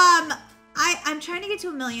 I'm trying to get to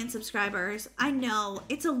 1 million subscribers. I know,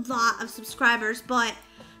 it's a lot of subscribers, but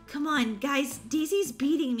come on, guys, Daisy's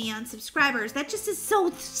beating me on subscribers. That just is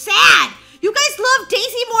so sad. You guys love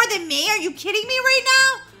Daisy more than me? Are you kidding me right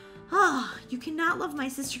now? Oh, you cannot love my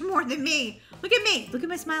sister more than me. Look at me. Look at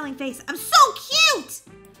my smiling face. I'm so cute.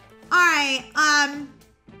 All right,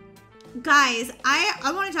 guys,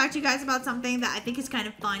 I want to talk to you guys about something that I think is kind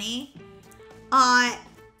of funny.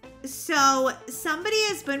 So somebody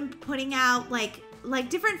has been putting out, like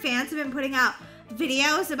different fans have been putting out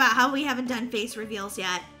videos about how we haven't done face reveals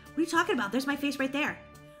yet. What are you talking about? There's my face right there.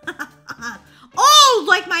 Oh,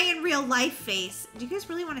 like my in real life face. Do you guys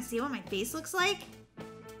really want to see what my face looks like?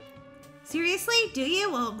 Seriously? Do you?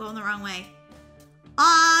 Well, I'm going the wrong way.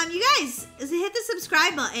 You guys, hit the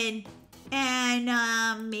subscribe button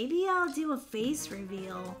and maybe I'll do a face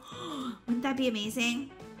reveal. Wouldn't that be amazing?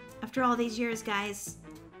 After all these years, guys,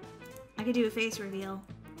 I could do a face reveal.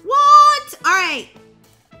 What? All right.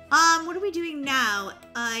 What are we doing now?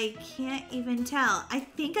 I can't even tell. I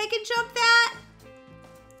think I can jump that.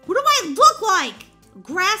 What do I look like? A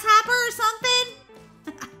grasshopper or something?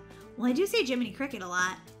 Well, I do say Jiminy Cricket a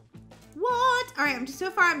lot. What? All right, so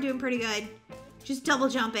far I'm doing pretty good. Just double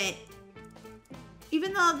jump it.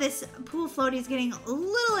 Even though this pool floaty is getting a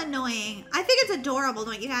little annoying, I think it's adorable,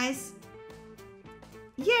 don't you guys?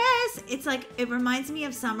 Yes, it's like, it reminds me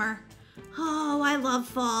of summer. Oh, I love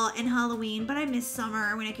fall and Halloween, but I miss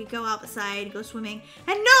summer when I could go outside, go swimming,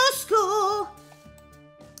 and no school.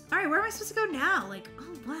 All right, where am I supposed to go now? Like,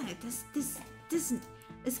 oh, what? This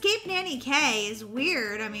Escape Nanny K is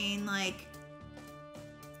weird. I mean, like,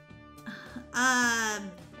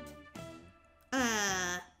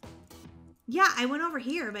 yeah, I went over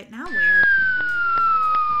here, but now where?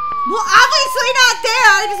 Well, obviously not there.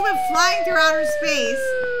 I just went flying through outer space.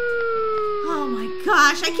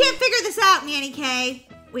 gosh, I can't figure this out, Nanny K.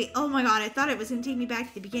 Wait, oh my god, I thought it was gonna take me back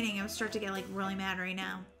to the beginning. I would start to get like really mad right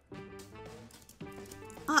now.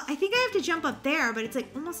 I think I have to jump up there, but it's like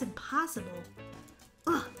almost impossible.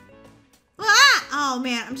 Ugh. Ah! Oh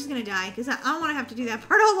man, I'm just gonna die because I don't want to have to do that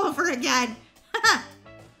part all over again. I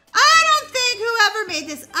don't think whoever made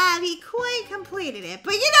this obby quite completed it,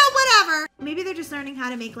 but you know, whatever. Maybe they're just learning how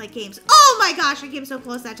to make like games. Oh my gosh, I came so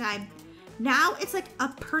close that time. Now it's like a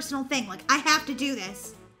personal thing. Like I have to do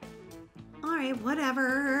this. All right,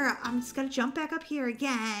 whatever. I'm just gonna jump back up here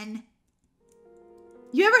again.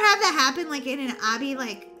 You ever have that happen like in an obby?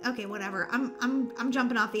 Like, okay, whatever. I'm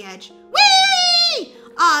jumping off the edge. Whee!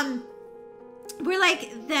 Where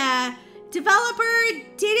like the developer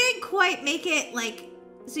didn't quite make it like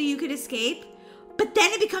so you could escape, but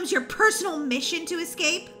then it becomes your personal mission to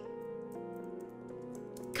escape.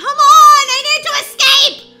 Come on, I need to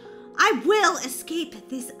escape! I will escape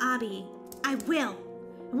this obby. I will.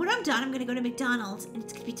 And when I'm done, I'm gonna go to McDonald's and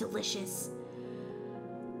it's gonna be delicious.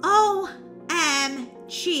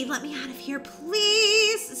 OMG, let me out of here,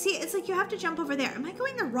 please. See, it's like you have to jump over there. Am I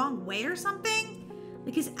going the wrong way or something?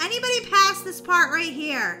 Like, is anybody past this part right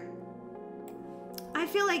here? I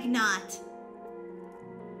feel like not.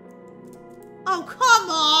 Oh, come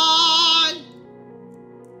on!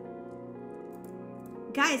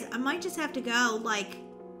 Guys, I might just have to go, like,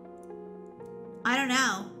 I don't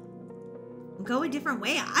know. Go a different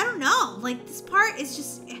way. I don't know. Like, this part is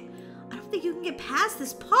just, I don't think you can get past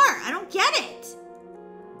this part. I don't get it.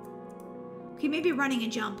 Okay, maybe running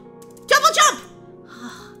and jump. Double jump!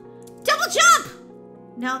 Double jump!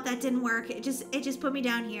 No, that didn't work. It just put me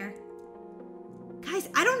down here. Guys,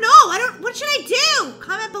 I don't know. What should I do?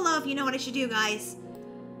 Comment below if you know what I should do, guys.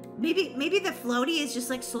 Maybe the floaty is just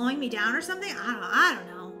like slowing me down or something. I don't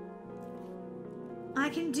know. I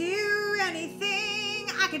can do anything.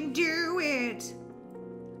 I can do it.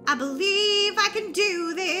 I believe I can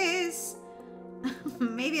do this.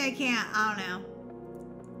 Maybe I can't. I don't know.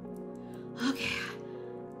 Okay.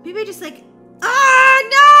 Maybe I just like,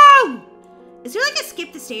 no! Is there like a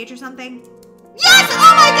skip the stage or something? Yes!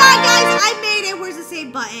 Oh my god, guys! I made it! Where's the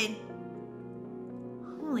save button?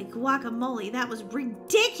 Holy guacamole, that was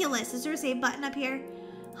ridiculous. Is there a save button up here?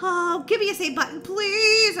 Oh, give me a save button,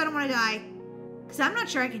 please! I don't want to die. Because I'm not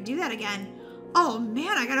sure I can do that again. Oh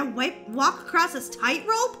man, I gotta walk across this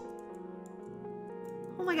tightrope?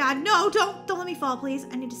 Oh my god, no, don't let me fall, please.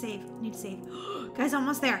 I need to save. Guys,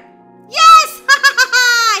 almost there. Yes!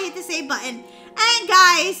 I hit the save button. And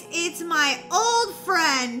guys, it's my old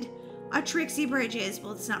friend, a Trixie Bridges.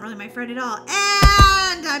 Well, it's not really my friend at all.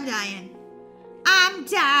 And I'm dying. I'm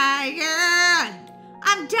dying.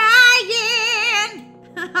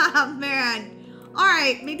 Oh, man. All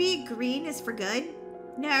right, maybe green is for good.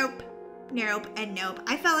 Nope, and nope.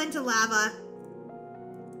 I fell into lava.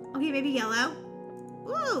 Okay, maybe yellow.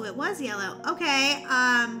 Ooh, it was yellow. Okay,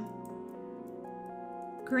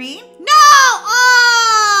 green? No!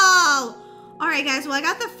 Oh! All right, guys, well, I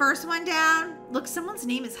got the first one down. Look, someone's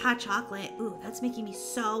name is Hot Chocolate. Ooh, that's making me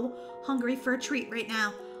so hungry for a treat right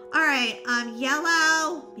now. All right,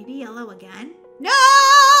 yellow. Maybe yellow again. No!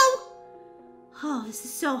 Oh, this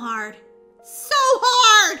is so hard. So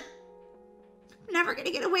hard! I'm never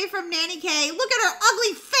gonna get away from Nanny K. Look at her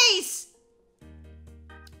ugly face!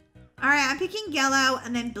 All right, I'm picking yellow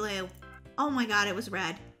and then blue. Oh my god, it was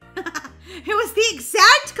red. It was the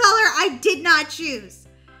exact color I did not choose.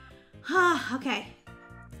 Okay.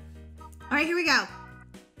 All right, here we go.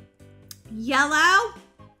 Yellow.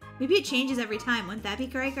 Maybe it changes every time. Wouldn't that be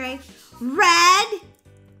great? Red.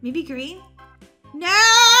 Maybe green. No,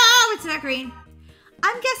 it's not green.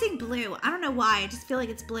 I'm guessing blue. I don't know why. I just feel like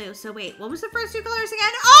it's blue. So wait, what was the first two colors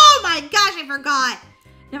again? Oh my gosh, I forgot.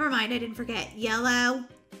 Never mind, I didn't forget. Yellow.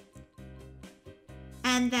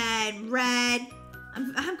 And then red.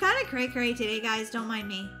 I'm kind of cray-cray today, guys. Don't mind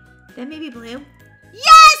me. Then maybe blue.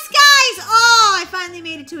 Yes, guys! Oh, I finally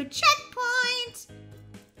made it to a checkpoint.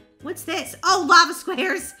 What's this? Oh, lava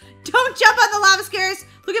squares. Don't jump on the lava squares.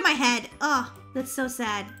 Look at my head. Oh, that's so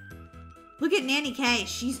sad. Look at Nanny K.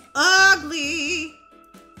 She's ugly.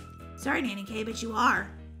 Sorry, Nanny K, but you are.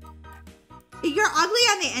 You're ugly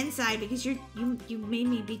on the inside because you made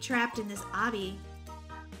me be trapped in this obby.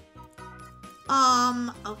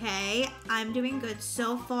 Okay. I'm doing good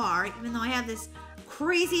so far, even though I have this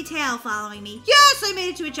crazy tail following me. Yes, I made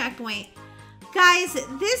it to a checkpoint. Guys,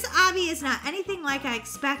 this obby is not anything like I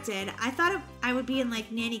expected. I thought I would be in like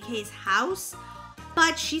Nanny K's house,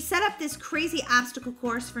 but she set up this crazy obstacle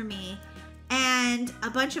course for me and a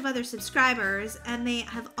bunch of other subscribers, and they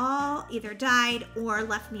have all either died or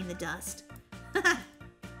left me in the dust.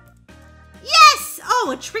 Yes!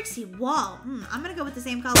 Oh, a tricksy wall. I'm gonna go with the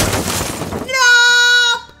same color.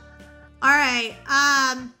 Nope! All right,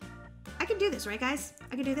 I can do this, right, guys?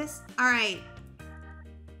 I can do this. All right.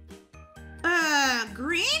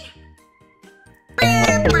 Green?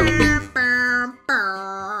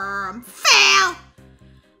 Fail!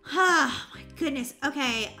 Oh, my goodness.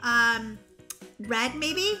 Okay, red,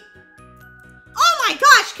 maybe? Oh my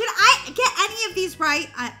gosh, could I get any of these right?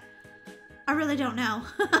 I really don't know.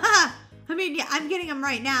 I mean, yeah, I'm getting them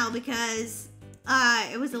right now because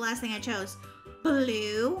it was the last thing I chose.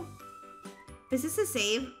 Blue. Is this a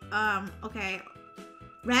save? Okay.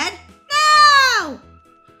 Red? No!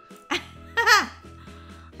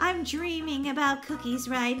 I'm dreaming about cookies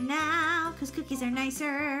right now because cookies are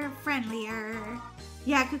nicer, friendlier.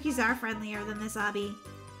 Yeah, cookies are friendlier than this obby.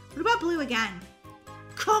 What about blue again?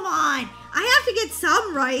 Come on! I have to get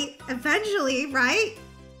some right eventually, right?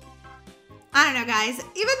 I don't know, guys.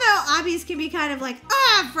 Even though obbies can be kind of like,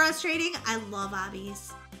 frustrating, I love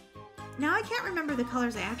obbies. Now I can't remember the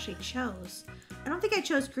colors I actually chose. I don't think I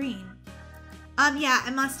chose green. Yeah, I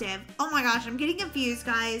must have. Oh my gosh, I'm getting confused,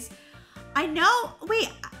 guys. I know, wait,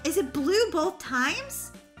 is it blue both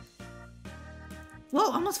times? Whoa,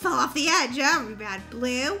 almost fell off the edge. That would be bad.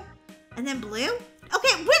 Blue, and then blue?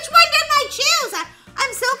 Okay, which one didn't I choose?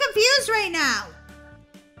 I'm so confused right now.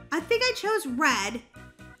 I think I chose red.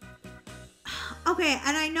 Okay,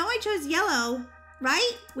 and I know I chose yellow,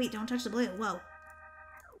 right? Wait, don't touch the blue. Whoa.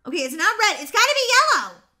 Okay, it's not red. It's got to be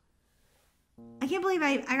yellow. I can't believe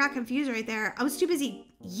I got confused right there. I was too busy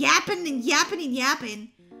yapping and yapping and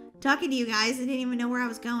yapping. Talking to you guys. I didn't even know where I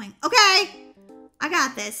was going. Okay, I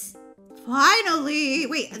got this. Finally.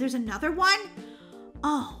 Wait, there's another one?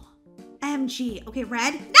 Oh, MG. Okay,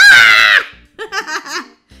 red. Ah!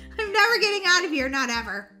 I'm never getting out of here. Not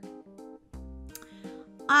ever.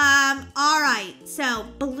 All right. So,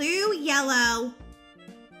 blue, yellow,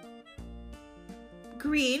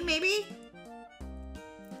 green, maybe?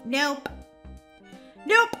 Nope.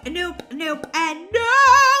 Nope, nope, nope, and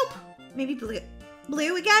nope! Maybe blue.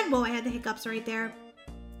 Blue again? Whoa, I had the hiccups right there.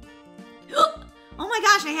 Oh my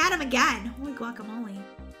gosh, I had him again. Holy guacamole.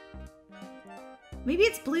 Maybe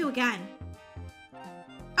it's blue again.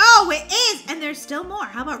 Oh, it is! And there's still more.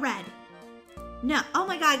 How about red? No. Oh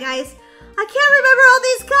my god, guys. I can't remember all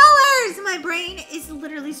these colors! My brain is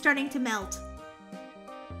literally starting to melt.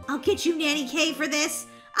 I'll get you, Nanny K, for this.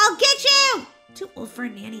 I'll get you! Too old for a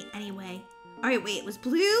nanny anyway. All right, wait. It was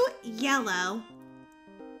blue, yellow,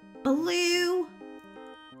 blue,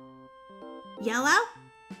 yellow?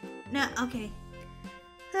 No, okay.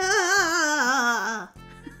 Oh,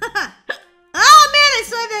 man, I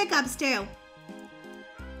still have the hiccups too.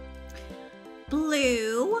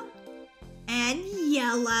 Blue and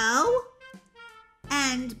yellow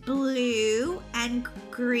and blue and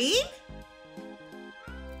green?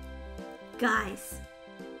 Guys,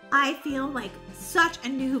 I feel like such a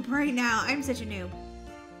noob right now. I'm such a noob.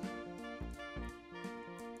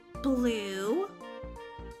 Blue,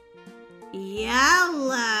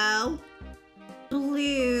 yellow,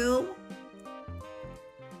 blue,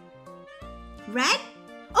 red?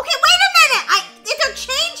 Okay, wait a minute! They're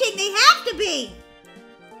changing! They have to be!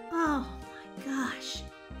 Oh my gosh.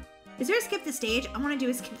 Is there a skip the stage? I want to do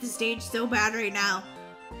a skip the stage so bad right now.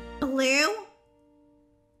 Blue,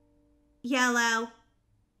 yellow,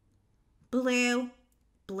 blue,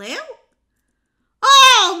 blue?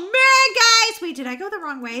 Oh man, guys! Wait, did I go the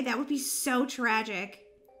wrong way? That would be so tragic.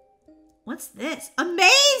 What's this? A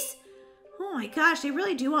maze? Oh my gosh, they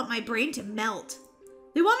really do want my brain to melt.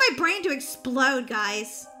 They want my brain to explode,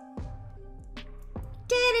 guys.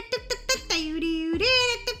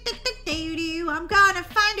 I'm gonna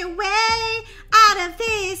find a way out of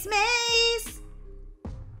this maze.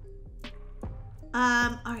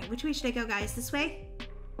 Alright, which way should I go, guys? This way?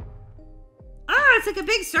 Oh, it's like a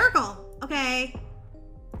big circle. Okay.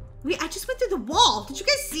 Wait, I just went through the wall. Did you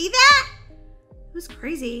guys see that? It was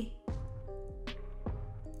crazy.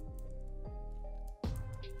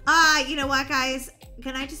 You know what, guys?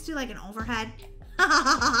 Can I just do like an overhead?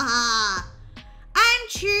 I'm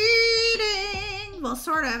cheating. Well,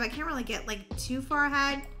 sort of. I can't really get like too far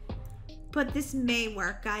ahead. But this may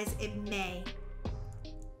work, guys. It may.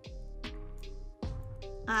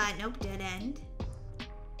 Nope, dead end.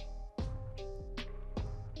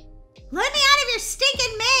 Let me out of your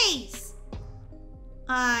stinking maze!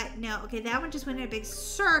 No. Okay, that one just went in a big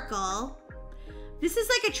circle. This is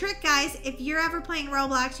like a trick, guys. If you're ever playing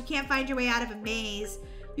Roblox, you can't find your way out of a maze.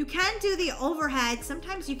 You can do the overhead.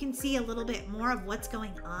 Sometimes you can see a little bit more of what's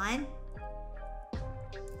going on.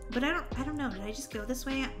 But I don't know. Did I just go this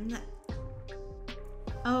way?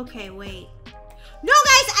 Okay, wait. No,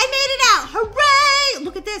 guys, I made it out. Hooray!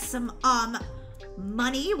 look at this. Some,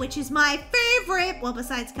 money, which is my favorite. Well,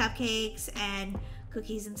 besides cupcakes and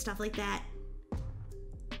cookies and stuff like that.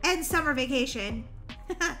 And summer vacation.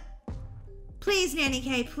 Please, Nanny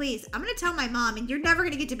K, please. I'm gonna tell my mom, and you're never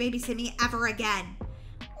gonna get to babysit me ever again.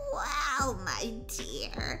 Well, my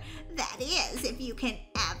dear, that is if you can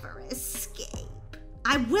ever escape.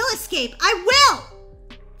 I will escape. I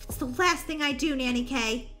will! It's the last thing I do, Nanny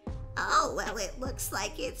K. Oh, well, it looks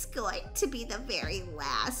like it's going to be the very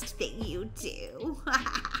last thing you do.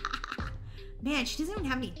 Man, she doesn't even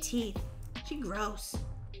have any teeth. She's gross.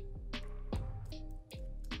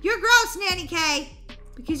 You're gross, Nanny K,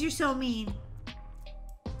 because you're so mean.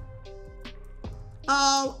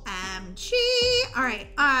 OMG. All right,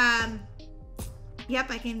 yep,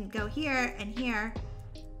 I can go here and here.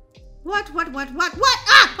 What?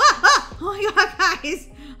 Ah! Oh my God, guys.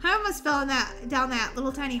 I almost fell down that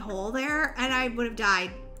little tiny hole there, and I would have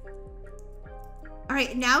died. All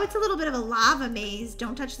right, now it's a little bit of a lava maze.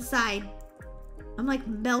 Don't touch the side. I'm like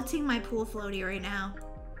melting my pool floaty right now.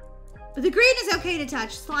 But the green is okay to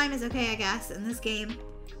touch. Slime is okay, I guess, in this game.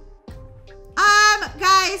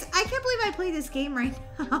 Guys, I can't believe I played this game right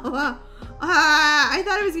now. I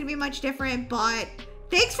thought it was gonna be much different, but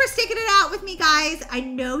thanks for sticking it out with me, guys. I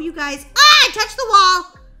know you guys. I touched the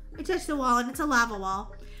wall. I touched the wall, and it's a lava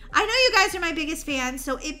wall. I know you guys are my biggest fans,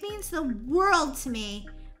 so it means the world to me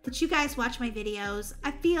that you guys watch my videos.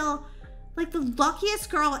 I feel like the luckiest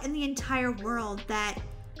girl in the entire world that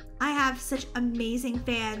I have such amazing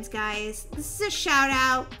fans, guys. This is a shout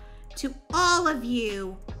out to all of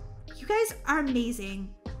you. You guys are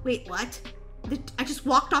amazing. Wait, what? I just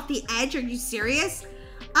walked off the edge. Are you serious?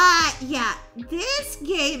 Yeah, this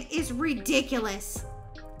game is ridiculous.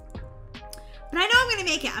 But I know I'm gonna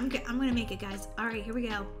make it. I'm gonna make it, guys. All right, here we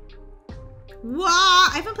go. Whoa,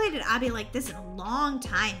 I haven't played an obby like this in a long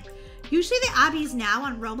time. Usually the obbies now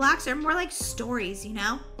on Roblox are more like stories, you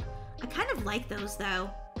know? I kind of like those though.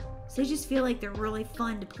 So I just feel like they're really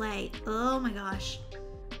fun to play. Oh my gosh.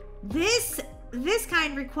 This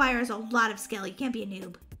kind requires a lot of skill. You can't be a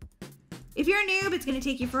noob. If you're a noob, it's gonna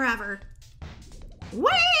take you forever.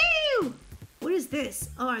 Woo! What is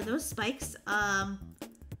this? Oh, are those spikes?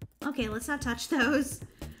 Okay, let's not touch those.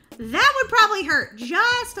 That would probably hurt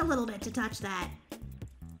just a little bit to touch that.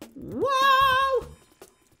 Whoa! All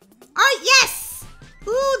right, yes!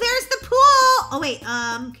 Ooh, there's the pool! Oh, wait,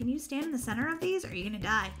 can you stand in the center of these or are you gonna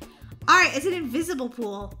die? All right, it's an invisible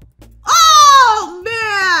pool. Oh,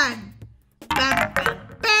 man! Bam, bam,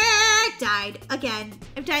 bam! Died again.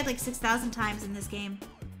 I've died like 6,000 times in this game.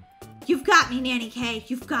 You've got me, Nanny K.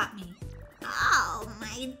 You've got me. Oh,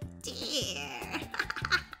 my dear.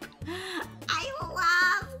 I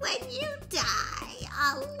love when you die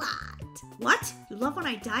a lot. What? You love when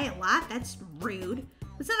I die a lot? That's rude.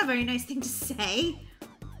 That's not a very nice thing to say.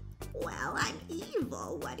 Well, I'm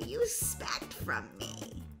evil. What do you expect from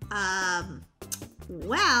me?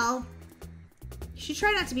 Well, you should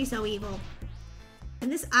try not to be so evil.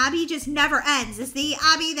 And this obby just never ends. It's the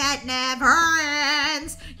obby that never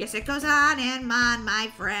ends. Yes, it goes on and on,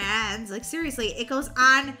 my friends. Like, seriously, it goes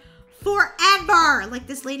on forever. Like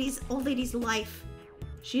this old lady's life.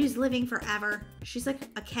 She's living forever. She's like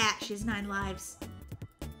a cat. She has 9 lives.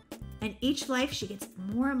 And each life, she gets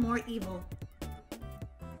more and more evil.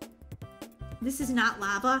 This is not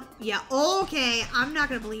lava? Yeah, okay. I'm not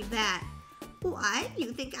gonna believe that. What?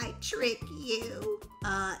 You think I trick you?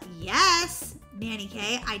 Yes, Nanny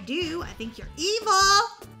K, I do. I think you're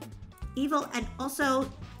evil. Evil and also,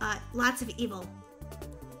 lots of evil.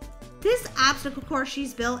 This obstacle course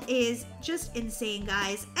she's built is just insane,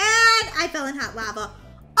 guys. And I fell in hot lava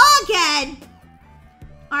again.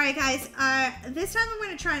 All right, guys, this time I'm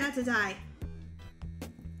gonna try not to die.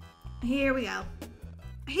 Here we go.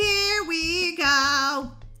 Here we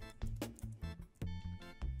go.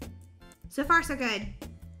 So far, so good.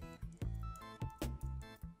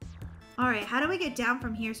 All right, how do we get down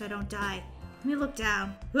from here so I don't die? Let me look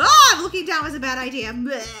down. Oh, looking down was a bad idea.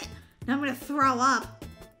 Blech. Now I'm gonna throw up.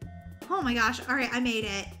 Oh my gosh, all right, I made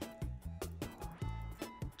it.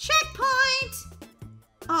 Checkpoint!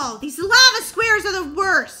 Oh, these lava squares are the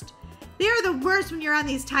worst. They're the worst when you're on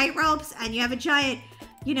these tight ropes and you have a giant,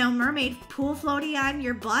 you know, mermaid pool floaty on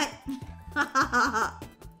your butt.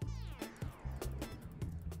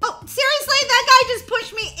 Oh, seriously? That guy just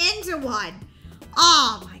pushed me into one.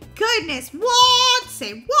 Oh my goodness. What?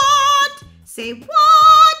 Say what? Say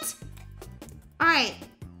what? All right.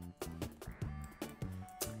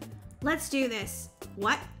 Let's do this.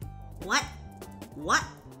 What? What? What?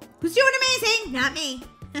 Who's doing amazing? Not me.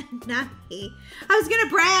 Not me. I was gonna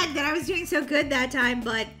brag that I was doing so good that time,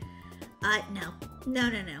 but no. No.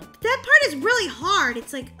 That part is really hard.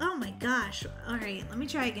 It's like, oh my gosh. All right, let me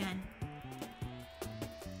try again.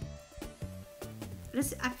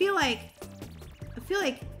 I feel like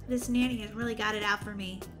this nanny has really got it out for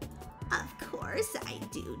me. Of course I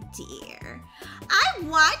do, dear. I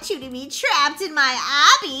want you to be trapped in my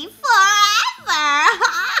obby forever.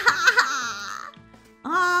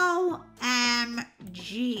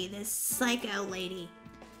 OMG, this psycho lady.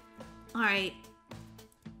 All right.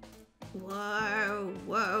 Whoa.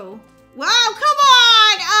 Whoa, come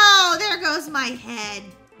on! Oh, there goes my head.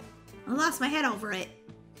 I lost my head over it.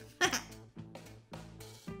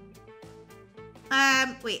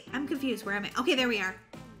 Wait, I'm confused. Where am I? Okay, there we are.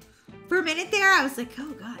 For a minute there, I was like,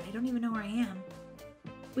 oh God, I don't even know where I am.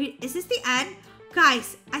 Wait, is this the end?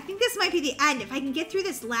 Guys, I think this might be the end. If I can get through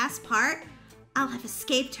this last part, I'll have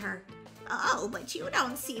escaped her. Oh, but you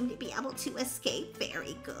don't seem to be able to escape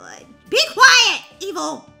very good. Be quiet,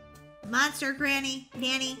 evil monster granny,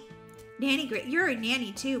 nanny. You're a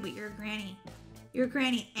nanny too, but you're a granny. You're a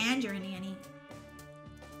granny and you're a nanny.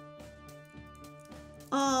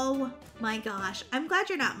 Oh my gosh. I'm glad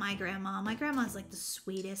you're not my grandma. My grandma's like the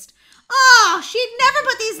sweetest. Oh, she'd never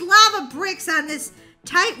put these lava bricks on this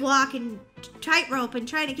tightrope and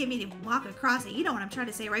try to get me to walk across it. You know what I'm trying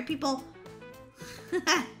to say, right, people?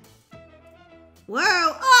 Whoa.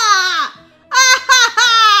 Ah!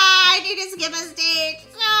 I need to skip a stage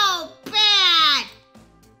so bad.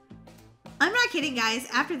 I'm not kidding, guys.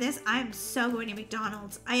 After this, I'm so going to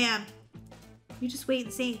McDonald's. I am. You just wait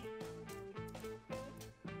and see.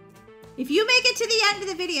 If you make it to the end of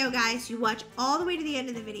the video, guys, you watch all the way to the end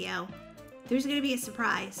of the video, there's going to be a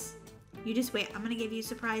surprise. You just wait. I'm going to give you a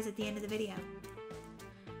surprise at the end of the video.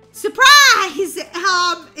 Surprise!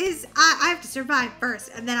 I have to survive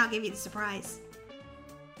first, and then I'll give you the surprise.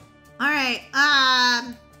 All right.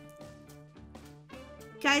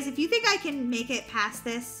 Guys, if you think I can make it past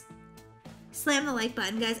this, slam the like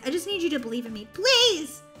button, guys. I just need you to believe in me.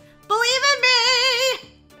 Please! Believe in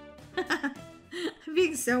me! I'm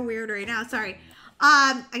being so weird right now. Sorry.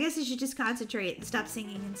 I guess I should just concentrate and stop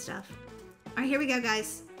singing and stuff. All right, here we go,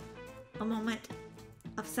 guys. A moment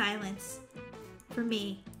of silence for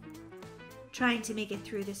me trying to make it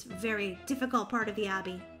through this very difficult part of the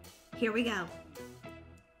obby. Here we go.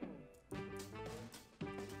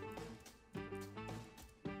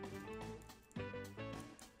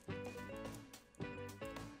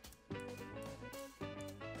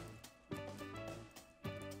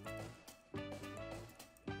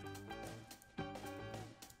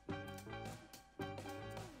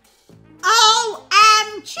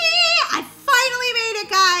 I finally made it,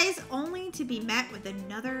 guys! Only to be met with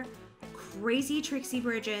another crazy Trixie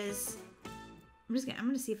Bridges. I'm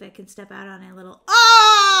gonna see if I can step out on a little.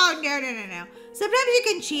 Oh, no. Sometimes you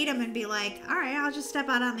can cheat them and be like, all right, I'll just step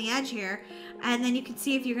out on the edge here. And then you can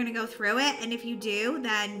see if you're gonna go through it. And if you do,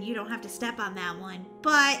 then you don't have to step on that one.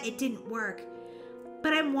 But it didn't work.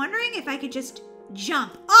 But I'm wondering if I could just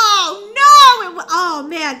jump. Oh, no! Oh,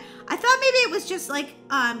 man. I thought maybe it was just, like,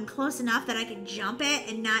 close enough that I could jump it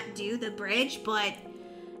and not do the bridge, but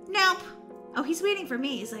nope. Oh, he's waiting for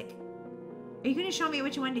me. He's like, are you going to show me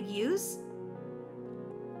which one to use?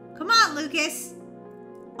 Come on, Lucas.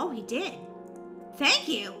 Oh, he did. Thank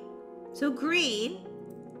you. So green.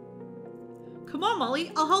 Come on,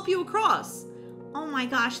 Molly. I'll help you across. Oh, my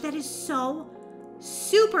gosh. That is so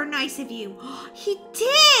super nice of you. He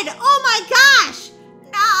did. Oh, my gosh.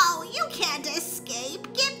 No, you can't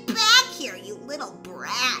escape. Get back here, you little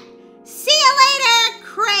brat. See you later,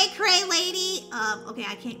 cray lady. Okay,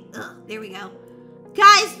 I can't. There we go.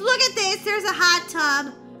 Guys, look at this. There's a hot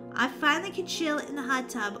tub. I finally can chill in the hot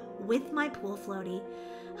tub with my pool floaty.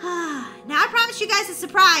 Now I promised you guys a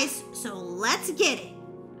surprise, so let's get it.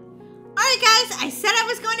 All right, guys, I said I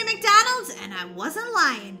was going to McDonald's, and I wasn't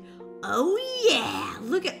lying. Oh, yeah.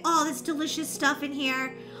 Look at all this delicious stuff in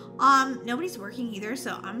here. Nobody's working either,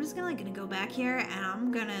 so I'm just gonna go back here and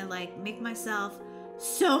I'm gonna like make myself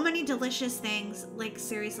so many delicious things. Like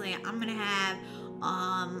seriously, I'm gonna have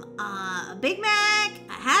a Big Mac,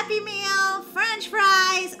 a Happy Meal, French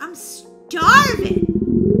fries. I'm starving.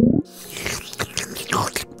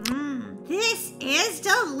 This is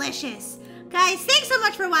delicious. Guys, thanks so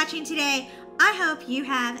much for watching today. I hope you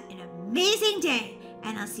have an amazing day,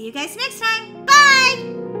 and I'll see you guys next time. Bye!